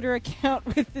with a Twitter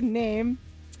account with the name,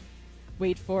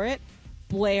 wait for it,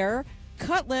 Blair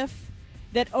Cutliff,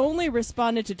 that only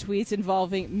responded to tweets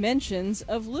involving mentions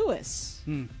of Lewis.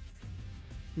 And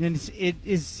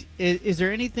is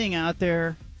there anything out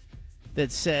there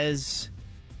that says,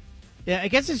 I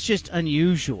guess it's just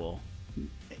unusual,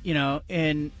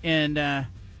 and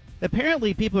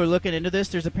apparently people are looking into this.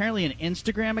 There's apparently an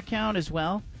Instagram account as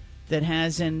well that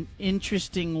has an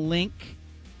interesting link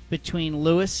between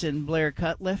Lewis and Blair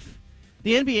Cutliff.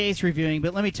 The NBA is reviewing,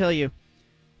 but let me tell you,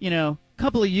 a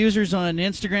couple of users on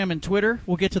Instagram and Twitter,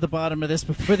 we'll get to the bottom of this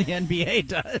before the NBA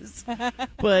does.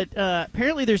 But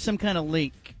apparently there's some kind of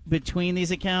link between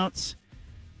these accounts,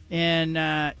 and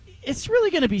it's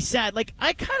really going to be sad. Like,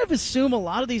 I kind of assume a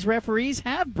lot of these referees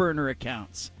have burner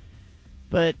accounts,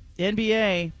 but the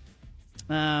NBA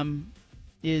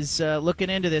is looking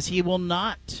into this. He will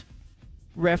not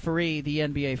referee the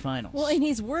NBA Finals. Well, and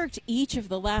he's worked each of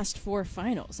the last 4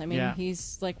 finals. I mean, Yeah.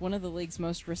 he's like one of the league's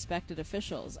most respected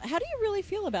officials. How do you really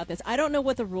feel about this? I don't know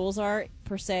what the rules are,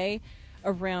 per se,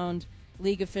 around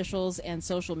league officials and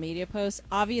social media posts.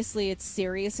 Obviously, it's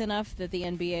serious enough that the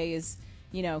NBA is,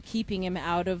 keeping him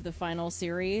out of the final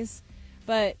series.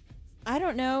 But I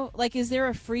don't know. Like, is there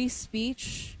a free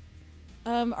speech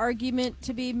argument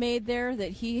to be made there that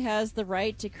he has the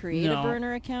right to create a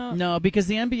burner account? No, because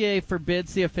the NBA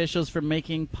forbids the officials from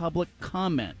making public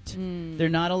comment. They're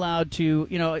not allowed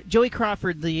to, Joey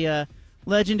Crawford, the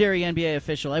legendary NBA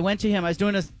official, I went to him. I was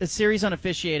doing a series on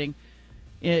officiating,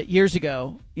 years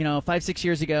ago, 5-6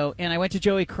 years ago, and I went to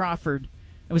Joey Crawford.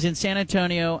 I was in San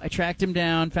Antonio. I tracked him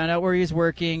down, found out where he was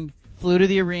working, flew to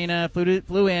the arena,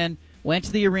 flew in, went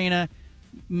to the arena,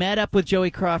 met up with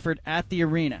Joey Crawford at the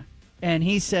arena, and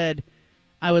he said,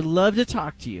 I would love to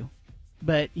talk to you,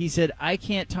 but he said, I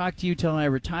can't talk to you till I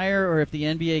retire or if the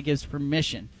NBA gives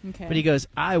permission. Okay. But he goes,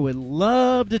 I would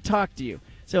love to talk to you.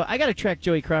 So I got to track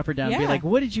Joey Crawford down and be like,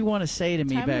 what did you want to say to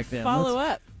me back then? Follow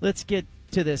up. Let's get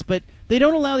to this. But they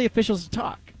don't allow the officials to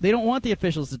talk. They don't want the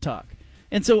officials to talk.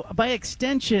 And so by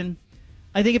extension,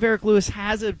 I think if Eric Lewis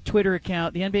has a Twitter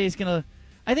account, the NBA is going to,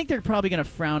 I think they're probably going to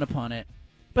frown upon it.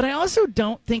 But I also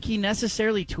don't think he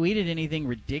necessarily tweeted anything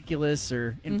ridiculous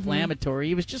or inflammatory.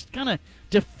 He was just kind of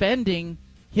defending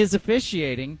his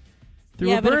officiating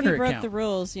through a burner account. Yeah, but if he broke the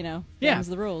rules, them's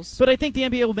the rules. But I think the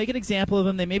NBA will make an example of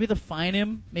him. Maybe they'll fine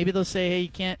him. Maybe they'll say, hey, you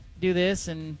can't do this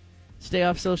and stay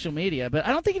off social media. But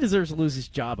I don't think he deserves to lose his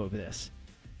job over this.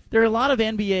 There are a lot of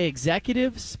NBA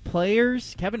executives,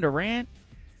 players, Kevin Durant,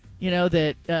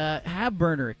 that have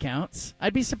burner accounts.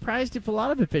 I'd be surprised if a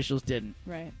lot of officials didn't.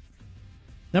 Right.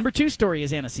 Number 2 story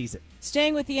is Anna sees it.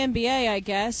 Staying with the NBA, I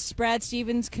guess, Brad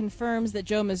Stevens confirms that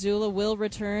Joe Mazzulla will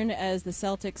return as the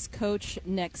Celtics coach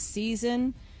next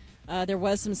season. There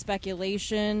was some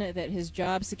speculation that his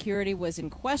job security was in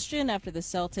question after the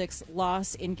Celtics'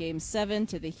 loss in Game 7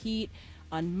 to the Heat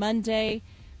on Monday.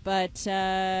 But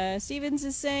Stevens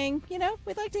is saying,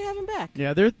 we'd like to have him back.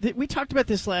 Yeah, we talked about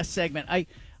this last segment.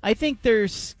 I think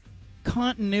there's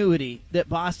continuity that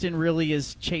Boston really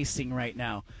is chasing right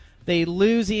now. They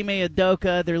lose Ime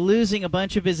Udoka. They're losing a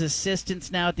bunch of his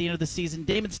assistants now at the end of the season.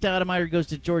 Damon Stoudemire goes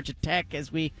to Georgia Tech,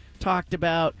 as we talked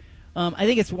about. I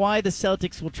think it's why the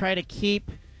Celtics will try to keep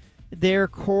their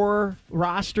core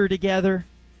roster together,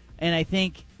 and I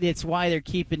think it's why they're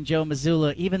keeping Joe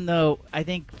Mazzulla, even though I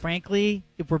think, frankly,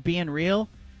 if we're being real,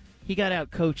 he got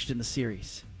out-coached in the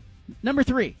series. Number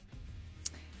 3.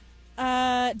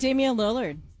 Damian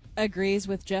Lillard agrees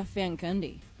with Jeff Van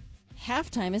Gundy.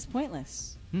 Halftime is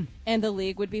pointless. And the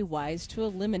league would be wise to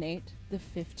eliminate the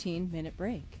 15-minute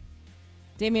break.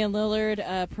 Damian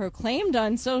Lillard proclaimed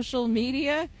on social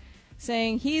media,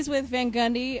 saying he's with Van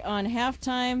Gundy on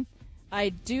halftime. I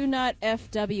do not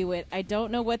FW it. I don't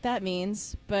know what that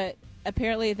means, but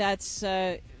apparently that's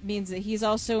means that he's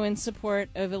also in support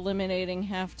of eliminating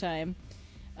halftime.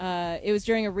 It was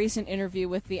during a recent interview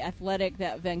with The Athletic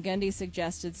that Van Gundy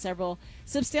suggested several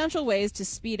substantial ways to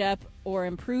speed up or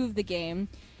improve the game.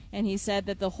 And he said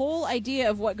that the whole idea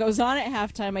of what goes on at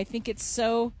halftime, I think it's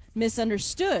so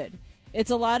misunderstood.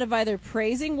 It's a lot of either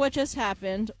praising what just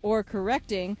happened or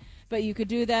correcting, but you could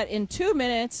do that in 2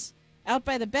 minutes out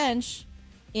by the bench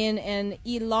in an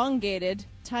elongated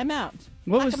timeout.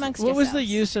 What was the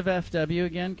use of FW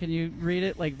again? Can you read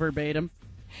it like verbatim?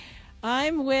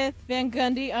 I'm with Van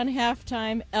Gundy on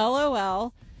halftime.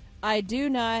 LOL. I do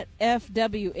not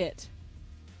FW it.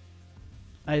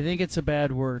 I think it's a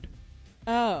bad word.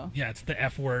 Oh. Yeah, it's the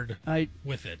F word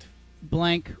with it.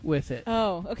 Blank with it.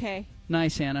 Oh, okay.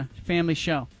 Nice, Anna. Family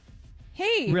show.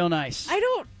 Hey. Real nice. I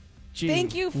don't... Gee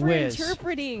Thank you for whiz.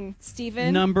 interpreting,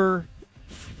 Stephen. Number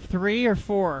 3 or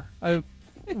 4?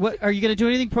 What are you going to do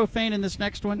anything profane in this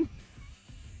next one?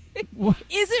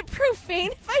 Is it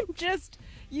profane if I'm just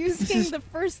using the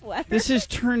first letter? This has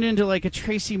turned into like a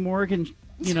Tracy Morgan,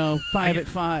 5 at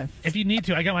 5. If you need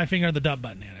to, I got my finger on the dub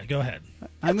button, Anna. Go ahead.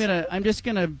 I'm just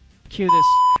gonna cue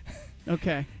this.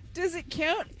 Okay. Does it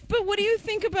count? But what do you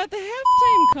think about the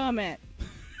halftime comment?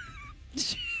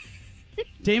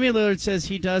 Damian Lillard says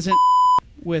he doesn't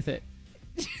with it.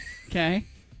 Okay.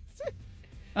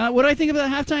 What do I think about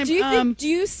halftime? Do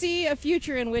you see a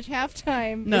future in which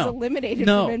halftime is eliminated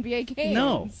from NBA games?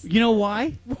 No. You know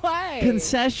why? Why?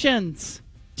 Concessions.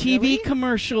 TV Really?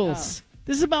 commercials.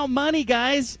 This is about money,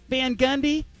 guys. Van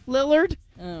Gundy, Lillard.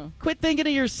 Oh. Quit thinking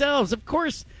of yourselves. Of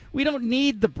course, we don't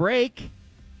need the break,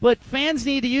 but fans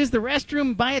need to use the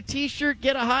restroom, buy a T-shirt,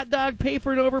 get a hot dog, pay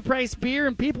for an overpriced beer,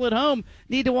 and people at home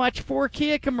need to watch 4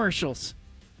 Kia commercials.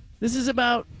 This is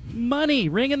about money,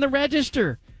 ringing the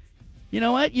register. You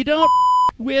know what? You don't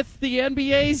with the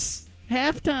NBA's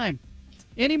halftime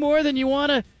any more than you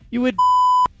would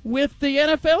with the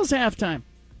NFL's halftime.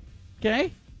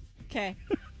 Okay? Okay.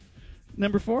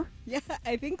 Number 4? Yeah,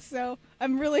 I think so.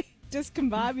 I'm really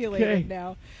discombobulated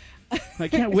now. I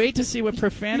can't wait to see what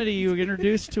profanity you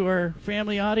introduce to our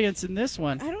family audience in this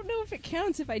one. I don't know if it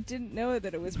counts if I didn't know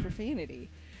that it was profanity.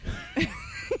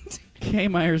 K.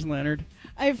 Myers Leonard.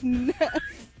 I've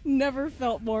never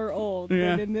felt more old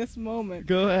than in this moment.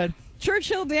 Go ahead.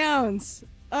 Churchill Downs.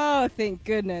 Oh, thank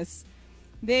goodness.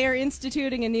 They are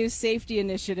instituting a new safety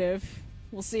initiative.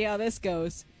 We'll see how this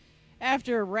goes.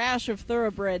 After a rash of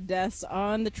thoroughbred deaths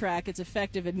on the track, it's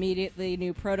effective immediately.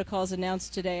 New protocols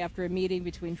announced today after a meeting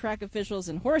between track officials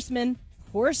and horsemen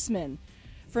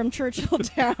from Churchill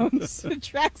Downs,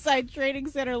 Trackside Training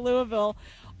Center, Louisville,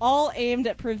 all aimed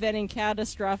at preventing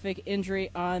catastrophic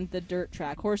injury on the dirt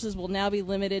track. Horses will now be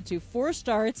limited to 4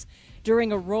 starts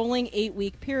during a rolling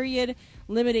 8-week period,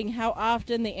 limiting how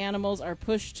often the animals are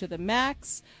pushed to the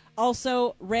max.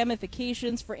 Also,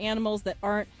 ramifications for animals that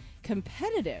aren't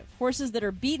competitive. Horses that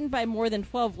are beaten by more than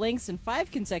 12 lengths in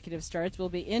 5 consecutive starts will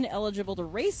be ineligible to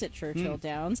race at Churchill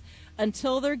Downs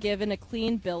until they're given a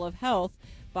clean bill of health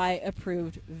by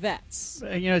approved vets.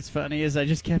 You know what's funny is I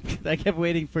kept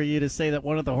waiting for you to say that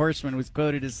one of the horsemen was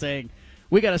quoted as saying,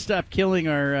 "We got to stop killing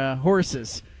our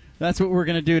horses. That's what we're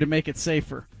going to do to make it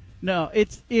safer." No,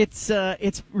 it's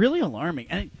really alarming,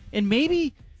 and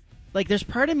maybe like there's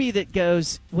part of me that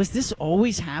goes, was this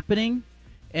always happening,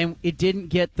 and it didn't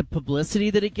get the publicity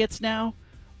that it gets now,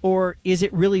 or is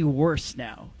it really worse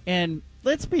now? And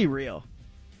let's be real,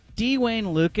 D.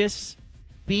 Wayne Lucas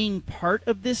being part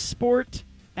of this sport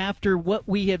after what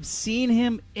we have seen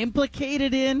him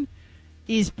implicated in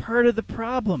is part of the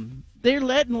problem. They're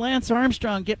letting Lance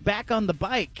Armstrong get back on the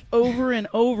bike over and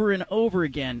over and over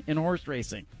again in horse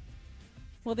racing.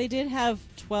 Well, they did have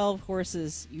 12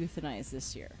 horses euthanized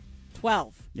this year.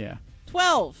 12. Yeah.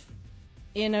 12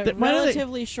 in a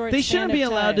relatively short span of time. They shouldn't be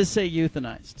allowed to say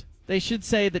euthanized. They should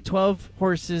say that 12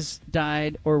 horses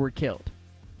died or were killed.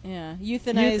 Yeah,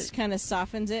 euthanized kind of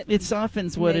softens it. It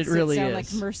softens what it really sound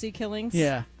is. Like mercy killings.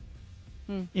 Yeah.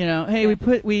 You know, hey,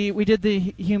 we did the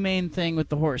humane thing with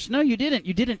the horse. No, you didn't.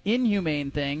 You did an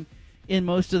inhumane thing in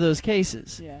most of those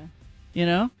cases. Yeah. You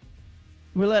know,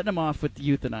 we're letting them off with the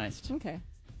euthanized. Okay.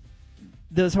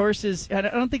 Those horses. I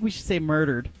don't think we should say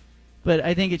murdered, but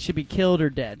I think it should be killed or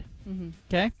dead.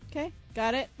 Okay. Okay.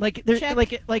 Got it. Like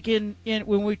in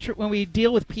when we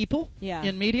deal with people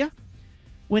in media,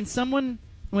 when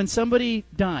somebody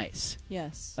dies,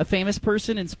 yes, a famous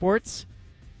person in sports,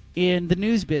 in the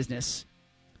news business,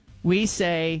 we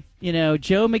say,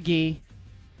 Joe McGee,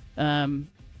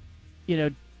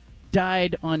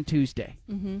 died on Tuesday.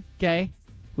 Okay,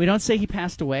 we don't say he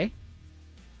passed away.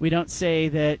 We don't say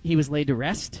that he was laid to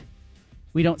rest.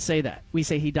 We don't say that. We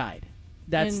say he died.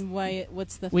 That's and why?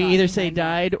 What's the? We thought either say that?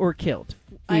 died or killed.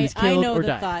 I know or the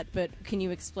died. thought, but can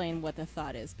you explain what the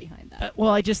thought is behind that?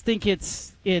 Well, I just think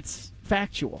it's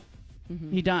factual.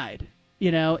 He died,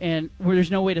 and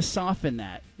there's no way to soften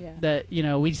that. Yeah. That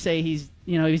we say he's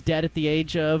dead at the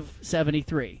age of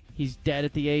 73. He's dead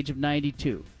at the age of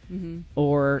 92.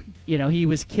 Or he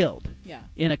was killed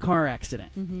in a car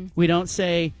accident. We don't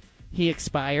say he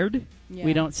expired. Yeah.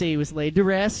 We don't say he was laid to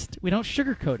rest. We don't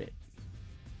sugarcoat it.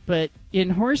 But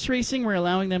in horse racing, we're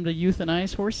allowing them to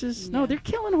euthanize horses. No, they're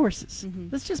killing horses.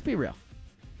 Let's just be real.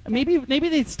 Maybe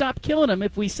they'd stop killing them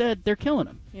if we said they're killing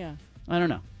them. Yeah. I don't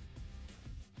know.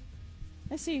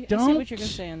 I see what you're going to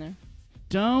say on there.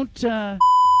 Don't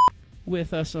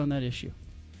with us on that issue.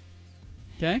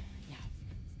 Okay? Yeah.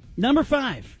 Number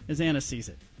 5, as Anna sees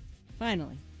it.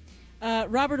 Finally.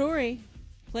 Robert Ory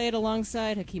played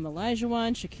alongside Hakeem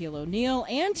Olajuwon, Shaquille O'Neal,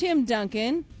 and Tim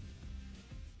Duncan.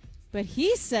 But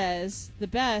he says the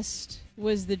best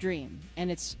was the Dream, and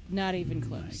it's not even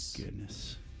close. My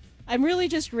goodness. I'm really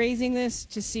just raising this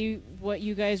to see what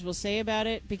you guys will say about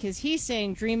it, because he's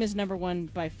saying Dream is number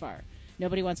 1 by far.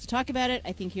 Nobody wants to talk about it.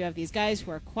 I think you have these guys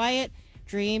who are quiet.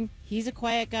 Dream, he's a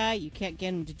quiet guy. You can't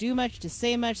get him to do much, to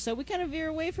say much, so we kind of veer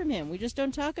away from him. We just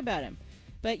don't talk about him.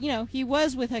 But, he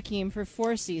was with Hakeem for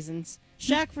 4 seasons,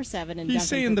 Shaq for 7, and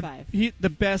Duncan for 5. He's the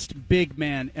best big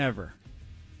man ever.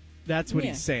 That's what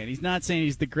he's saying. He's not saying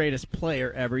he's the greatest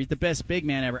player ever. He's the best big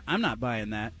man ever. I'm not buying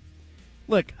that.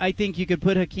 Look, I think you could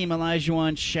put Hakeem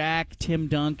Olajuwon, Shaq, Tim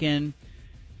Duncan.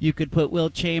 You could put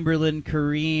Wilt Chamberlain,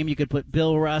 Kareem. You could put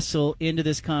Bill Russell into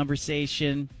this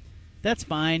conversation. That's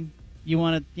fine. You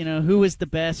want to, who was the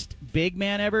best big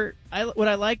man ever? What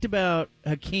I liked about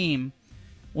Hakeem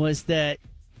was that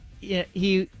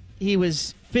he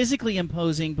was physically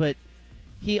imposing, but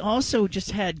he also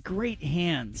just had great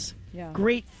hands. Yeah.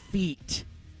 Great feet,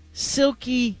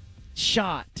 silky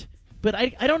shot. But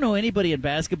I don't know anybody in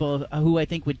basketball who I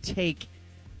think would take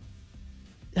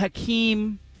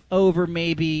Hakeem over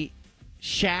maybe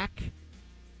Shaq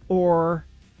or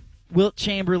Wilt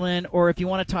Chamberlain, or if you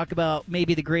want to talk about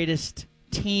maybe the greatest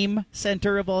team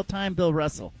center of all time, Bill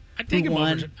Russell. I'd take him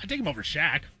over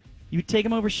Shaq. You would take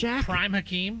him over Shaq? Prime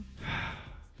Hakeem.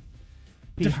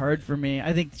 be hard for me.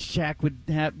 I think Shaq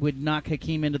would knock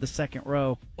Hakeem into the second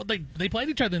row. Well, they played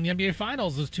each other in the NBA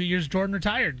Finals those 2 years Jordan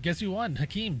retired. Guess who won?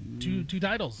 Hakeem. Two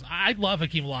titles. I love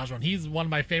Hakeem Olajuwon. He's one of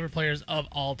my favorite players of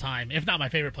all time, if not my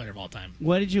favorite player of all time.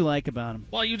 What did you like about him?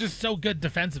 Well, he was just so good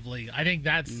defensively. I think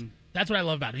that's what I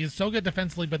love about him. He's so good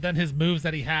defensively, but then his moves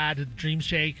that he had, Dream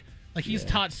Shake, like he's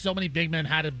taught so many big men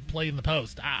how to play in the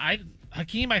post.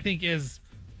 Hakeem, I think, is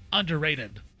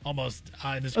underrated almost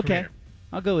in his career.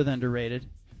 I'll go with underrated.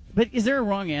 But is there a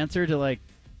wrong answer to like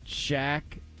Shaq,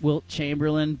 Wilt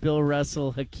Chamberlain, Bill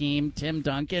Russell, Hakeem, Tim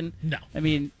Duncan? No. I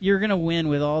mean, you're going to win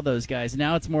with all those guys.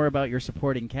 Now it's more about your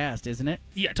supporting cast, isn't it?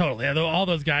 Yeah, totally. All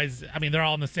those guys, I mean, they're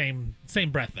all in the same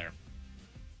breath there.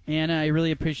 Anna, I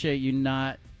really appreciate you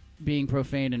not being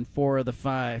profane in 4 of the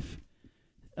 5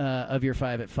 of your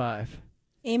 5 at 5.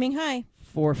 Aiming high.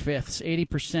 4/5,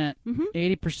 80%.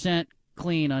 80%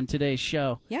 clean on today's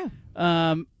show. Yeah.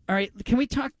 All right, can we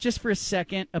talk just for a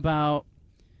second about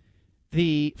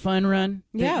the fun run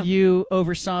that you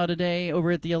oversaw today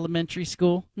over at the elementary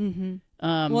school? Mm-hmm.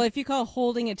 Well, if you call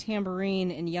holding a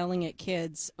tambourine and yelling at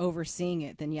kids overseeing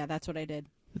it, then yeah, that's what I did.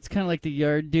 It's kind of like the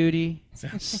yard duty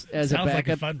Sounds as a backup like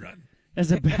a fun run. As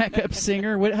a backup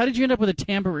singer. How did you end up with a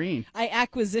tambourine? I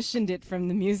acquisitioned it from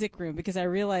the music room because I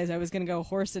realized I was going to go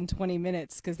hoarse in 20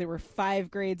 minutes because there were 5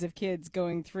 grades of kids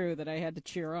going through that I had to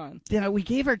cheer on. Yeah, we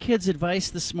gave our kids advice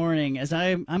this morning. As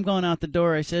I'm going out the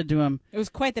door, I said to them, it was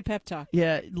quite the pep talk.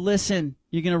 Yeah, listen,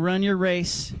 you're going to run your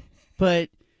race, but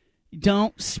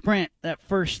don't sprint that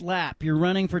first lap. You're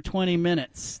running for 20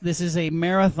 minutes. This is a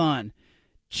marathon.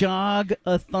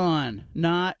 Jog-a-thon,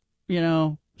 not,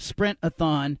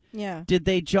 sprint-a-thon. Yeah. Did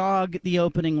they jog the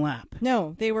opening lap?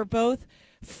 No, they were both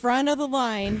front of the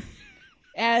line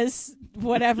as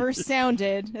whatever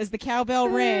sounded, as the cowbell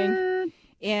rang,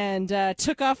 and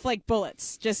took off like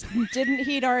bullets. Just didn't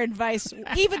heed our advice.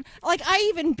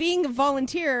 Even being a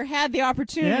volunteer, had the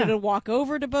opportunity to walk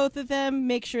over to both of them,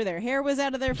 make sure their hair was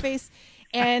out of their face,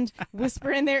 and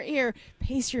whisper in their ear,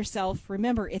 pace yourself.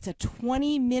 Remember, it's a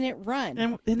 20-minute run.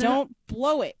 And don't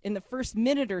blow it in the first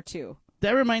minute or two.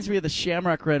 That reminds me of the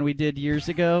Shamrock Run we did years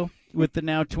ago with the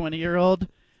now 20-year-old.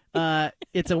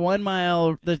 It's a 1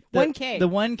 mile. The 1K. The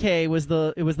 1K was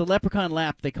the Leprechaun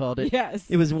Lap, they called it. Yes.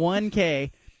 It was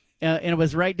 1K, and it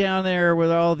was right down there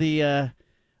with all the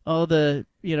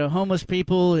homeless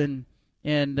people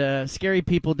and scary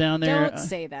people down there. Don't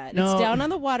say that. No, it's down on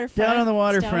the waterfront. Down on the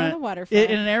waterfront. Down on the waterfront.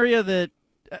 In an area that,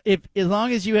 as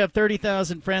long as you have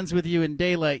 30,000 friends with you in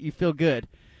daylight, you feel good.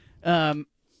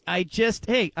 I'm just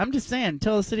saying,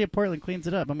 until the city of Portland cleans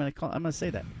it up, I'm gonna say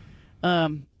that.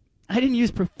 I didn't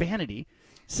use profanity.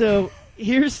 So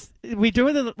we're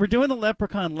doing the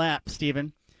Leprechaun Lap,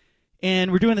 Stephen,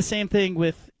 and we're doing the same thing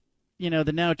with,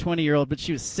 the now 20-year-old, but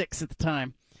she was 6 at the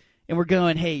time. And we're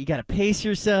going, hey, you got to pace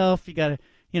yourself. You got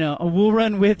to, we'll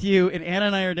run with you. And Anna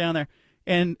and I are down there.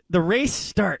 And the race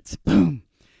starts. Boom.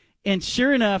 And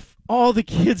sure enough, all the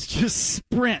kids just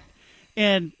sprint.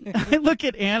 And I look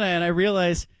at Anna and I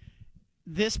realize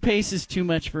this pace is too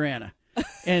much for Anna.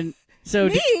 And so,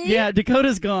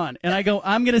 Dakota's gone. And I go,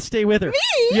 I'm going to stay with her. Me?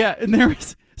 Yeah. And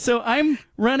so I'm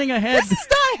running ahead. This is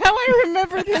not how I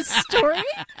remember this story. You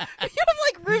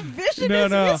have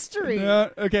revisionist history.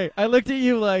 No, okay. I looked at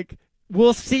you like,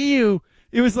 we'll see you.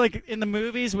 It was like in the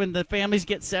movies when the families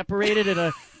get separated at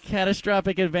a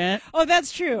catastrophic event. Oh,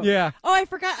 that's true. Yeah. Oh, I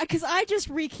forgot, because I just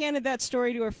recanted that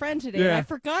story to a friend today. Yeah. And I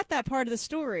forgot that part of the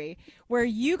story where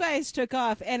you guys took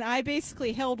off, and I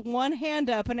basically held one hand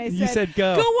up, and I said,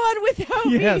 go. Go on without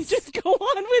me. Just go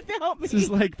on without me. This is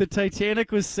like the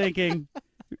Titanic was sinking.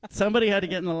 Somebody had to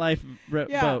get in the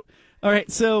lifeboat. All right,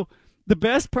 so the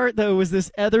best part, though, was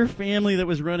this other family that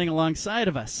was running alongside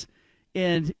of us.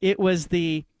 And it was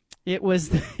the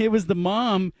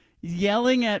mom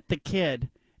yelling at the kid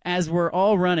as we're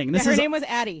all running. Her name was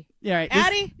Addie. Yeah, right.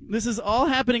 Addie? This is all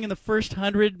happening in the first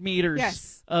 100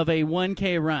 meters of a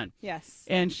 1K run. Yes.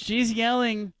 And she's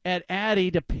yelling at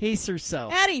Addie to pace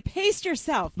herself. Addie, pace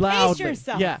yourself. Loudly. Pace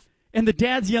yourself. Yeah. And the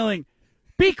dad's yelling,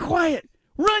 be quiet.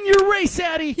 Run your race,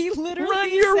 Addie. He literally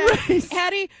run your said, race.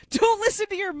 Addie, don't listen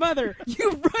to your mother. You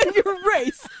run your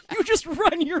race. You just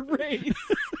run your race.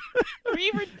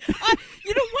 You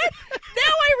know what?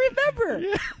 Now I remember.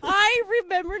 Yeah. I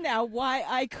remember now why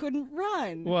I couldn't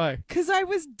run. Why? Because I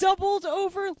was doubled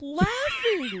over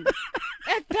laughing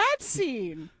at that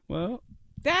scene. Well,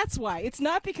 that's why. It's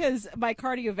not because my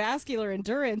cardiovascular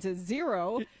endurance is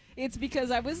 0. It's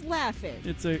because I was laughing.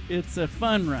 It's a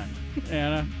fun run,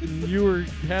 Anna. You were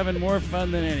having more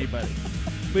fun than anybody.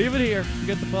 Leave it here.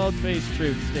 Get the bald-faced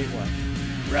truth statewide.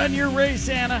 Run your race,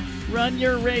 Anna. Run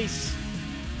your race.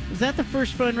 Was that the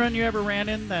first fun run you ever ran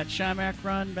in, that Shamak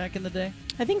run back in the day?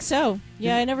 I think so.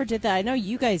 Yeah, I never did that. I know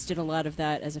you guys did a lot of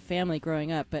that as a family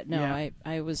growing up, but no,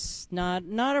 I was not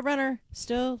a runner.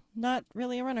 Still not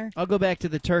really a runner. I'll go back to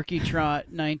the Turkey Trot,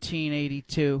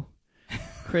 1982.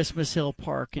 Christmas Hill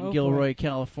Park in Gilroy,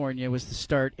 California was the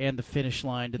start and the finish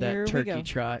line to that Turkey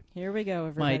Trot. Here we go,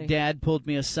 everybody. My dad pulled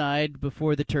me aside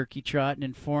before the Turkey Trot and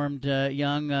informed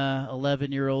young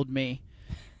 11-year-old me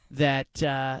that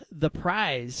the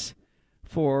prize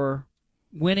for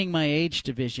winning my age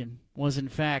division was, in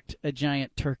fact, a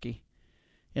giant turkey.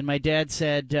 And my dad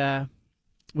said,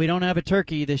 we don't have a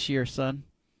turkey this year, son.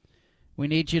 We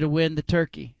need you to win the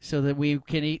turkey so that we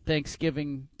can eat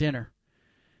Thanksgiving dinner.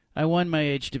 I won my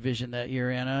age division that year,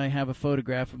 and I have a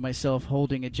photograph of myself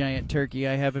holding a giant turkey.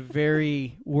 I have a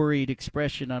very worried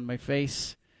expression on my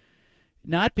face.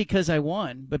 Not because I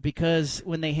won, but because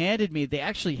when they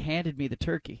actually handed me the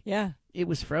turkey. Yeah. It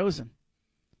was frozen.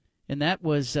 And that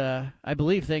was, I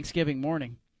believe, Thanksgiving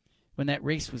morning when that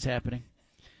race was happening.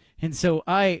 And so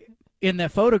in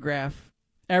that photograph,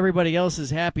 everybody else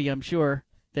is happy, I'm sure,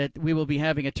 that we will be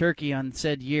having a turkey on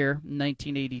said year,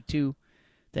 1982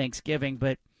 Thanksgiving.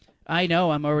 But I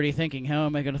know I'm already thinking, how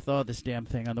am I going to thaw this damn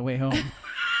thing on the way home?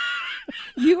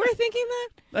 You were thinking that?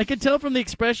 I could tell from the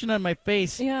expression on my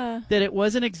face that it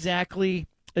wasn't exactly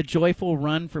a joyful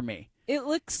run for me. It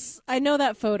looks, I know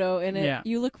that photo, and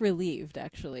you look relieved,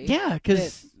 actually. Yeah,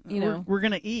 because we're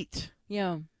going to eat.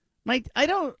 Yeah. I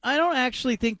don't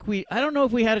actually think I don't know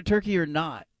if we had a turkey or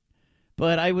not,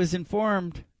 but I was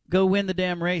informed, go win the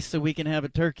damn race so we can have a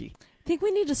turkey. I think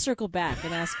we need to circle back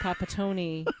and ask Papa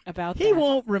Tony about that. He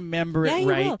won't remember it right.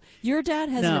 Yeah, he will. Your dad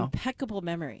has an impeccable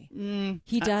memory.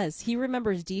 He does. He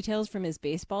remembers details from his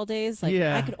baseball days.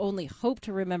 I could only hope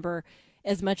to remember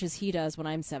as much as he does when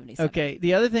I'm 77. Okay,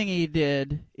 the other thing he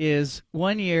did is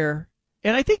one year,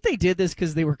 and I think they did this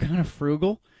because they were kind of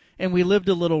frugal, and we lived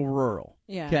a little rural.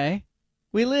 Yeah. Okay?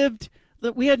 We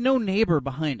had no neighbor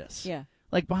behind us. Yeah.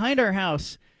 Like behind our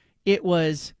house, it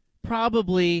was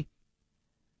probably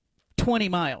 20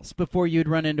 miles before you'd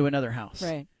run into another house.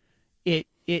 Right.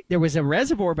 There was a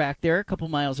reservoir back there a couple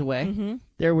miles away. Mm-hmm.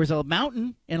 There was a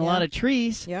mountain and a lot of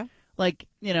trees. Yeah. Like,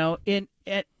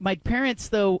 at my parents,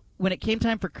 though, when it came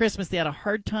time for Christmas, they had a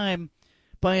hard time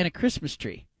buying a Christmas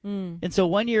tree. And so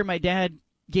one year my dad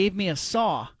gave me a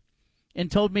saw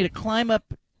and told me to climb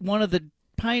up one of the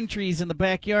pine trees in the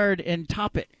backyard and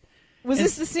top it. Was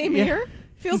this the same year?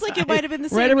 Feels like it might have been the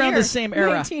same year. Right around the same era.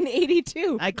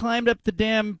 1982. I climbed up the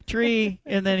damn tree,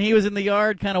 and then he was in the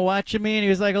yard kind of watching me, and he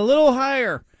was like, a little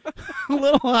higher, a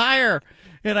little higher.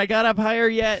 And I got up higher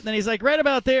yet, and then he's like, right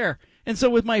about there. And so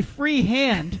with my free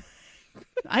hand,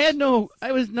 I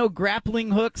was no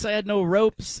grappling hooks, I had no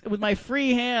ropes. With my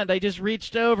free hand, I just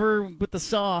reached over with the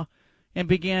saw and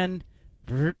began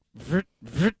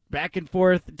back and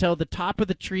forth until the top of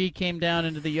the tree came down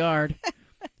into the yard.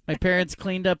 My parents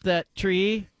cleaned up that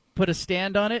tree, put a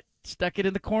stand on it, stuck it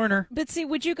in the corner. But see,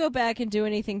 would you go back and do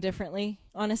anything differently,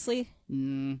 honestly?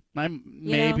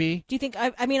 Maybe. Do you think,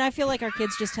 I feel like our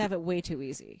kids just have it way too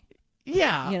easy.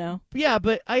 Yeah. Yeah,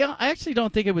 but I actually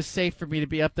don't think it was safe for me to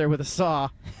be up there with a saw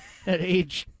at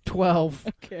age 12,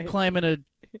 climbing a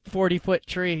 40-foot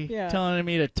tree, telling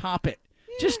me to top it.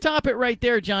 Yeah. Just top it right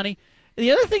there, Johnny.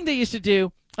 The other thing they used to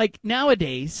do, like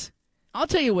nowadays, I'll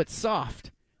tell you what's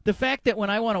soft. The fact that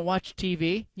when I want to watch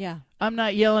TV, I'm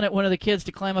not yelling at one of the kids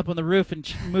to climb up on the roof and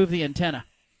move the antenna.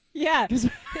 Yeah,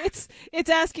 it's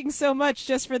asking so much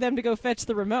just for them to go fetch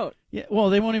the remote. Yeah,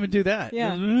 well, they won't even do that.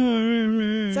 Yeah,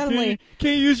 suddenly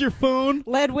can't use your phone.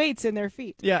 Lead weights in their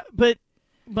feet. Yeah, but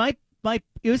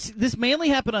this mainly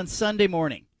happened on Sunday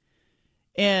morning,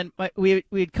 and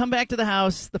we'd come back to the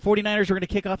house. The 49ers were going to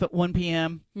kick off at 1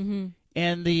 p.m. Mm-hmm.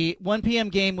 And the 1 p.m.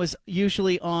 game was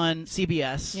usually on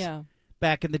CBS. Yeah.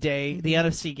 Back in the day, the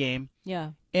NFC game.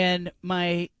 Yeah. And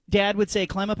my dad would say,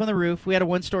 climb up on the roof. We had a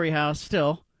one-story house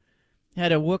still.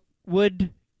 Had a wood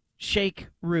shake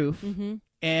roof. Mm-hmm.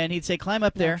 And he'd say, climb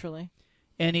up there. Naturally.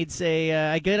 And he'd say,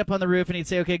 I get up on the roof, and he'd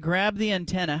say, okay, grab the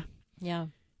antenna. Yeah.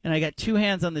 And I got two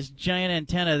hands on this giant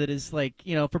antenna that is like,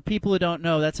 for people who don't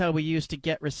know, that's how we used to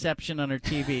get reception on our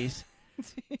TVs.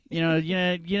 You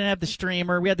didn't have the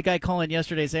streamer. We had the guy calling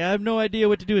yesterday say, I have no idea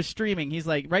what to do with streaming. He's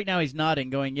like, right now he's nodding,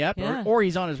 going, yep. Yeah. Or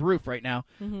he's on his roof right now,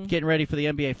 getting ready for the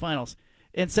NBA Finals.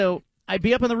 And so I'd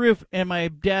be up on the roof, and my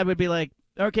dad would be like,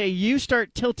 okay, you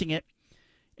start tilting it,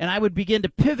 and I would begin to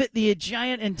pivot the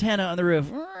giant antenna on the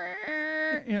roof.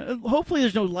 Hopefully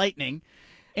there's no lightning.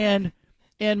 And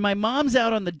my mom's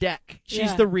out on the deck.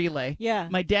 She's the relay. Yeah.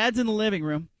 My dad's in the living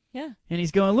room. Yeah. And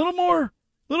he's going, a little more.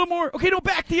 Okay, no,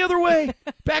 back the other way.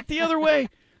 Back the other way.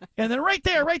 And then right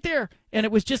there. And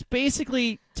it was just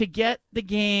basically to get the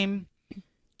game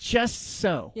just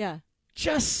so. Yeah.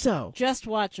 Just so. Just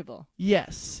watchable.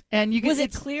 Yes. And was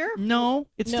it clear? No.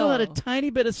 It still had a tiny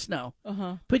bit of snow.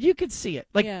 Uh-huh. But you could see it.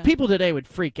 Like, people today would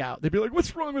freak out. They'd be like,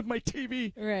 what's wrong with my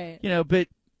TV? Right. But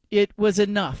it was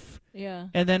enough. Yeah.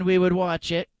 And then we would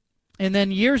watch it. And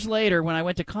then years later, when I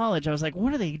went to college, I was like,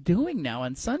 what are they doing now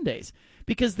on Sundays?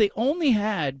 Because you only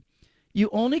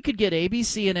could get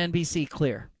ABC and NBC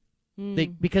clear.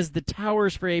 Because the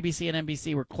towers for ABC and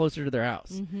NBC were closer to their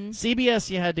house. Mm-hmm. CBS,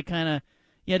 you had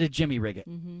to Jimmy rig it.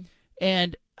 Mm-hmm.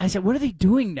 And I said, what are they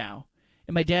doing now?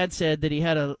 And my dad said that he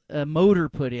had a motor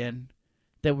put in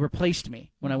that replaced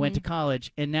me when I went to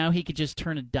college, and now he could just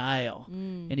turn a dial,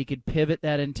 and he could pivot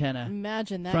that antenna.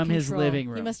 Imagine that from control. his living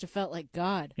room. He must have felt like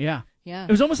God. Yeah. Yeah.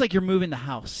 It was almost like you're moving the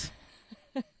house.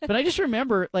 But I just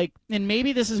remember, and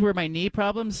maybe this is where my knee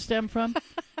problems stem from.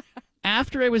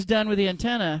 After I was done with the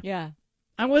antenna,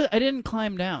 I didn't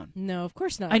climb down. No, of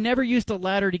course not. I never used a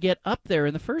ladder to get up there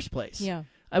in the first place. Yeah.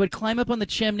 I would climb up on the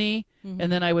chimney,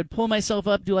 and then I would pull myself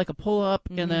up, do like a pull-up,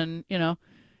 and then,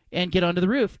 and get onto the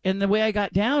roof. And the way I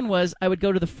got down was I would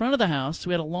go to the front of the house.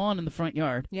 We had a lawn in the front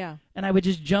yard. Yeah. And I would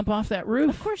just jump off that roof.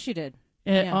 Of course you did.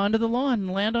 Onto the lawn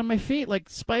and land on my feet like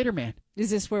Spider-Man. Is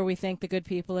this where we thank the good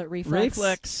people at Reflex?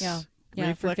 Reflex. Yeah. Yeah,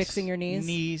 Reflex, for fixing your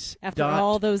knees. After .com.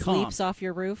 all those leaps off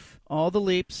your roof. All the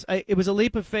leaps. It was a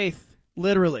leap of faith,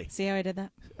 literally. See how I did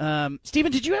that?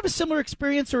 Stephen, did you have a similar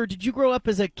experience, or did you grow up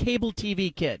as a cable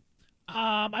TV kid?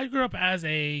 I grew up as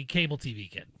a cable TV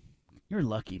kid. You're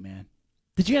lucky, man.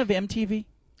 Did you have MTV?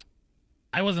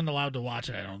 I wasn't allowed to watch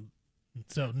it.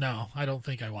 So no, I don't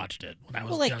think I watched it when I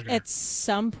was younger. At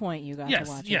some point you got to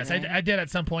watch it. Yes, right? I did at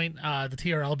some point. The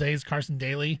TRL days, Carson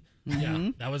Daly.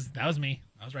 Yeah, that was me.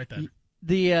 I was right then.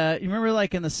 You remember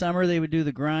in the summer they would do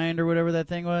the grind or whatever that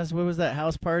thing was? What was that,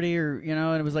 house party and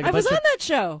it was like I was on that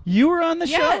show. You were on the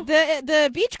show? Yeah, the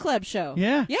beach club show.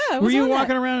 Yeah. Yeah, I was Were you on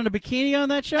walking that. around in a bikini on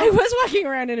that show? I was walking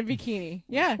around in a bikini.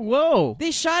 Yeah. Whoa.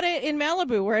 They shot it in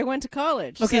Malibu where I went to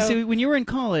college. Okay, so when you were in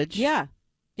college. Yeah.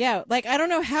 Yeah, I don't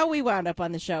know how we wound up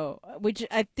on the show, which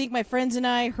I think my friends and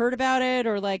I heard about it,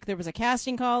 or there was a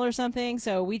casting call or something,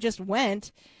 so we just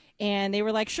went, and they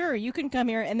were like, sure, you can come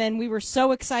here, and then we were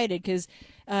so excited because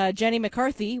Jenny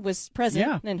McCarthy was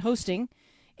present and hosting,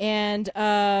 and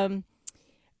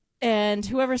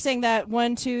whoever sang that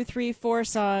 1, 2, 3, 4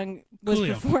 song was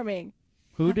Coolio. performing.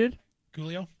 Who did?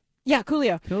 Coolio? Yeah,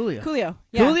 Coolio.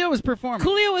 Yeah. Coolio was performing.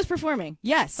 Coolio was performing,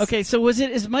 yes. Okay, so was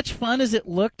it as much fun as it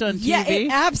looked on TV? Yeah,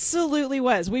 it absolutely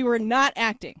was. We were not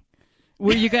acting.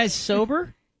 Were you guys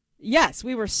sober? Yes,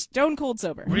 we were stone cold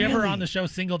sober. Were you ever on the show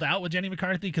Singled Out with Jenny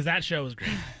McCarthy? Because that show was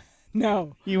great.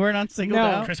 No. You weren't on Singled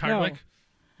Out? Chris Hardwick?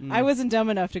 No. I wasn't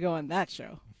dumb enough to go on that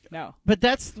show. No. But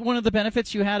that's one of the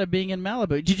benefits you had of being in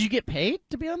Malibu. Did you get paid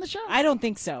to be on the show? I don't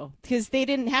think so, because they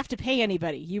didn't have to pay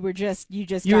anybody. You were just you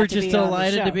got were to just be on the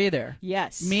delighted show. to be there.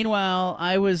 Yes. Meanwhile,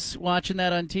 I was watching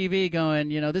that on TV going,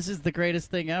 this is the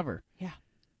greatest thing ever. Yeah.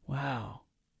 Wow.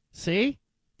 See?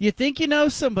 You think you know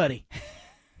somebody.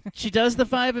 She does the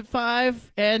 5 at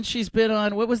 5, and she's been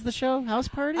on, what was the show? House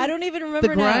Party? I don't even remember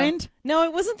The Grind? No,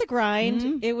 it wasn't The Grind.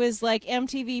 Mm-hmm. It was like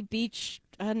MTV Beach.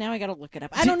 Now I got to look it up.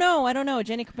 I don't know.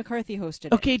 Jenny McCarthy hosted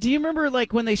it. Okay, do you remember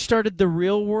when they started The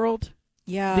Real World?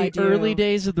 Yeah, the I do. early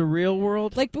days of The Real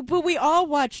World? But we all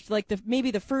watched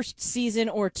maybe the first season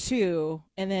or two,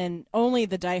 and then only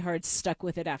the diehards stuck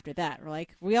with it after that.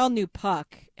 We all knew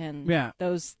Puck and that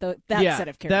set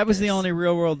of characters. That was the only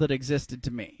Real World that existed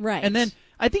to me. Right. And then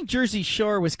I think Jersey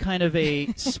Shore was kind of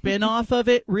a spin-off of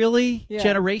it, really,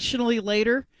 generationally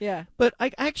later. Yeah. But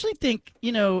I actually think,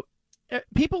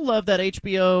 people love that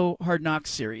HBO Hard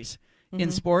Knocks series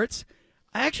in sports.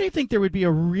 I actually think there would be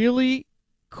a really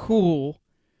cool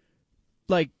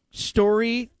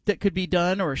story that could be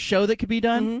done, or a show that could be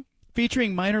done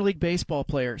featuring minor league baseball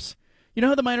players. You know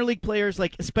how the minor league players,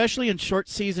 especially in short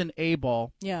season A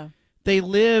ball, they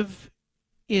live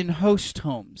in host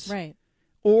homes. Right.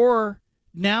 Or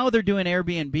now they're doing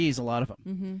Airbnbs, a lot of them.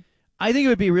 Mm-hmm. I think it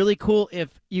would be really cool if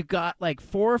you got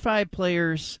 4 or 5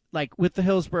 players with the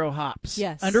Hillsborough Hops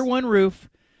under one roof.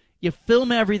 You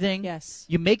film everything. Yes.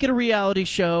 You make it a reality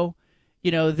show.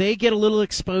 They get a little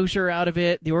exposure out of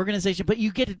it, the organization, but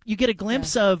you get a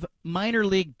glimpse of minor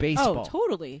league baseball. Oh,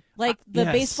 totally. The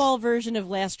baseball version of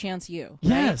Last Chance U.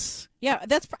 Right? Yes. Yeah,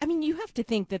 you have to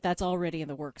think that that's already in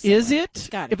the works. Is somewhere. it?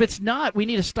 If it's not, we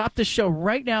need to stop this show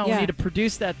right now. Yeah. We need to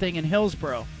produce that thing in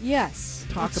Hillsborough. Yes.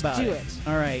 Let's do it.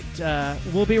 All right.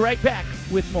 We'll be right back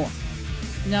with more.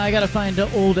 Now I got to find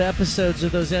old episodes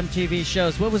of those MTV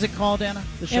shows. What was it called, Anna?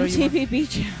 The show MTV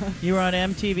Beach House. You were on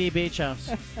MTV Beach House.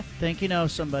 Think you know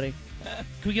somebody.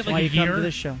 we get Why like a you come year? to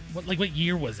this show? What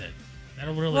year was it? I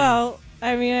don't really. Well,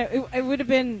 I mean, it would have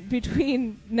been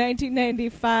between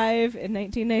 1995 and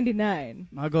 1999.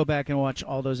 I'll go back and watch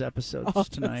all those episodes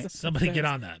tonight. Somebody get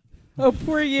on that. Oh,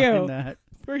 poor you. Find that.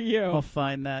 For you. I'll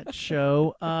find that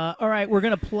show. All right, we're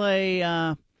going to play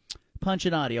Punch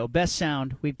It Audio. Best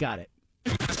sound, we've got it.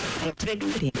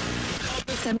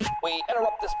 We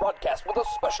interrupt this broadcast with a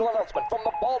special announcement from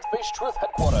the Bald-Faced Truth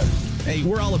Headquarters. Hey,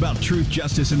 we're all about truth,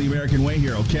 justice, and the American way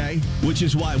here, okay? Which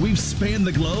is why we've spanned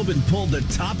the globe and pulled the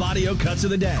top audio cuts of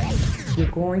the day.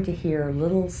 You're going to hear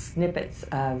little snippets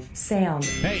of sound.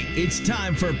 Hey, it's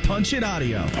time for Punch It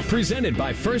Audio. Presented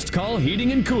by First Call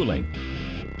Heating and Cooling.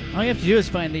 All you have to do is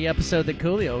find the episode that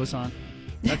Coolio was on.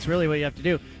 That's really what you have to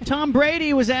do. Tom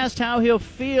Brady was asked how he'll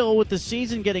feel with the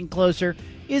season getting closer.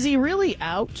 Is he really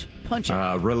out? Punch it.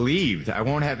 Relieved. I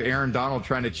won't have Aaron Donald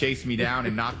trying to chase me down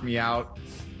and knock me out.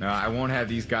 I won't have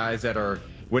these guys that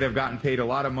would have gotten paid a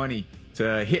lot of money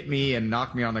to hit me and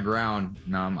knock me on the ground.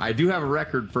 I do have a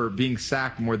record for being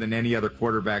sacked more than any other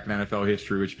quarterback in NFL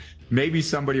history, which maybe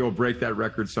somebody will break that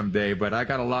record someday. But I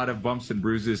got a lot of bumps and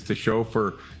bruises to show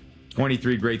for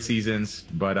 23 great seasons.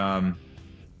 But,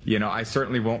 I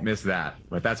certainly won't miss that.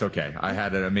 But that's okay. I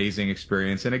had an amazing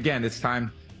experience. And again, it's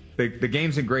time. The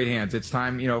game's in great hands. It's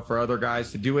time, for other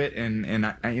guys to do it. And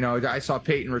I saw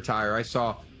Peyton retire. I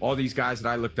saw all these guys that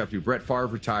I looked up to. Brett Favre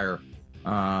retire.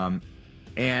 Now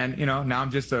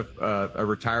I'm just a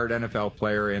retired NFL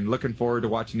player and looking forward to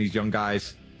watching these young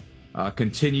guys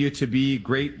continue to be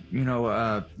great,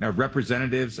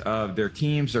 representatives of their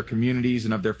teams, their communities,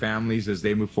 and of their families as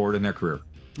they move forward in their career.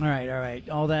 All right.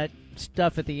 All that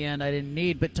stuff at the end I didn't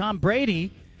need. But Tom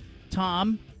Brady,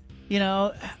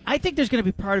 I think there's going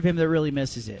to be part of him that really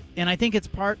misses it. And I think it's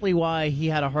partly why he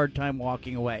had a hard time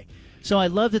walking away. So I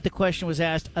love that the question was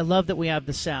asked. I love that we have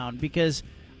the sound because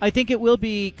I think it will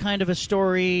be kind of a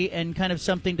story and kind of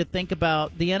something to think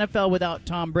about. The NFL without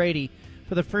Tom Brady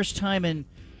for the first time in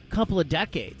a couple of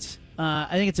decades. I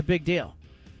think it's a big deal.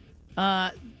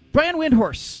 Brian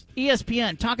Windhorst,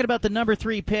 ESPN, talking about the number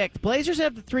 3 pick. The Blazers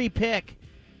have the 3 pick.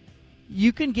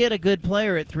 You can get a good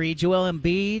player at 3. Joel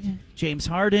Embiid, James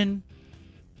Harden.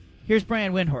 Here's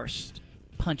Brian Windhorst.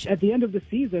 Punch it. At the end of the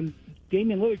season,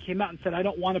 Damian Lillard came out and said, I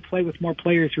don't want to play with more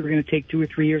players who are going to take 2 or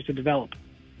 3 years to develop.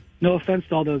 No offense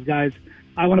to all those guys.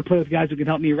 I want to play with guys who can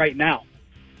help me right now.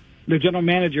 Their general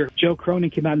manager, Joe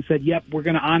Cronin, came out and said, yep, we're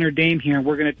going to honor Dame here, and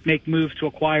we're going to make moves to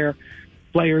acquire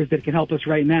players that can help us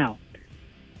right now.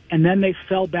 And then they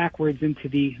fell backwards into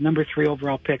the number 3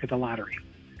 overall pick of the lottery.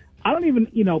 I don't even,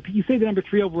 you say the number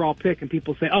 3 overall pick and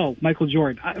people say, oh, Michael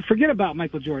Jordan. Forget about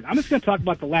Michael Jordan. I'm just going to talk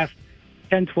about the last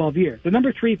 10, 12 years. The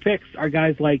number 3 picks are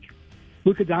guys like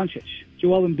Luka Doncic,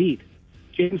 Joel Embiid,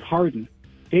 James Harden,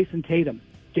 Jason Tatum,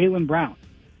 Jaylen Brown.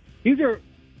 These are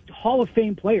Hall of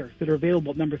Fame players that are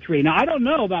available at number 3. Now, I don't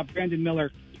know about Brandon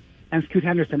Miller and Scoot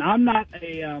Henderson. I'm not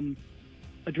a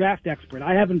draft expert.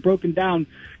 I haven't broken down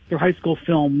their high school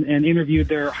film and interviewed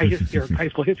their high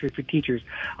school history for teachers.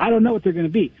 I don't know what they're going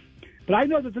to be. But I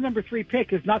know that the number 3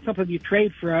 pick is not something you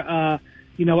trade for a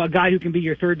guy who can be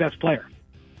your 3rd best player.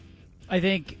 I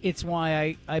think it's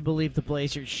why I believe the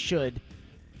Blazers should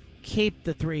keep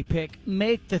the 3 pick,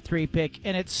 make the 3 pick,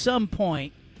 and at some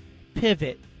point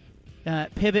pivot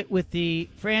with the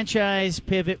franchise,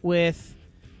 pivot with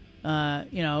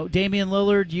Damian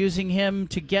Lillard, using him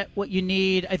to get what you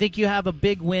need. I think you have a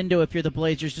big window if you're the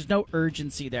Blazers. There's no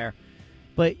urgency there.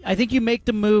 But I think you make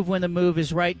the move when the move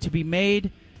is right to be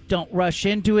made. Don't rush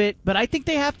into it. But I think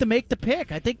they have to make the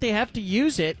pick. I think they have to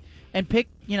use it and pick,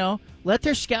 let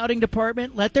their scouting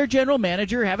department, let their general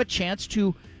manager have a chance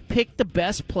to pick the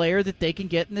best player that they can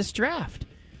get in this draft.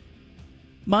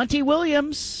 Monty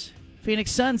Williams,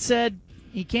 Phoenix Suns, said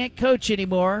he can't coach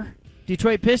anymore.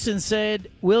 Detroit Pistons said,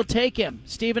 we'll take him.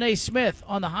 Stephen A. Smith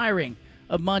on the hiring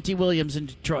of Monty Williams in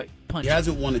Detroit. Punch. He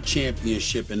hasn't won a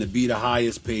championship, and to be the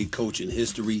highest paid coach in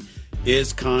history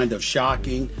is kind of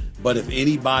shocking. But if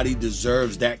anybody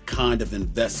deserves that kind of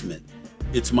investment,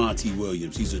 it's Monty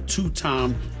Williams. He's a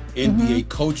 2-time NBA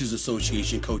Coaches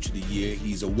Association Coach of the Year.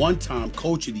 He's a 1-time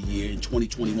Coach of the Year in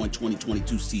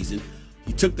 2021-2022 season.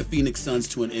 He took the Phoenix Suns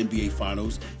to an NBA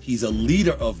Finals. He's a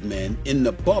leader of men in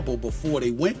the bubble before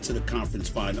they went to the conference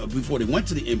final, before they went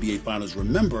to the NBA Finals.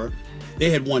 Remember,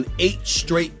 they had won 8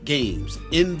 straight games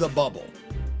in the bubble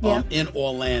in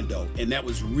Orlando, and that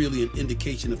was really an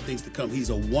indication of things to come. He's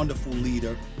a wonderful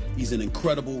leader. He's an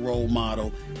incredible role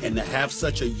model, and to have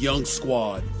such a young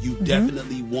squad, you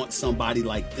definitely want somebody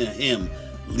like him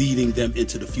leading them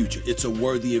into the future. It's a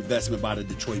worthy investment by the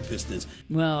Detroit Pistons.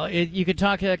 Well, you could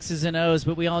talk X's and O's,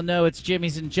 but we all know it's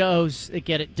Jimmy's and Joe's that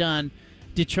get it done.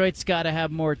 Detroit's got to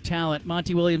have more talent.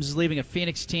 Monty Williams is leaving a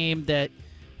Phoenix team that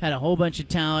had a whole bunch of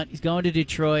talent. He's going to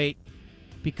Detroit,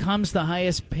 becomes the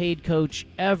highest paid coach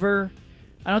ever.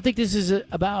 I don't think this is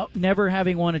about never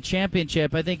having won a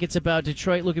championship. I think it's about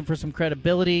Detroit looking for some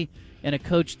credibility and a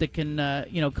coach that can,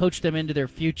 coach them into their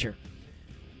future.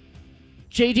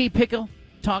 J.D. Pickle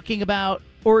talking about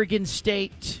Oregon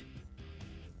State.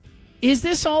 Is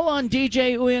this all on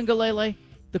DJ Uiagalelei,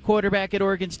 the quarterback at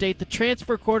Oregon State, the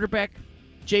transfer quarterback?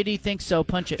 JD thinks so.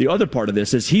 Punch it. The other part of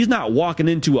this is he's not walking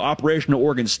into an operation at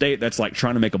Oregon State that's like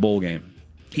trying to make a bowl game.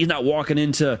 He's not walking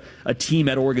into a team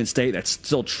at Oregon State that's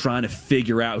still trying to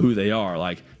figure out who they are.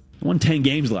 Like, they won 10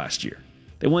 games last year.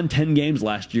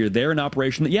 They're an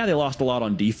operation that, they lost a lot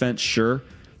on defense, sure.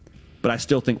 But I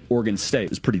still think Oregon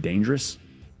State is pretty dangerous.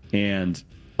 And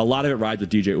a lot of it rides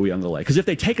with DJ Uiagalelei. Because if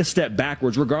they take a step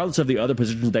backwards, regardless of the other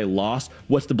positions they lost,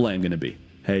 what's the blame going to be?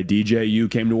 Hey, DJ, you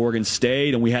came to Oregon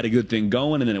State and we had a good thing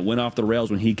going, and then it went off the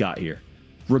rails when he got here.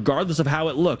 Regardless of how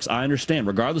it looks, I understand.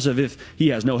 Regardless of if he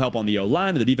has no help on the O-line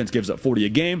and the defense gives up 40 a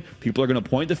game, people are going to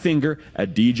point the finger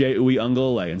at DJ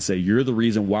Uiagalelei and say, you're the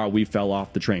reason why we fell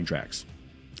off the train tracks.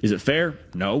 Is it fair?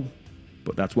 No.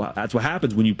 But that's what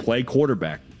happens when you play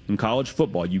quarterback in college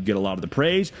football. You get a lot of the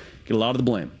praise, get a lot of the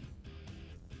blame.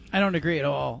 I don't agree at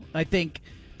all. I think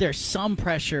there's some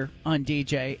pressure on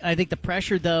DJ. I think the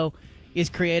pressure, though, is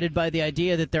created by the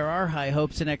idea that there are high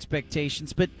hopes and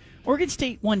expectations. But Oregon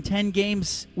State won 10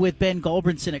 games with Ben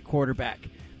Gulbranson at quarterback.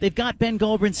 They've got Ben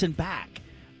Gulbranson back.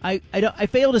 I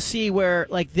fail to see where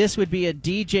this would be a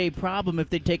DJ problem if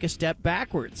they take a step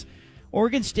backwards.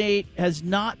 Oregon State has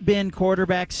not been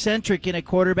quarterback-centric in a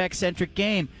quarterback-centric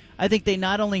game. I think they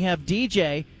not only have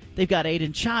DJ, they've got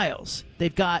Aiden Childs.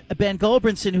 They've got a Ben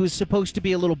Gulbranson who's supposed to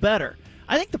be a little better.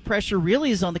 I think the pressure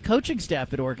really is on the coaching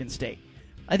staff at Oregon State.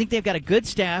 I think they've got a good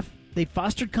staff. They've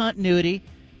fostered continuity.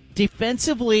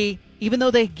 Defensively, even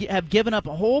though they have given up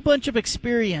a whole bunch of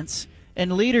experience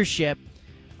and leadership,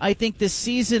 I think this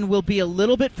season will be a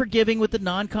little bit forgiving with the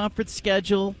non-conference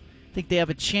schedule. I think they have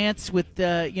a chance with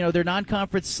their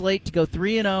non-conference slate to go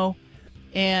 3-0.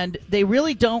 And they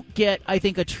really don't get, I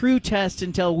think, a true test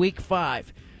until week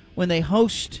 5 when they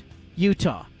host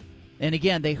Utah. And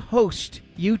again, they host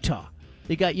Utah.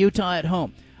 They got Utah at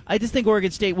home. I just think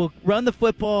Oregon State will run the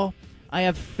football. I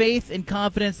have faith and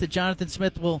confidence that Jonathan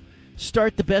Smith will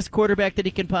start the best quarterback that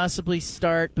he can possibly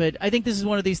start. But I think this is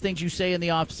one of these things you say in the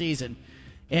offseason.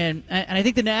 And I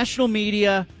think the national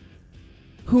media,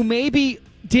 who maybe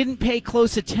didn't pay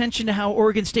close attention to how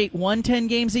Oregon State won 10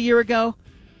 games a year ago,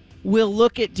 will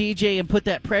look at DJ and put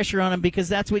that pressure on him because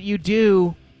that's what you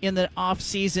do in the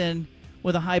offseason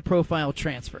with a high-profile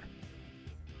transfer.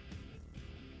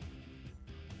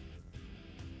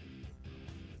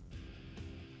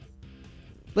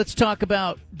 Let's talk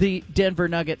about the Denver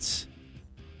Nuggets.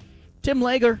 Tim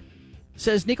Lager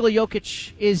says Nikola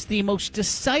Jokic is the most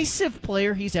decisive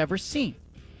player he's ever seen.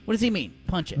 What does he mean?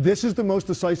 Punch it. This is the most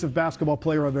decisive basketball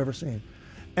player I've ever seen.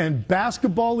 And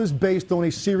basketball is based on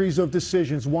a series of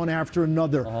decisions, one after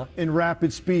another, in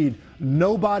rapid speed.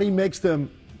 Nobody makes them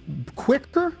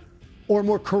quicker or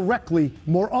more correctly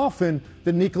more often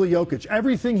than Nikola Jokic.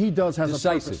 Everything he does has a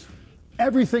purpose.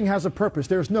 Everything has a purpose.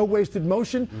 There's no wasted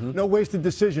motion, no wasted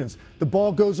decisions. The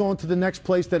ball goes on to the next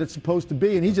place that it's supposed to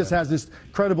be, and he just has this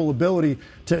incredible ability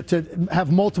to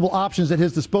have multiple options at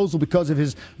his disposal because of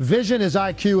his vision, his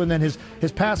IQ, and then his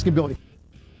passing ability.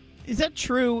 Is that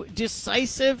true?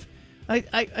 Decisive?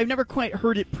 I've never quite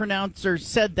heard it pronounced or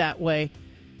said that way.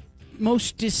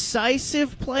 Most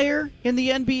decisive player in the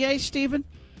NBA, Steven?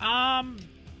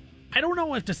 I don't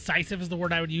know if decisive is the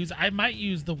word I would use. I might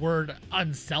use the word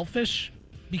unselfish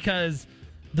because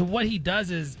what he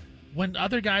does is when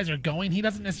other guys are going, he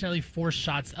doesn't necessarily force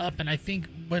shots up. And I think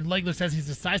when Legler says he's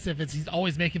decisive, he's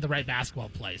always making the right basketball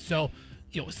play. So,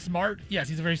 smart. Yes,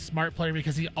 he's a very smart player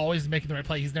because he always is making the right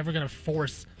play. He's never going to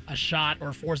force a shot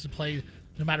or force a play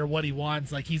no matter what he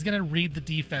wants. He's going to read the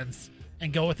defense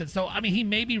and go with it. So, he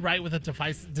may be right with a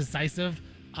decisive.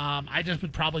 I just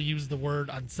would probably use the word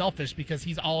unselfish because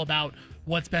he's all about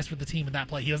what's best for the team in that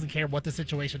play. He doesn't care what the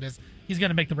situation is. He's going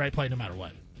to make the right play no matter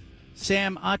what.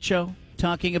 Sam Acho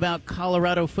talking about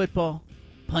Colorado football.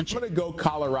 Punch it. I'm going to go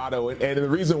Colorado, and the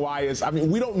reason why is,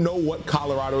 we don't know what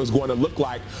Colorado is going to look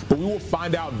like, but we will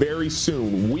find out very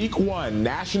soon. Week 1,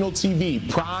 national TV,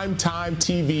 prime time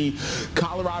TV,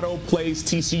 Colorado plays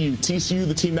TCU. TCU,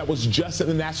 the team that was just in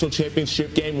the national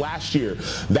championship game last year.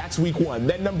 That's week 1.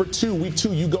 Then number 2, week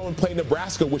 2, you go and play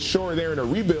Nebraska, which sure they're in a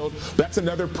rebuild. That's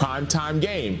another prime time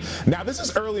game. Now, this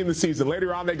is early in the season.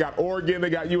 Later on, they got Oregon, they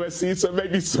got USC, so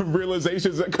maybe some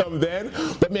realizations that come then.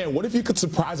 But man, what if you could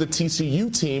surprise a TCU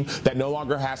team team that no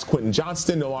longer has Quentin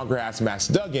Johnston, no longer has Max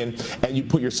Duggan, and you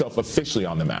put yourself officially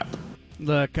on the map.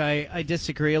 Look, I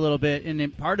disagree a little bit,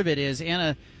 and part of it is,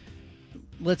 Anna,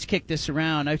 let's kick this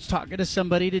around. I was talking to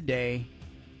somebody today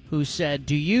who said,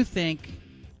 do you think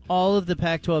all of the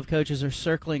Pac-12 coaches are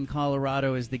circling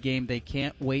Colorado as the game they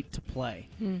can't wait to play?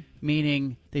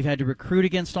 Meaning they've had to recruit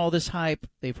against all this hype.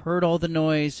 They've heard all the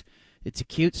noise. It's a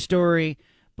cute story,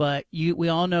 but we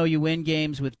all know you win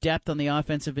games with depth on the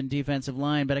offensive and defensive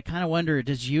line. But I kind of wonder,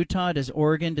 does Utah, does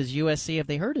Oregon, does USC, have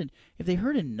they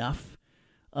heard enough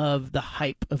of the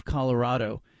hype of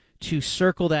Colorado to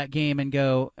circle that game and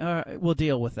go, we'll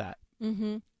deal with that?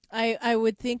 Mm-hmm. I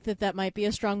would think that might be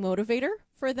a strong motivator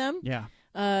for them. Yeah.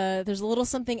 There's a little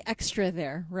something extra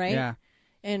there, right? Yeah.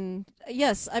 And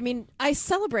yes, I mean, I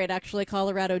celebrate actually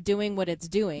Colorado doing what it's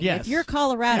doing. Yes. If you're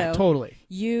Colorado, yeah, totally,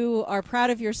 you are proud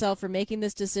of yourself for making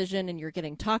this decision, and you're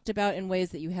getting talked about in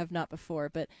ways that you have not before.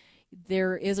 But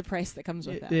there is a price that comes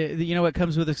with that. You know what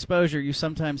comes with exposure? You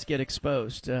sometimes get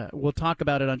exposed. We'll talk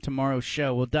about it on tomorrow's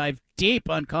show. We'll dive deep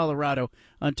on Colorado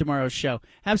on tomorrow's show.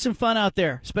 Have some fun out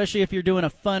there, especially if you're doing a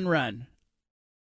fun run.